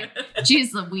 All right.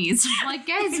 Jeez Louise. I'm like,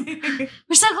 guys,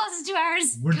 we're so close to 2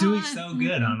 hours. We're doing so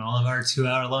good on all of our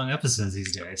 2-hour-long episodes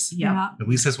these days. Yeah. At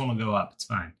least this one will go up. It's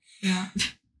fine. Yeah.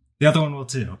 The other one will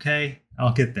too, okay?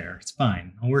 I'll get there. It's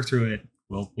fine. I'll work through it.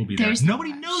 We'll be there.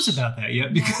 Nobody knows about that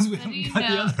yet because we haven't got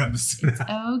the other episode. It's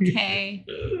okay.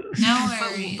 No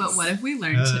worries. But what have we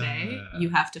learned today? You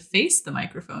have to face the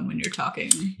microphone when you're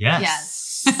talking.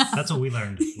 Yes. That's what we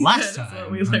learned last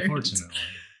time, unfortunately.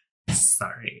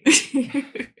 Sorry.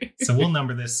 So we'll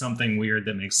number this something weird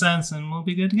that makes sense and we'll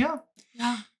be good to go.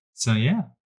 Yeah. So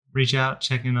reach out,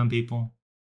 check in on people.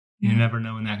 You never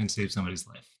know when that can save somebody's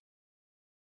life.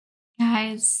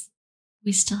 Guys,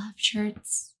 we still have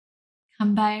shirts.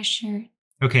 Come buy a shirt.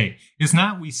 Okay, it's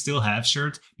not we still have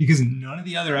shirts because none of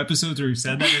the other episodes where we've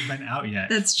said that have been out yet.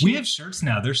 That's true. We have shirts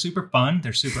now. They're super fun.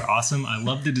 They're super awesome. I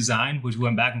love the design, which we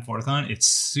went back and forth on. It's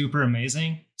super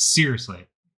amazing. Seriously.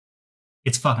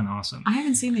 It's fucking awesome. I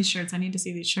haven't seen these shirts. I need to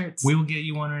see these shirts. We will get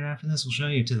you one right after this. We'll show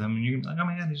you to them and you're going to be like, oh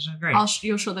my God, these are great.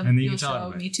 You'll show them. And then you'll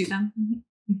show me to them.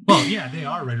 Well, yeah, they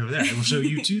are right over there. I will show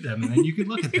you to them and then you can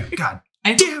look at them. God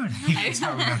damn it.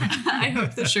 I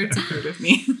hope the shirts approve of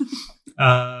me.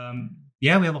 We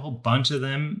have a whole bunch of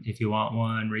them. If you want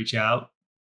one, reach out.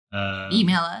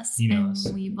 Email us.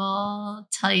 We will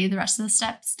tell you the rest of the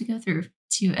steps to go through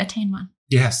to attain one.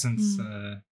 Yeah, since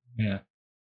our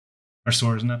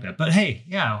store isn't up yet. But hey,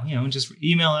 just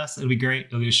email us. It'll be great.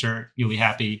 You'll get a shirt. You'll be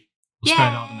happy. We'll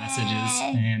spread all the messages,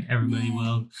 and everybody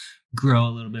will grow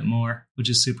a little bit more, which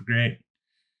is super great.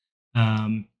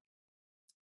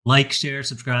 Like, share,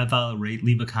 subscribe, follow, rate,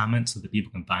 leave a comment so that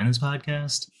people can find this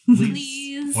podcast.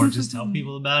 Please. Or just tell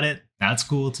people about it. That's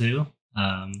cool too.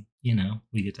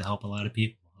 We get to help a lot of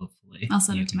people, hopefully. I'll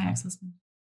send it to my ex-husband.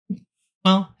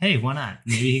 Well, hey, why not?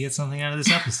 Maybe he gets something out of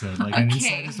this episode, like an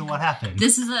insight as to what happened.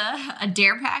 This is a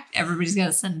dare pact. Everybody's got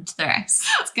to send it to their ex.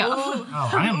 Let's go.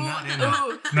 I am not in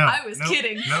that. No, I was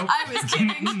kidding. Nope. I was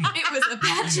kidding. It was a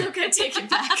bad joke. I take it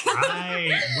back.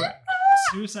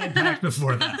 Suicide pact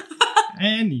before that.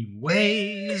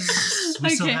 Anyways, we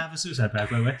still have a suicide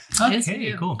pact, by the way.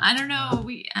 Okay, cool. I don't know.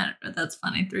 That's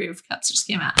funny. 3 of Cups just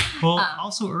came out. Well,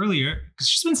 also earlier, because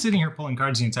she's been sitting here pulling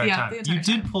cards the entire time. You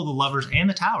did pull the Lovers and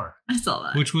the Tower. I saw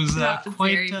that. Which was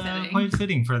quite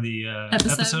fitting for the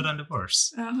episode on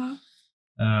divorce.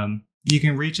 Uh-huh. You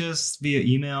can reach us via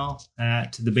email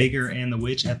at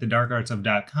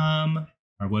thebakerandthewitch@thedarkartsof.com.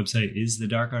 Our website is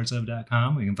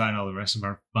thedarkartsof.com. We can find all the rest of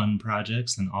our fun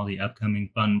projects and all the upcoming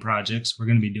fun projects. We're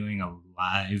going to be doing a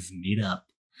live meetup.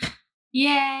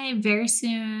 Yay! Very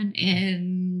soon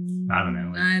in... I don't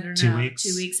know. 2 weeks.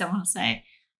 2 weeks, I want to say.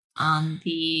 On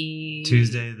the...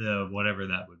 Tuesday, the whatever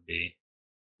that would be.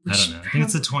 I don't know. I think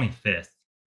it's the 25th.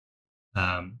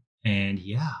 And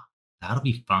yeah, that'll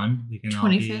be fun. We can all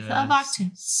be 25th of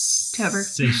October.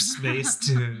 safe space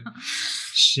to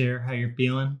share how you're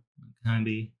feeling. Kind of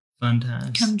be fun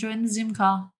times. Come join the Zoom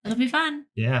call. It'll be fun.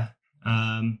 Yeah.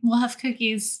 We'll have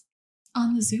cookies.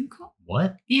 On the Zoom call?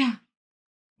 What? Yeah.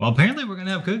 Well, apparently we're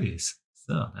gonna have cookies,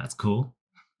 so that's cool.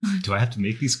 Do I have to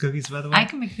make these cookies, by the way? I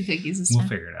can make the cookies this We'll time.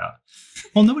 figure it out.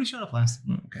 Well, nobody showed up last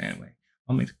time. Okay, anyway,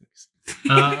 I'll make the cookies.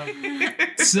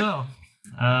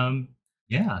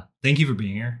 Yeah. Thank you for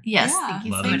being here. Yes, Yeah. thank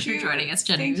you Love so it. much for joining us,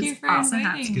 Jenny. Thank It was you for awesome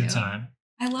inviting having Good you. time.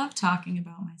 I love talking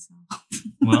about myself.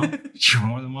 Well, you're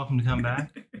more than welcome to come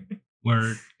back.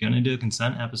 We're gonna do a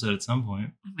consent episode at some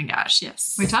point. Oh my gosh,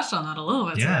 yes. We touched on that a little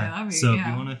bit today. Yeah. That'd be- So if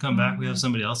yeah. you want to come back, we have Mhm.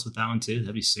 somebody else with that one too.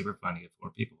 That'd be super fun to get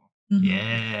 4 people. Mhm.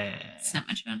 Yeah. So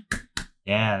much fun.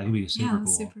 Yeah, that would be super Yeah, cool.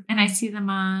 that's super And I see them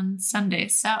on Sunday,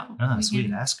 so Ah, we sweet.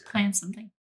 can Ask her. plan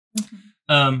something.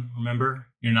 Remember,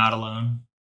 you're not alone.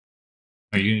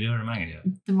 Are you gonna do it or am I gonna do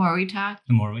it? The more we talk.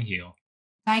 The more we heal.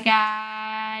 Bye,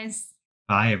 guys.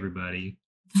 Bye, everybody.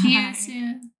 See you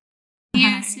soon. See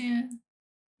you soon.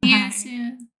 See you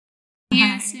soon. See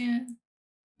you soon.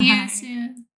 See you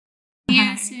soon. See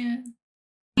you soon.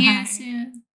 See you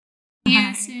soon. See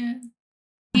you soon.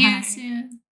 See you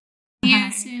soon. See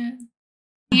you soon.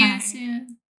 See you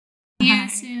soon. See you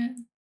soon.